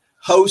donor,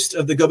 host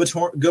of the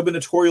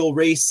gubernatorial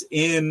race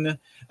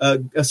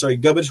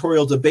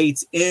gubernatorial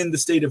debates in the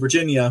state of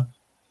Virginia.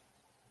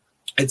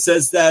 It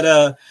says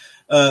that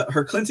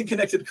her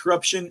Clinton-connected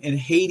corruption in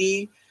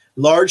Haiti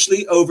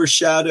largely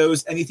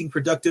overshadows anything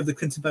productive the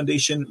Clinton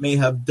Foundation may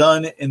have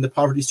done in the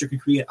poverty-stricken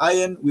Korean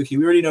island. We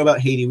already know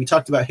about Haiti. We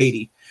talked about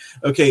Haiti.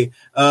 Okay,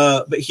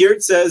 but here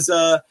it says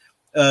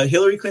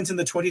Hillary Clinton,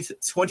 the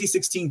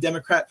 2016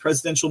 Democrat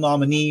presidential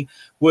nominee,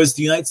 was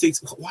the United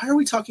States. Why are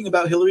we talking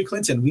about Hillary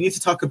Clinton? We need to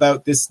talk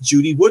about this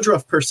Judy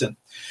Woodruff person.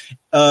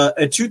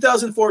 A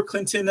 2004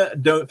 Clinton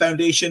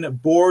Foundation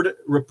board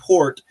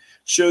report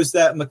shows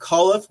that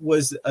McAuliffe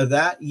was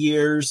that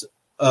year's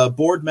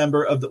board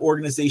member of the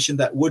organization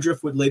that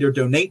Woodruff would later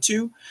donate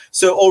to.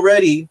 So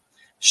already,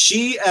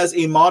 she, as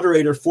a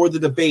moderator for the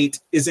debate,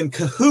 is in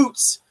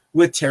cahoots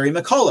with Terry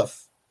McAuliffe.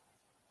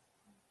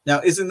 Now,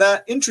 isn't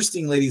that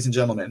interesting, ladies and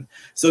gentlemen?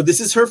 So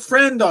this is her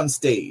friend on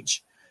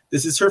stage.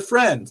 This is her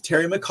friend.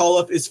 Terry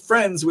McAuliffe is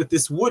friends with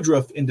this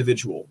Woodruff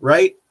individual,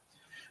 right?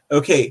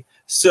 Okay,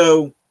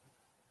 so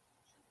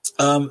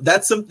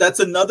that's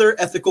another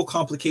ethical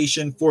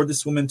complication for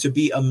this woman to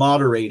be a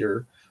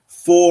moderator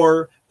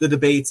for the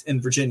debates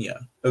in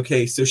Virginia.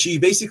 Okay, so she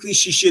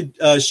should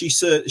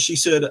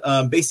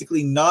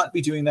basically not be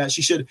doing that.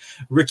 She should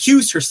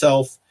recuse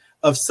herself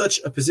of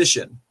such a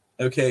position.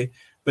 Okay.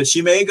 But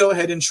she may go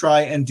ahead and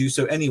try and do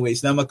so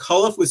anyways. Now,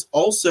 McAuliffe was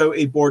also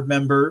a board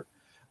member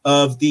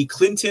of the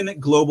Clinton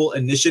Global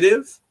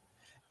Initiative,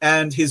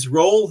 and his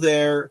role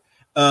there,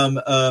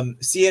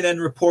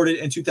 CNN reported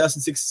in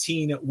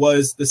 2016,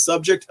 was the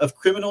subject of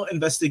criminal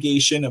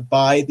investigation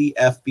by the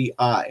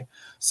FBI.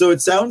 So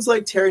it sounds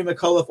like Terry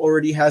McAuliffe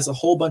already has a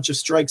whole bunch of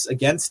strikes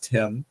against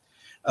him.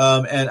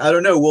 And I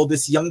don't know, will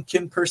this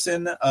Youngkin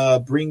person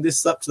bring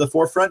this up to the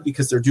forefront,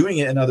 because they're doing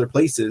it in other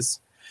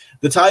places?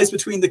 The ties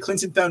between the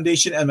Clinton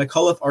Foundation and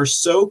McAuliffe are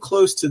so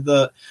close that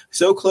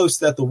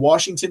the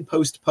Washington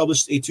Post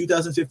published a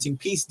 2015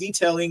 piece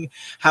detailing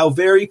how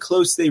very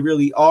close they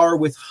really are,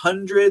 with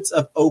hundreds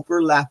of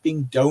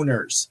overlapping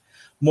donors.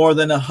 More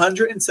than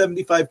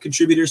 175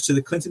 contributors to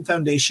the Clinton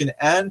Foundation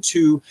and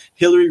to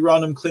Hillary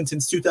Rodham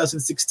Clinton's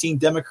 2016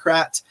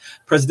 Democrat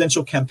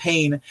presidential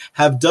campaign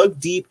have dug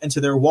deep into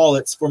their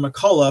wallets for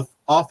McAuliffe,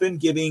 often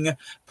giving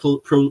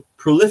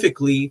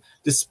prolifically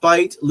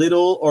despite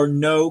little or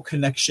no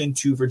connection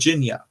to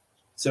Virginia.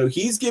 So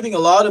he's giving a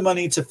lot of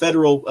money to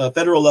federal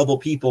level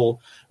people,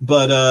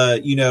 but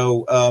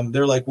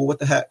they're like, well, what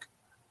the heck?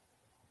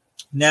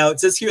 Now it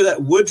says here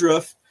that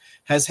Woodruff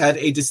has had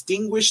a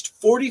distinguished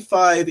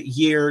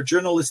 45-year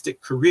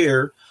journalistic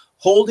career,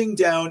 holding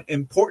down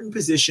important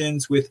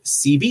positions with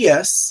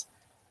CBS,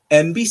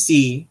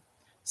 NBC,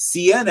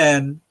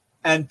 CNN,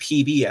 and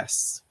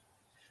PBS.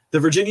 The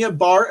Virginia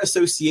Bar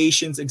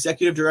Association's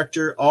executive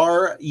director,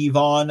 R.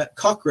 Yvonne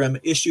Cochran,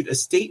 issued a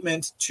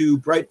statement to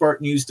Breitbart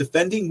News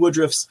defending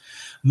Woodruff's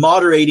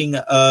moderating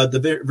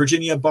the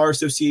Virginia Bar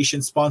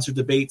Association-sponsored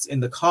debates in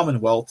the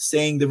Commonwealth,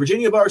 saying the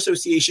Virginia Bar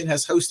Association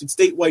has hosted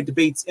statewide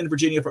debates in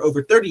Virginia for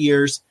over 30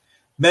 years,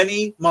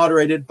 many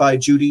moderated by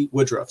Judy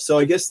Woodruff. So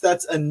I guess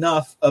that's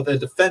enough of a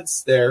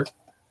defense there.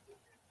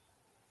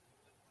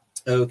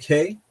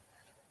 Okay.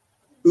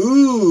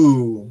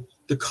 Ooh.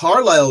 The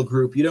Carlyle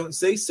Group, you don't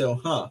say so,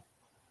 huh?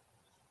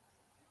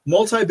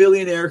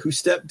 Multi-billionaire who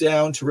stepped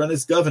down to run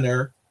as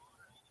governor,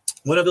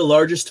 one of the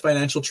largest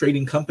financial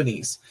trading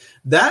companies.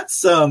 That's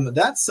some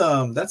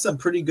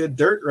pretty good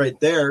dirt right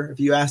there, if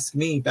you ask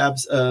me,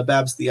 Babs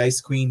the Ice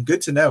Queen.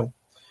 Good to know.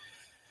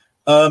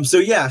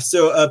 So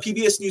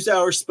PBS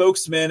NewsHour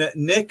spokesman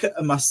Nick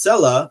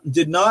Masella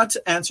did not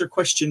answer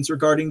questions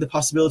regarding the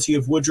possibility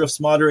of Woodruff's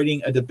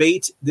moderating a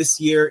debate this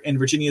year in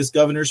Virginia's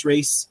governor's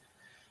race,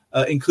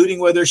 including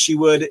whether she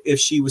would, if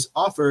she was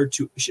offered,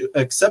 to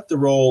accept the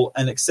role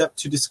and accept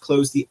to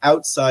disclose the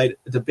outside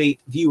debate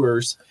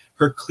viewers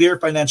her clear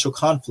financial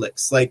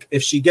conflicts. Like,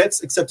 if she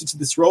gets accepted to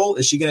this role,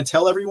 is she going to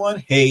tell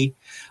everyone, hey,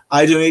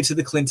 I donate to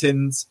the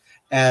Clintons,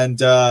 and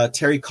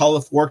Terry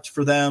McAuliffe worked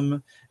for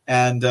them,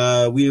 and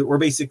we're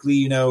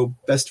basically,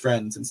 best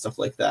friends and stuff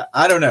like that?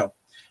 I don't know.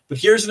 But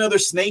here's another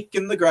snake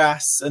in the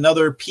grass,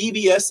 another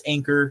PBS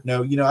anchor.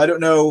 No, I don't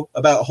know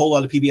about a whole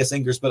lot of PBS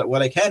anchors, but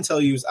what I can tell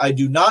you is I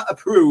do not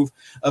approve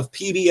of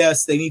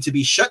PBS. They need to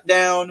be shut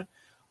down,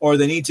 or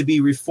they need to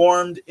be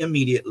reformed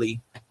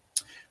immediately.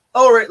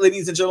 All right,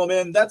 ladies and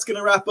gentlemen, that's going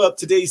to wrap up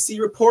today's C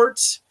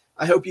Report.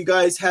 I hope you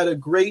guys had a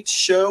great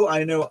show.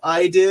 I know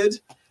I did.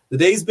 The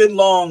day's been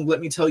long, let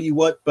me tell you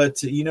what,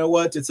 but you know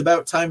what? It's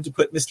about time to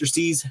put Mr.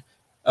 C's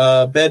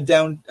head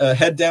down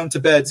to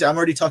bed. So I'm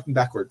already talking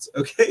backwards.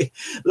 Okay,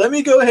 let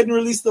me go ahead and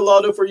release the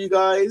lotto for you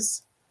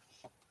guys.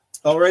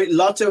 All right,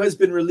 lotto has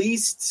been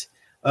released.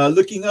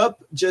 Looking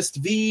up, Just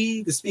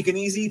V, the Speakin'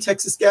 Easy,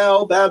 Texas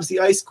Gal, Babs the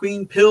Ice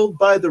Queen, Pilled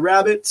by the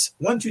Rabbit,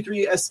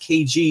 123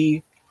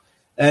 SKG,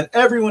 and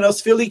everyone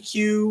else, Philly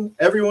Q,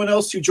 everyone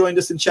else who joined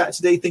us in chat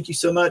today. Thank you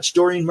so much.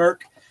 Doreen Merck,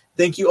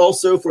 thank you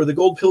also for the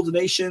gold pill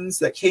donations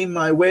that came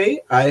my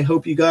way. I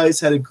hope you guys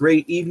had a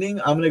great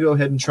evening. I'm going to go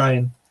ahead and try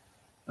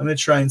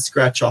and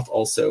scratch off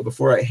also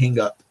before I hang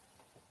up.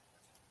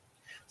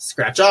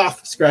 Scratch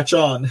off, scratch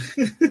on.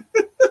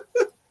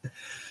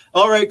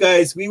 All right,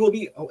 guys, we will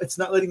be... Oh, it's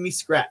not letting me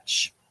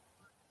scratch.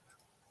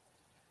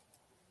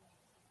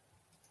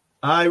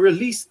 I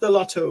released the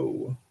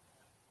lotto.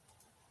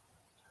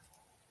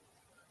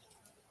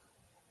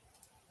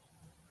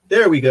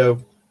 There we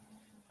go.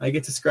 I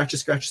get to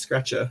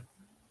scratcha.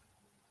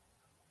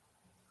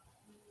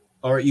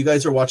 All right, you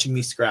guys are watching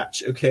me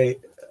scratch, okay?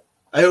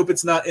 I hope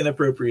it's not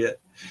inappropriate.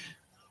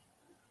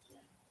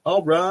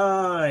 All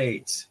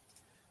right.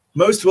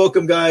 Most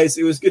welcome, guys.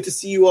 It was good to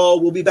see you all.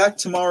 We'll be back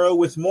tomorrow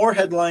with more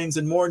headlines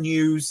and more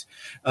news.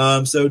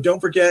 So don't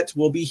forget,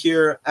 we'll be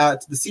here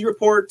at the C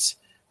Report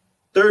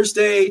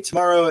Thursday,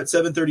 tomorrow at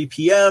 7:30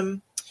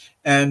 p.m.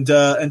 And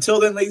until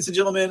then, ladies and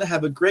gentlemen,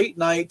 have a great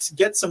night.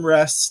 Get some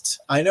rest.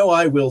 I know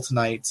I will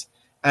tonight.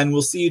 And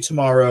we'll see you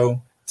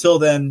tomorrow. Till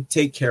then,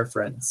 take care,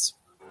 friends.